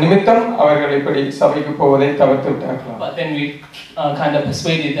செய்யாத நிமித்தம் அவர்கள் இப்படி சபைக்கு போவதை தவிர்த்து விட்டார்கள். But then we kind of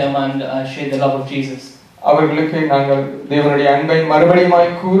persuaded them and shared the love of Jesus. அவர்களுக்கு நாங்கள் தேவனுடைய அன்பை மறுபடியுமாய்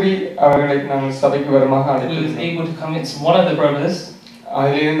கூறி அவர்களை நாங்கள் சபைக்கு வருமாக அழைத்தோம். We was able to convince one of the brothers.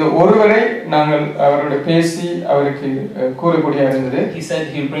 அதிலிருந்து ஒருவரை நாங்கள் அவரோட பேசி அவருக்கு கூறக்கூடிய இருந்தது. He said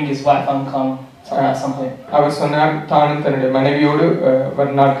he would bring his wife and come at some point. அவர் சொன்னார் தானும் தன்னுடைய மனைவியோடு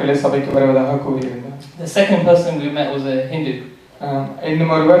வரும் நாட்களில் சபைக்கு வருவதாக கூறியிருந்தார். The second person we met was a Hindu.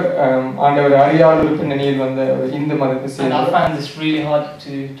 இன்னும் ஒருவர் ஆண்டவர் அறியாத ஒரு பின்னணியில் வந்த இந்து மதத்தை And I சேர்ந்தவர். found this really hard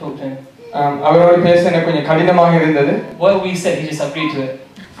to talk to him. அவரோடு பேச எனக்கு கொஞ்சம் கடினமாக இருந்தது. What we said, he just agreed to it.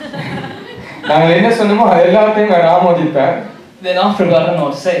 நாங்கள் என்ன சொன்னோமோ அது எல்லாத்தையும் அவர் ஆமோதித்தார். Then after I don't know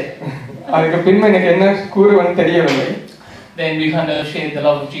what to say. அதுக்கு பின்பு எனக்கு என்ன கூறுவன்னு தெரியவில்லை. Then we kind of shared the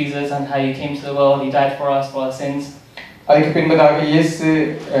love of Jesus and how he came to the world, he died for us, for our sins. அதுக்கு பின்பதாக இயேசு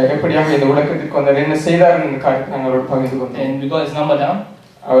எப்படியாக இந்த உலகத்துக்கு வந்தார் என்ன செய்தார் என்ற காரியத்தை நாங்கள் பகிர்ந்து கொண்டோம். Then we got his number down.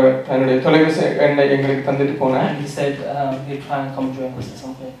 அவர் தன்னுடைய தொலைபேசி எண்ணை எங்களுக்கு தந்துட்டு போனார். And he said he'd try and come join us at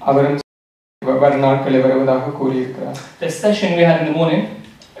some point. அவரும் வரும் நாட்களில் வருவதாக கூறியிருக்கிறார். The session we had in the morning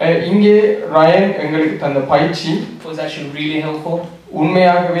இங்கே ரயன் எங்களுக்கு தந்த பயிற்சி was actually really helpful.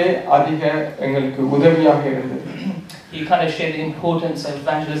 உண்மையாகவே அதிக எங்களுக்கு உதவியாக இருந்தது. He kind of shared the importance of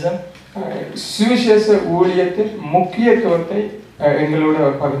evangelism. சுவிசேஷ ஊழியத்தின் முக்கியத்துவத்தை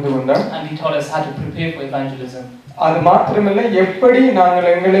எங்களோடு பகிர்ந்து கொண்டார். And he taught us how to prepare for evangelism. அது மாத்திரமல்ல எப்படி நாங்கள்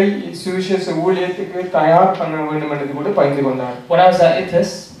எங்களை சுவிசேஷ ஊழியத்துக்கு தயார் பண்ண வேண்டும் என்று கூட பகிர்ந்து கொண்டார். When I was at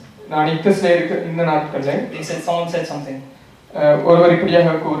ITHIS, நான் இத்தஸ்ல இருக்க இந்த நாட்களில் someone said something. ஒருவர்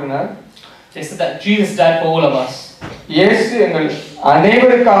இப்படியாக கூறினார். They said that Jesus died for all of us. இயேசு எங்கள்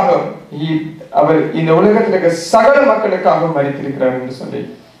அனைவருக்காக அவர் இந்த உலகத்தில் இருக்க சகல மக்களுக்காக மரித்திருக்கிறார் என்று சொல்லி.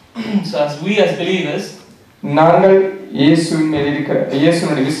 So as we as believers, நாங்கள் இயேசுவின் மேல் இருக்கிற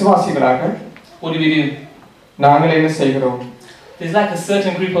இயேசுவினுடைய விசுவாசிகளாக what do we do? நாங்கள் என்ன செய்கிறோம்? There's like a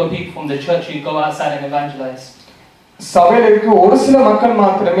certain group of people from the church who go outside and evangelize. சபையில் இருக்க ஒரு சில மக்கள்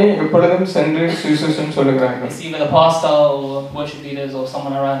மாத்திரமே எப்பொழுதும் சென்று சுவிசேஷம் சொல்லுகிறார்கள். It's either the pastor or worship leaders or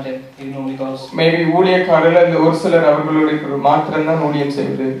someone around him who normally goes. Maybe ஊழியக்காரர்கள் அல்லது ஒரு சிலர் அவர்களோடு மாத்திரம்தான் ஊழியம்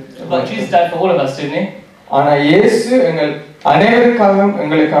செய்வது. But Jesus died for all of us, didn't he? ஆனா இயேசு எங்கள் அனைவருக்காகவும்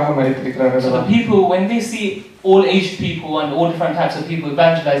எங்களுக்காக மரித்திருக்கிறார். So the people, when they see all aged people and all different types of people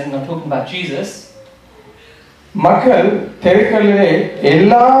evangelizing and talking about Jesus, மக்கள் தெருக்களிலே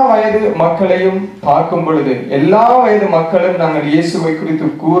எல்லா வயது மக்களையும் பார்க்கும் பொழுது எல்லா வயது மக்களும் நாங்கள் இயேசுவை குறித்து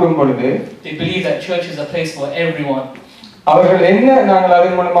கூறும் பொழுது they believe that church is a place for everyone. அவர்கள் என்ன நாங்கள்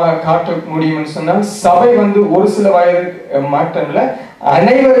அதன் மூலமாக காட்ட முடியும்னு சொன்னால் சபை ஒரு சில வயது மாற்றம்ல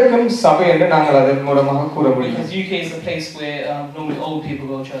அனைவருக்கும் சபை என்று நாங்கள் அதன் மூலமாக கூற முடியும். Because UK is a place where normally old people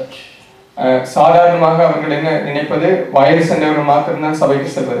go to church. சாதாரணமாக அவர்கள் என்ன நினைப்பது வயது சென்றவர்கள் மாத்திரம்தான் சபைக்கு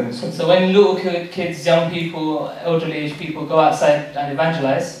செல்வது. So when little kids, young people, elderly age people go outside and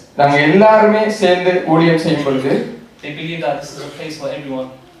evangelize, நாங்க எல்லாரும் சேர்ந்து ஊழியம் செய்யும் பொழுது they believe that this is a place for everyone.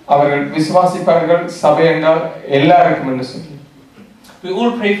 அவர்கள் விசுவாசிப்பார்கள் சபை என்றால் எல்லாருக்கும் என்று சொல்லி. We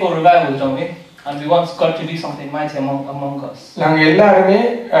all pray for revival, don't we? And we want God to do something mighty among us. நாங்க எல்லாரும்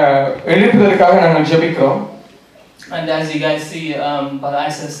எழுப்புதலுக்காக நாங்கள் ஜெபிக்கிறோம். And as you guys see, by the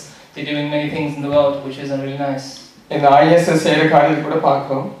ISIS, they're doing many things in the world, which isn't really nice. இந்த ISS செய்யற காரியத்தை கூட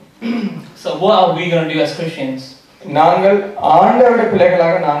பார்க்கிறோம். So what are we going to do as Christians? நாங்கள் ஆண்டவருடைய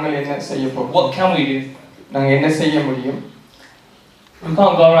பிள்ளைகளாக நாங்கள் என்ன செய்ய போகிறோம்? What can we do? நாங்க என்ன செய்ய முடியும்? We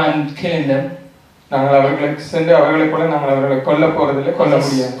can't go around killing them. நாங்கள் அவர்களுக்கு சென்று அவர்களை போல நாங்கள் அவர்களை கொல்ல போறதில்லை, கொல்ல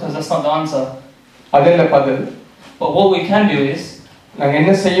முடியாது. Because that's not the answer. அதல்ல பதில். But what we can do is நாங்க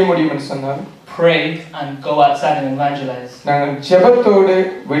என்ன செய்ய முடியும்னு சொன்னால் pray and go outside and evangelize. நாங்கள் ஜெபத்தோடு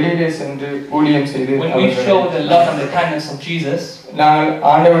வெளியிலே சென்று ஊழியம் செய்து when we show the love and the kindness of Jesus, நாங்கள்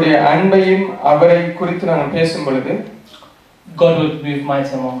ஆண்டவருடைய அன்பையும் அவரை குறித்து நாங்கள் பேசும் பொழுது God will move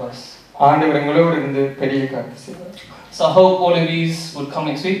mighty among us. ஆண்டவர் எங்களோடு இருந்து பெரிய காரியத்தை செய்வார். So I hope all of these will come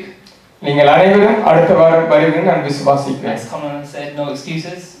next week. நீங்கள் அனைவரும் அடுத்த வாரம் வருவீர்கள் நான் விசுவாசிக்கிறேன். Let's come and say no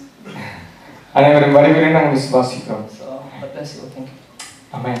excuses. அனைவரும் வருவீர்கள் நான் விசுவாசிக்கிறோம். So God bless you. Thank you.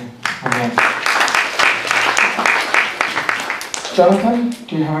 Amen. Amen. Jonathan,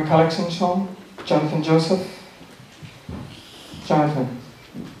 do you have a collection song? Jonathan Joseph? Jonathan.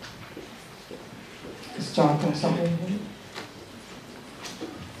 Is Jonathan something here?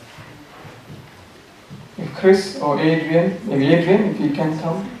 If Chris or Adrian, maybe Adrian, if you can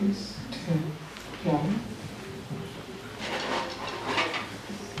come, please, to the piano.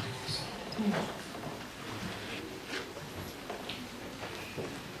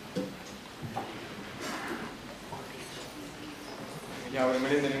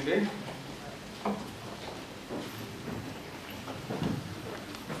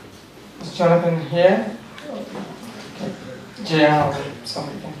 Is Jonathan here? Okay. Jaya,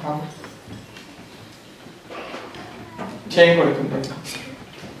 somebody can come. Jay,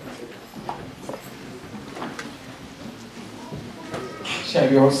 shall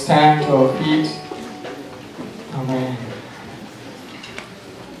we all stand to our feet? Amen.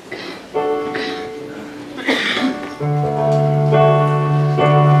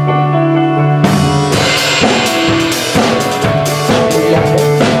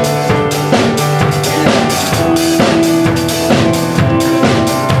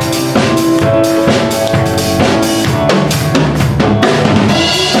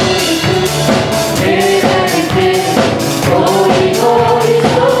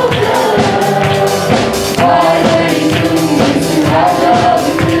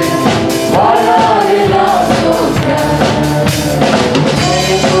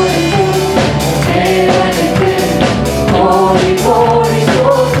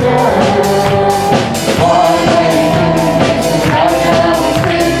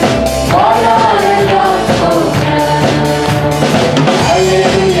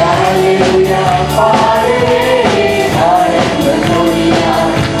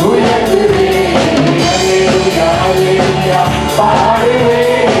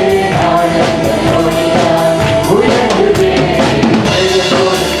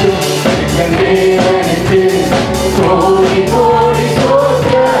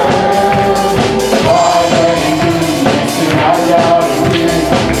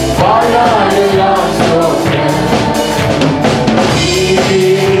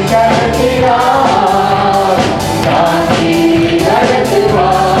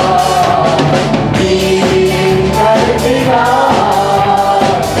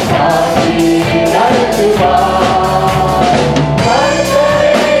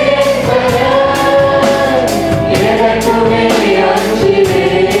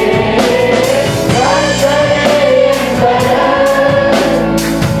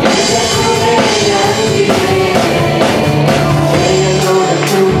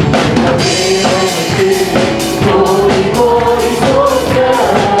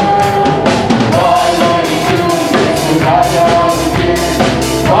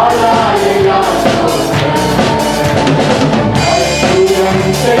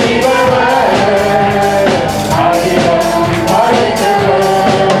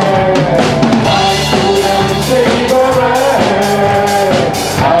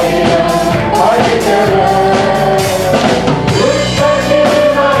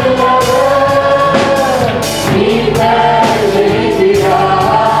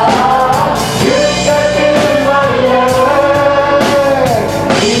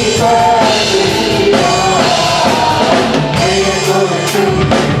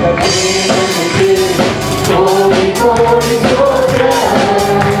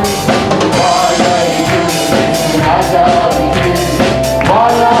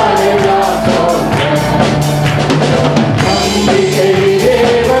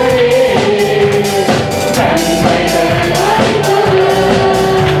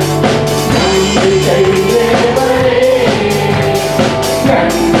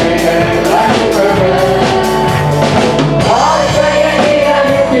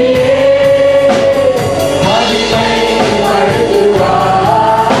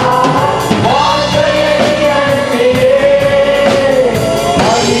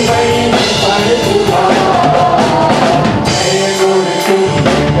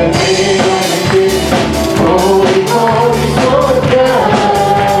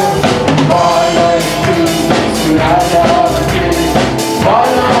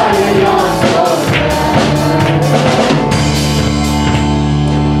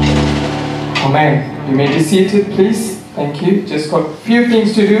 You may be seated, please. Thank you. Just got few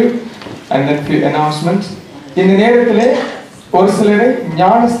things to do and then few announcements. இந்த நேரத்திலே ஒரு சிலரை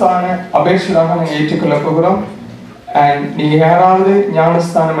ஞானஸ்தான அபேட்சராக நாங்கள் ஏற்றுக்கொள்ள போகிறோம். And நீங்க யாராவது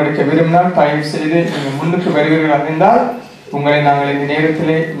ஞானஸ்தானம் எடுக்க விரும்பினால் தயவு செய்து நீங்கள் முன்னுக்கு வருவீர்களாக இருந்தால் உங்களை நாங்கள் இந்த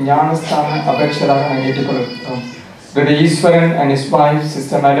நேரத்திலே ஞானஸ்தான அபேட்சராக நாங்கள் ஏற்றுக்கொள்ள போகிறோம். Brother Iswaran and his wife,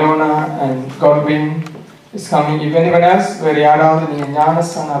 Sister Madonna and Godwin is coming. If anyone else, வேறு யாராவது நீங்கள்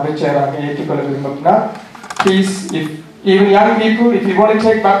ஞானஸ்தான அபேட்சராக ஏற்றுக்கொள்ள விரும்பினால், please, if even young people, if you want to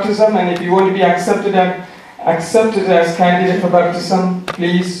take baptism and if you want to be accepted as candidate for baptism,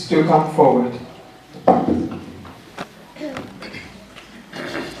 please do come forward.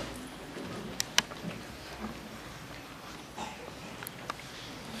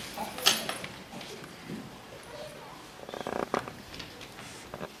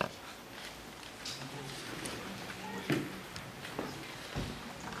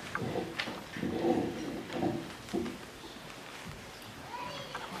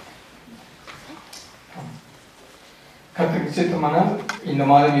 சித்தமானால் இந்த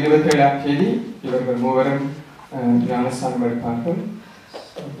மாதம் 27ஆம் தேதி இவர்கள் மூவரும் ஞானஸ்தானம் எடுப்பார்கள்.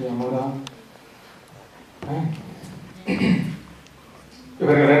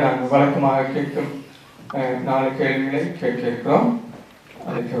 இவர்களை நாங்கள் வழக்கமாக கேட்கும் 4 கேள்விகளை கேட்க இருக்கிறோம்.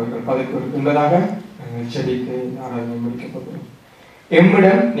 அதுக்கு அவர்கள் பதில் என்பதாக செடிக்கு ஆராதனை முடிக்கப் போகிறோம்.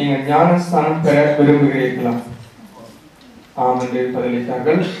 எம்மிடம் நீங்கள் ஞானஸ்தானம் பெற விரும்புகிறீர்களா? ஆம் என்று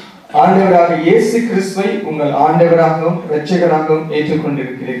பதிலளித்தார்கள். ஆண்டவராக இயேசு கிறிஸ்துவை உங்கள் ஆண்டவராகவும் இரட்சகராகவும்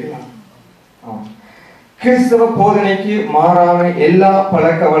ஏற்றுக்கொண்டிருக்கிறீர்களா? கிறிஸ்தவ போதனைக்கு மாறான எல்லா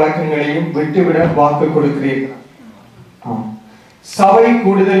பழக்க வழக்கங்களையும் விட்டுவிட வாக்கு கொடுக்கிறீர்களா? சபை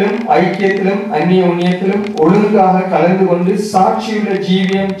கூடுதலும் ஐக்கியத்திலும் அந்நியோன்யத்திலும் ஒழுங்காக கலந்து கொண்டு சாட்சியுள்ள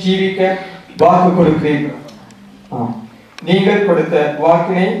ஜீவியம் ஜீவிக்க வாக்கு கொடுக்கிறீர்களா? நீங்கள் கொடுத்த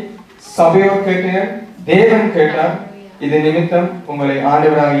வாக்கினை சபையோர் கேட்டனர், தேவன் கேட்டார். இது நிமித்தம் உங்களை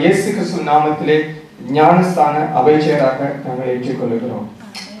ஆண்டவராக இயேசு கிறிஸ்து நாமத்திலே ஞானஸ்தான அபேட்சகராக நாங்கள் ஏற்றுக்கொள்கிறோம்.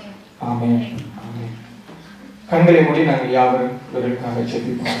 ஆமென். கண்களை மூடி நாங்கள் யாவரும் இவர்களுக்காக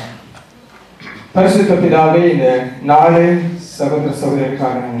ஜெபிப்போம். பரிசுத்த பிதாவே, இந்த 4 சகோதர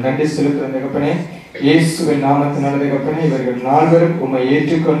சகோதரிகளுக்காக நாங்கள் நன்றி செலுத்துகிற தகப்பனே, இயேசுவின் நாமத்தினால தகப்பனே, இவர்கள் 4 பேரும் உம்மை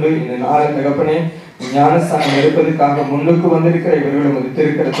ஏற்றுக்கொண்டு இந்த 4 தகப்பனே ஞானஸ்தானம் எடுப்பதற்காக முன்னுக்கு வந்திருக்கிற இவர்களும்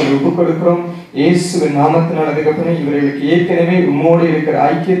திருக்கரத்தில் ஒப்புக் கொடுக்கிறோம். இயேசுவின் நாமத்தினால தகப்பனே, இவர்களுக்கு ஏற்கனவே உம்மோடு இருக்கிற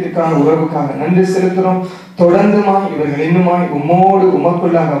ஐக்கியத்துக்கான உறவுக்காக நன்றி செலுத்துகிறோம். தொடர்ந்துமாய் இவர்கள் இன்னுமாய் உம்மோடு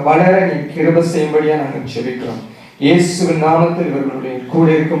உமக்குள்ளாக வளர நீ கிருபை செய்யும்படியா நாங்கள் ஜெபிக்கிறோம். இயேசுவின் நாமத்தில் இவர்களுடைய கூட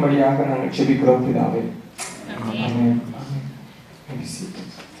இருக்கும்படியாக நாங்கள் ஜெபிக்கிறோம் பிதாவே.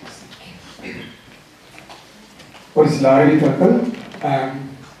 ஒரு சில அறிவித்தவர்கள்,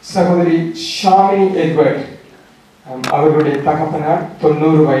 சகோதரி ஷாமினி எட்வர்ட் அவர்களுடைய தகப்பனார்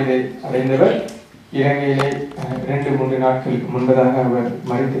 90 வயதை அடைந்தவர். இலங்கையிலே 2-3 நாட்களுக்கு முன்பதாக அவர்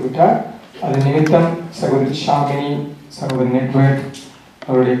மறைத்து விட்டார். அது நிமித்தம் சகோதரி ஷாமினி, சகோதரி எட்வர்ட்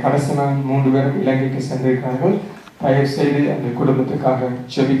அவருடைய கடைசி 3 பேரும் இலங்கைக்கு சென்றிருக்கிறார்கள். தயவு செய்து அந்த குடும்பத்துக்காக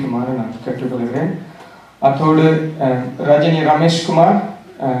ஜெபிக்குமாறு நான் கேட்டுக்கொள்கிறேன். அத்தோடு ரஜினி ரமேஷ்குமார்,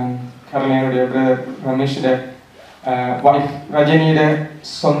 கரளையனுடைய பிரதர் ரமேஷோட வைஃப் ரஜினியோட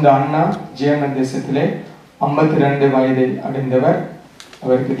சொந்த அண்ணா ஜெர்மன் தேசத்திலே 52 வயதை அடைந்தவர்.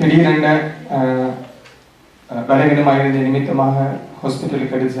 அவருக்கு திடீரென பலவீனமாயிருந்த நிமித்தமாக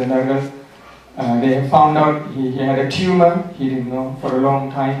ஹாஸ்பிட்டலுக்கு எடுத்து சென்றார்கள். They have found out he had a tumor. He didn't know for a long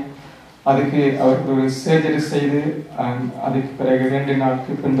time. அதுக்கு அவருக்கு ஒரு சர்ஜரி செய்து அதுக்கு பிறகு 2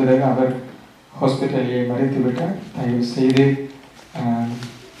 நாளுக்கு பின்பதாக அவர் ஹாஸ்பிட்டலிலே மறைத்து விட்டார். தயவு செய்து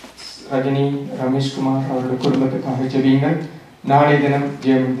ரஜினி ரமேஷ்குமார் அவருடைய குடும்பத்துக்காக ஜெபியுங்கள். நாளை தினம்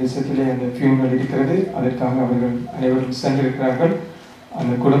ஜெர்மன் தேசத்திலே அந்த ஃபியூனரல் இருக்கிறது. அதற்காக அவர்கள் அனைவரும் சென்றிருக்கிறார்கள்.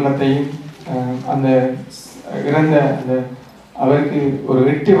 அந்த குடும்பத்தையும் அந்த இறந்த அந்த அவருக்கு ஒரு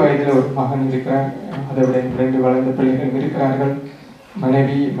 8 வயதில் ஒரு மகன் இருக்கிறார். அதை விட 2 வளர்ந்த பிள்ளைகள் இருக்கிறார்கள்.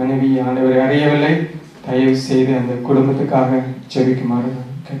 மனைவி ஆண்டவரை அறியவில்லை. தயவு செய்து அந்த குடும்பத்துக்காக ஜெபிக்குமாறு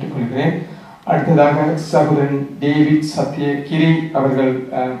நான் கேட்டுக்கொள்கிறேன். அடுத்ததாக சகோதரன் டேவிட் சத்ய கிரி அவர்கள்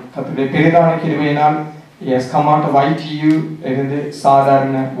கர்த்தருடைய பெரிதான கிருபையினால் he has come out of ITU இருந்து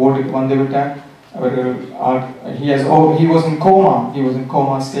சாதாரண வார்டுக்கு வந்துவிட்டார். அவர்கள் he was in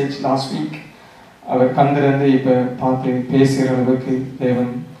coma stage last week. அவர் கண்டிருந்து இப்போ பார்த்து பேசுகிற அளவுக்கு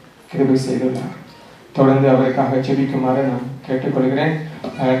தேவன் கிருபை செய்துள்ளார். தொடர்ந்து அவருக்காக ஜெபிக்குமாறு நான் கேட்டுக்கொள்கிறேன்.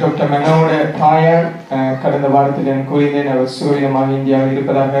 டாக்டர் மெனோட தாயார் கடந்த வாரத்தில் நான் கூறினேன், அவர் சுகவீனமாக இந்தியாவில்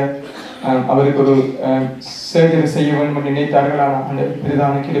இருப்பதாக. அவருக்கு ஒரு சர்ஜரி செய்ய வேண்டும் என்று நினைத்தார்கள். ஆனால் அந்த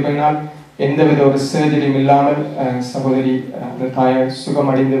பிரதான கிருபையினால் எந்தவித ஒரு சர்ஜரியும் இல்லாமல் சகோதரி அந்த தாயார்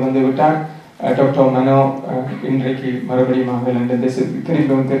சுகமடைந்து வந்து விட்டார். டாக்டர் மெனோ இன்றைக்கு மறுபடியும் லண்டன் தேசத்துக்கு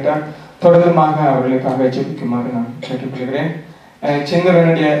திரும்பி வந்துவிட்டார். தொடர்ந்துமாக அவர்களுக்காக ஜெபிக்குமாறு நான் கேட்டுக்கொள்கிறேன்.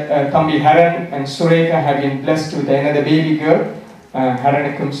 சிந்தனுடைய தம்பி Haran and Surekha have been blessed with another baby girl.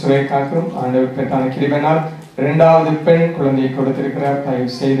 ஹரனுக்கும் சுரேகாக்கும் ஆண்டவர் பெற்றான கிருபையினால் இரண்டாவது பெண் குழந்தையை கொடுத்திருக்கிறார். தயவு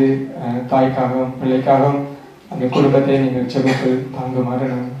செய்து தாய்க்காகவும் பிள்ளைக்காகவும் அந்த குடும்பத்தை நீங்கள் ஜெபத்தில் தாங்குமாறு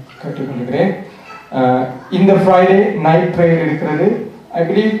நான் கேட்டுக்கொள்கிறேன். இந்த ஃப்ரைடே நைட் ப்ரேயர் இருக்கிறது. I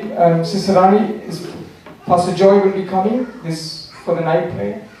believe Sister Rani, Pastor Joy will be coming this for the night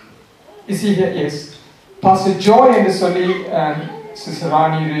prayer. Is he here? Yes. Pastor Joy என்று சொல்லி Sister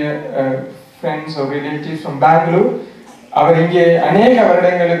Rani friends or relatives from Bangalore, அவர் இங்கே அநேக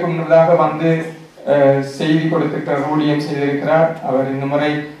வருடங்களுக்கு முன்னதாக வந்து செய்தி கொடுத்திருக்கிறார், ஊழியம் செய்திருக்கிறார். அவர் இந்த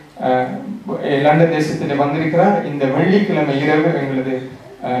முறை லண்டன் தேசத்தில் வந்திருக்கிறார். இந்த வெள்ளிக்கிழமை இரவு எங்களது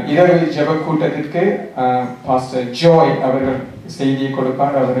இரவு ஜெப கூட்டத்திற்கு பாஸ்டர் ஜாய் அவர்கள் செய்தியை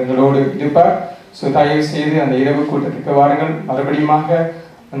கொடுப்பார். அவர் எங்களோடு இருப்பார். ஸோ தயவு செய்து அந்த இரவு கூட்டத்துக்கு வாருங்கள். மறுபடியுமாக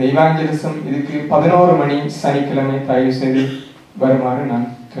அந்த இவாஞ்சலிசம் இதுக்கு 11 மணி சனிக்கிழமை தயவு செய்து வருமாறு நான்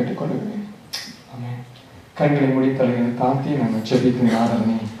கேட்டுக்கொள்கிறேன். ஆமென். கண்களை மூடி தலைகளை தாழ்த்தி நாங்கள் ஜெபித்து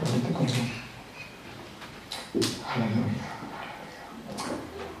ஆராதனை கொடுத்துக் கொள்வோம். Hallelujah.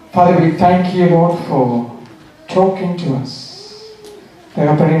 Father, we thank you, Lord, for talking to us.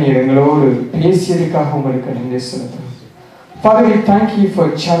 தகப்பனே, நீர் எங்களோடு பேசியதுக்காக உங்களுக்கு நன்றி செலுத்துகிறோம். Father, we thank you for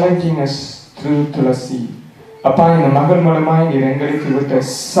challenging us through Tulasi. அப்பா, இந்த மகள் மூலமாய் நீர் எங்களுக்கு விட்ட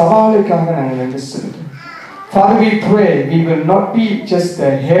சவாலுக்காக நாங்கள் நன்றி செலுத்துகிறோம். Father, we pray we will not be just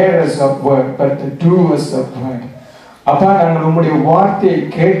the hearers of word, but the doers of word. அப்பா, நாங்கள் உம்முடைய வார்த்தையை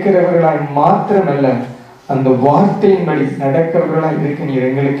கேட்கிறவர்களாய் மாத்திரமல்ல, அந்த வார்த்தையின்படி நடக்கிறவர்களாய் இருக்க நீர்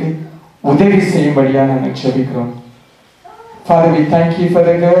எங்களுக்கு உதவி செய்யும்படியா நாங்கள் ஜெபிக்கிறோம். Father, we thank you for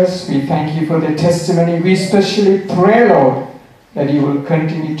the girls. We thank you for the testimony. We especially pray, Lord, that you will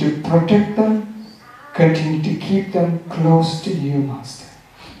continue to protect them, continue to keep them close to you, Master.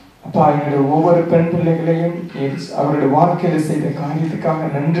 அப்பா, எங்களுடைய ஒவ்வொரு பெண் பிள்ளைகளையும் அவருடைய வாழ்க்கையில் செய்த காரியத்துக்காக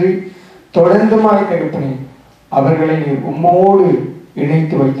நன்றி. தொடர்ந்துமாய் தகப்பனே, அவர்களை நீர் உம்மோடு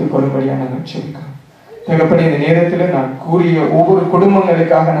இணைத்து வைத்துக் கொள்ளும்படியா நாங்கள் ஜெபிக்கிறோம். தகப்பனே, இந்த நேரத்தில் நான் கூறிய ஒவ்வொரு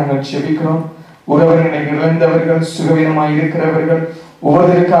குடும்பங்களுக்காக நாங்கள் ஜெபிக்கிறோம். உறவினரை இழந்தவர்கள், சுகவீனமாய் இருக்கிறவர்கள்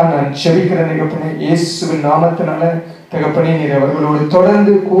ஒவ்வொருவருக்காக நான் ஜெபிக்கிறேன். தகப்பனே, இயேசுவின் நாமத்தினால தகப்பனே, நீர் அவர்களோடு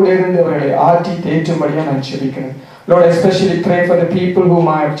தொடர்ந்து கூட இருந்து அவர்களை ஆற்றி தேற்றும்படியா நான் ஜெபிக்கிறேன். Lord, I especially pray for the people whom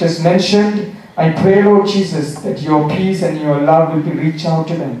I have just mentioned. I pray, Lord Jesus, that your peace and your love will be reach out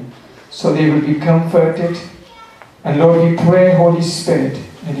to them, so they will be comforted. And Lord, we pray, Holy Spirit,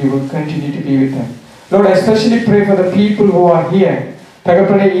 that you will continue to be with them. Lord, I especially pray for the people who are here.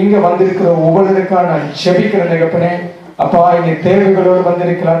 தகப்பனே, இங்க வந்திருக்கிற ஒவ்வொருவருக்காக நான் ஜெபிக்கிறேன். தகப்பனே, அப்பா, இங்க தேவைகளோடு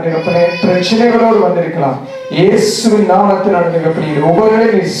வந்திருக்கலாம், தகப்பனே, பிரச்சனைகளோடு வந்திருக்கலாம். இயேசுவின் நாமத்தினால தகப்பனே,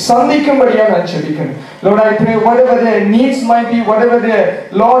 ஒவ்வொருவரையும் நீ சந்திக்கும்படியா நான் ஜெபிக்கிறேன். Lord, I pray whatever their needs might be, whatever their,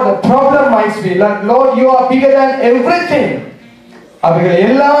 Lord, the problem might be, Lord, you are bigger than everything. அவர்கள்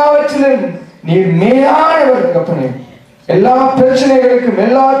எல்லாவற்றிலும் நீர் மேலானவர் தகப்பனே. எல்லா பிரச்சனைகளுக்கும்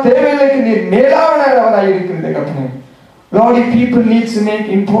எல்லா தேவைகளுக்கும் நீர் மேலானவராய் இருக்கிறது தகப்பனே. Lord, if people need to make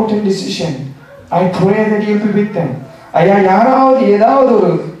important decision, I pray that you will be with them. ஐயா, யாராவது ஏதாவது ஒரு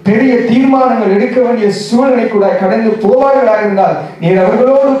பெரிய தீர்மானங்கள் எடுக்க வேண்டிய சூழ்நிலை கூட கடந்து போவார்களாக இருந்தால் நீர்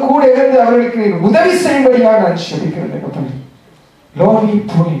அவர்களோடு கூட இருந்து அவர்களுக்கு நீர் உதவி செய்யும்படியாக நான் ஜெபிக்கிறேன் தகப்பனே. Lord, we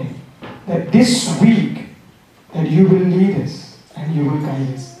pray that this week that you will lead us and you will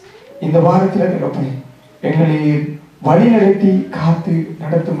guide us. இந்த வாரத்தில் தகப்பனே, எங்களை வழிநடத்தி காத்து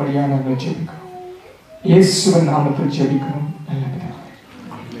நடத்தும்படியாக நாங்கள் ஜெபிக்கிறோம். இயேசுவின் நாமத்தில் ஜெபிக்கிறோம் நல்ல பிதாவே.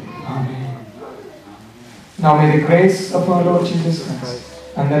 ஆமென். Now may the grace of our Lord Jesus Christ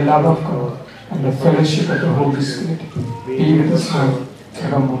and the love of God and the fellowship of the Holy Spirit be with us now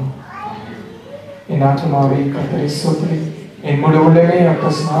forevermore. என் ஆத்துமாவே கர்த்தரை ஸ்தோத்திரி, என் முழு உள்ளமே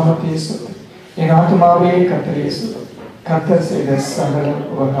அவர் நாமத்தை ஸ்தோத்திரி. என் ஆத்துமாவே கர்த்தரை ஸ்தோத்திரி, கர்த்தர் செய்த சகல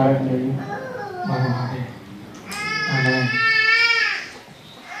உபகாரங்களையும் மறவாதே. Amen.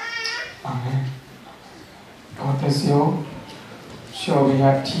 Amen. God bless you. Sure, we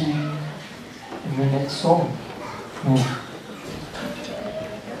have tea in the next song. No.